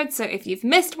episodes. So if you've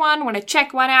missed one, want to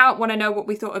check one out, want to know what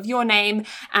we thought of your name,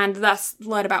 and thus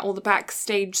learn about all the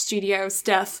backstage studio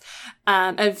stuff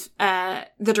of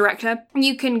the director,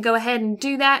 you can go ahead and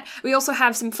do that. We also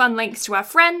have some fun links to our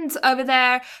friends over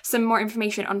there, some more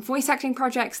information on voice acting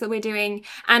projects that we're doing,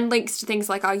 and links to things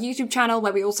like our YouTube channel,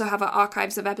 where we also have our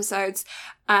archives of episodes,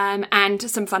 and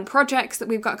some fun projects that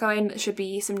we've got going. There should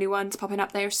be some new ones popping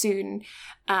up there soon,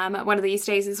 one of these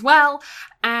days as well.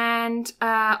 And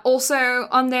also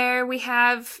on there we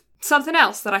have something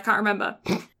else that I can't remember.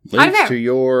 Links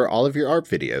to all of your art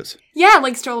videos. Yeah,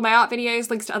 links to all of my art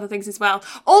videos, links to other things as well.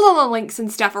 All of the links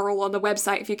and stuff are all on the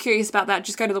website. If you're curious about that,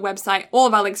 just go to the website. All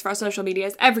of our links for our social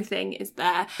medias, everything is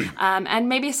there. And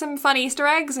maybe some fun Easter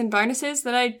eggs and bonuses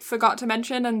that I forgot to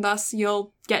mention, and thus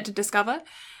you'll get to discover.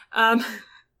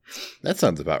 That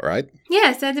sounds about right.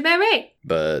 Yeah, sounds about right.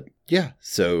 But yeah,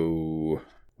 so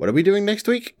what are we doing next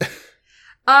week?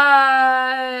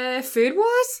 Food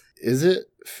Wars? Is it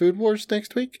Food Wars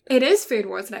next week? It is Food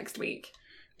Wars next week.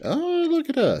 Oh, look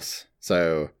at us.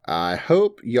 So I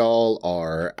hope y'all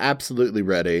are absolutely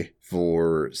ready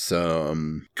for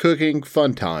some cooking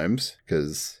fun times,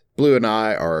 because Blue and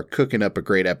I are cooking up a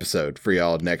great episode for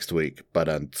y'all next week. But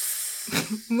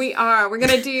we are. We're going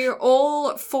to do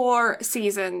all 4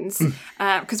 seasons,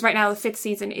 because right now the 5th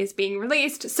season is being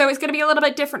released. So it's going to be a little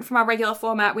bit different from our regular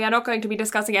format. We are not going to be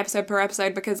discussing episode per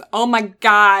episode because, oh my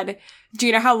god, do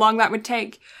you know how long that would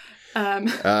take?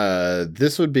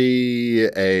 This would be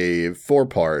a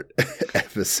 4-part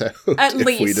episode at if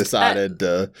least, we decided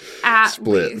to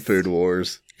split least. Food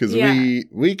Wars. Because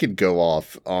we could go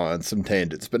off on some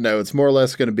tangents, but no, it's more or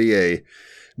less going to be a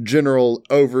general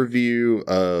overview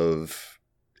of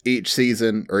each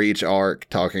season or each arc,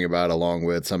 talking about along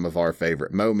with some of our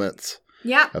favorite moments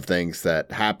of things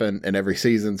that happen in every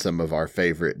season, some of our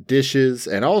favorite dishes,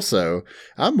 and also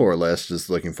I'm more or less just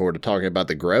looking forward to talking about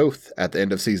the growth at the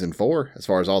end of season 4 as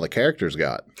far as all the characters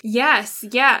got. Yes,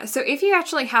 yeah. So if you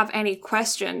actually have any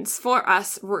questions for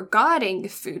us regarding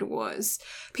Food Wars,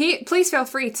 please feel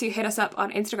free to hit us up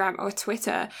on Instagram or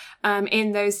Twitter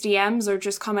in those DMs, or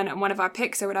just comment on one of our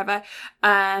pics or whatever,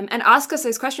 and ask us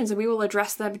those questions, and we will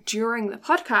address them during the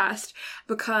podcast,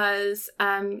 because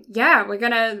we're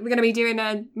gonna be doing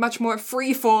a much more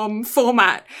free-form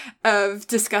format of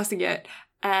discussing it,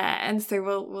 and so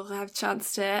we'll have a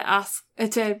chance to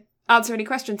answer any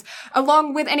questions,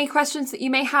 along with any questions that you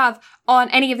may have on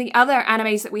any of the other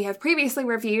animes that we have previously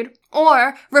reviewed,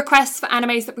 or requests for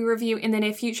animes that we review in the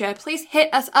near future. Please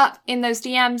hit us up in those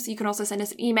DMs. You can also send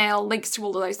us an email. Links to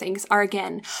all of those things are,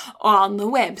 again, on the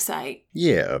website.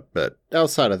 Yeah, but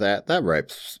outside of that, that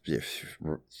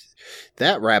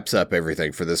wraps up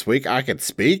everything for this week. I can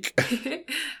speak.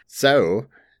 So,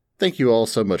 thank you all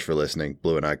so much for listening.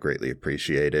 Blue and I greatly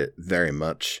appreciate it very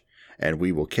much. And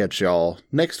we will catch y'all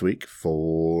next week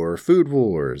for Food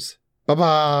Wars. Bye-bye.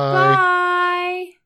 Bye.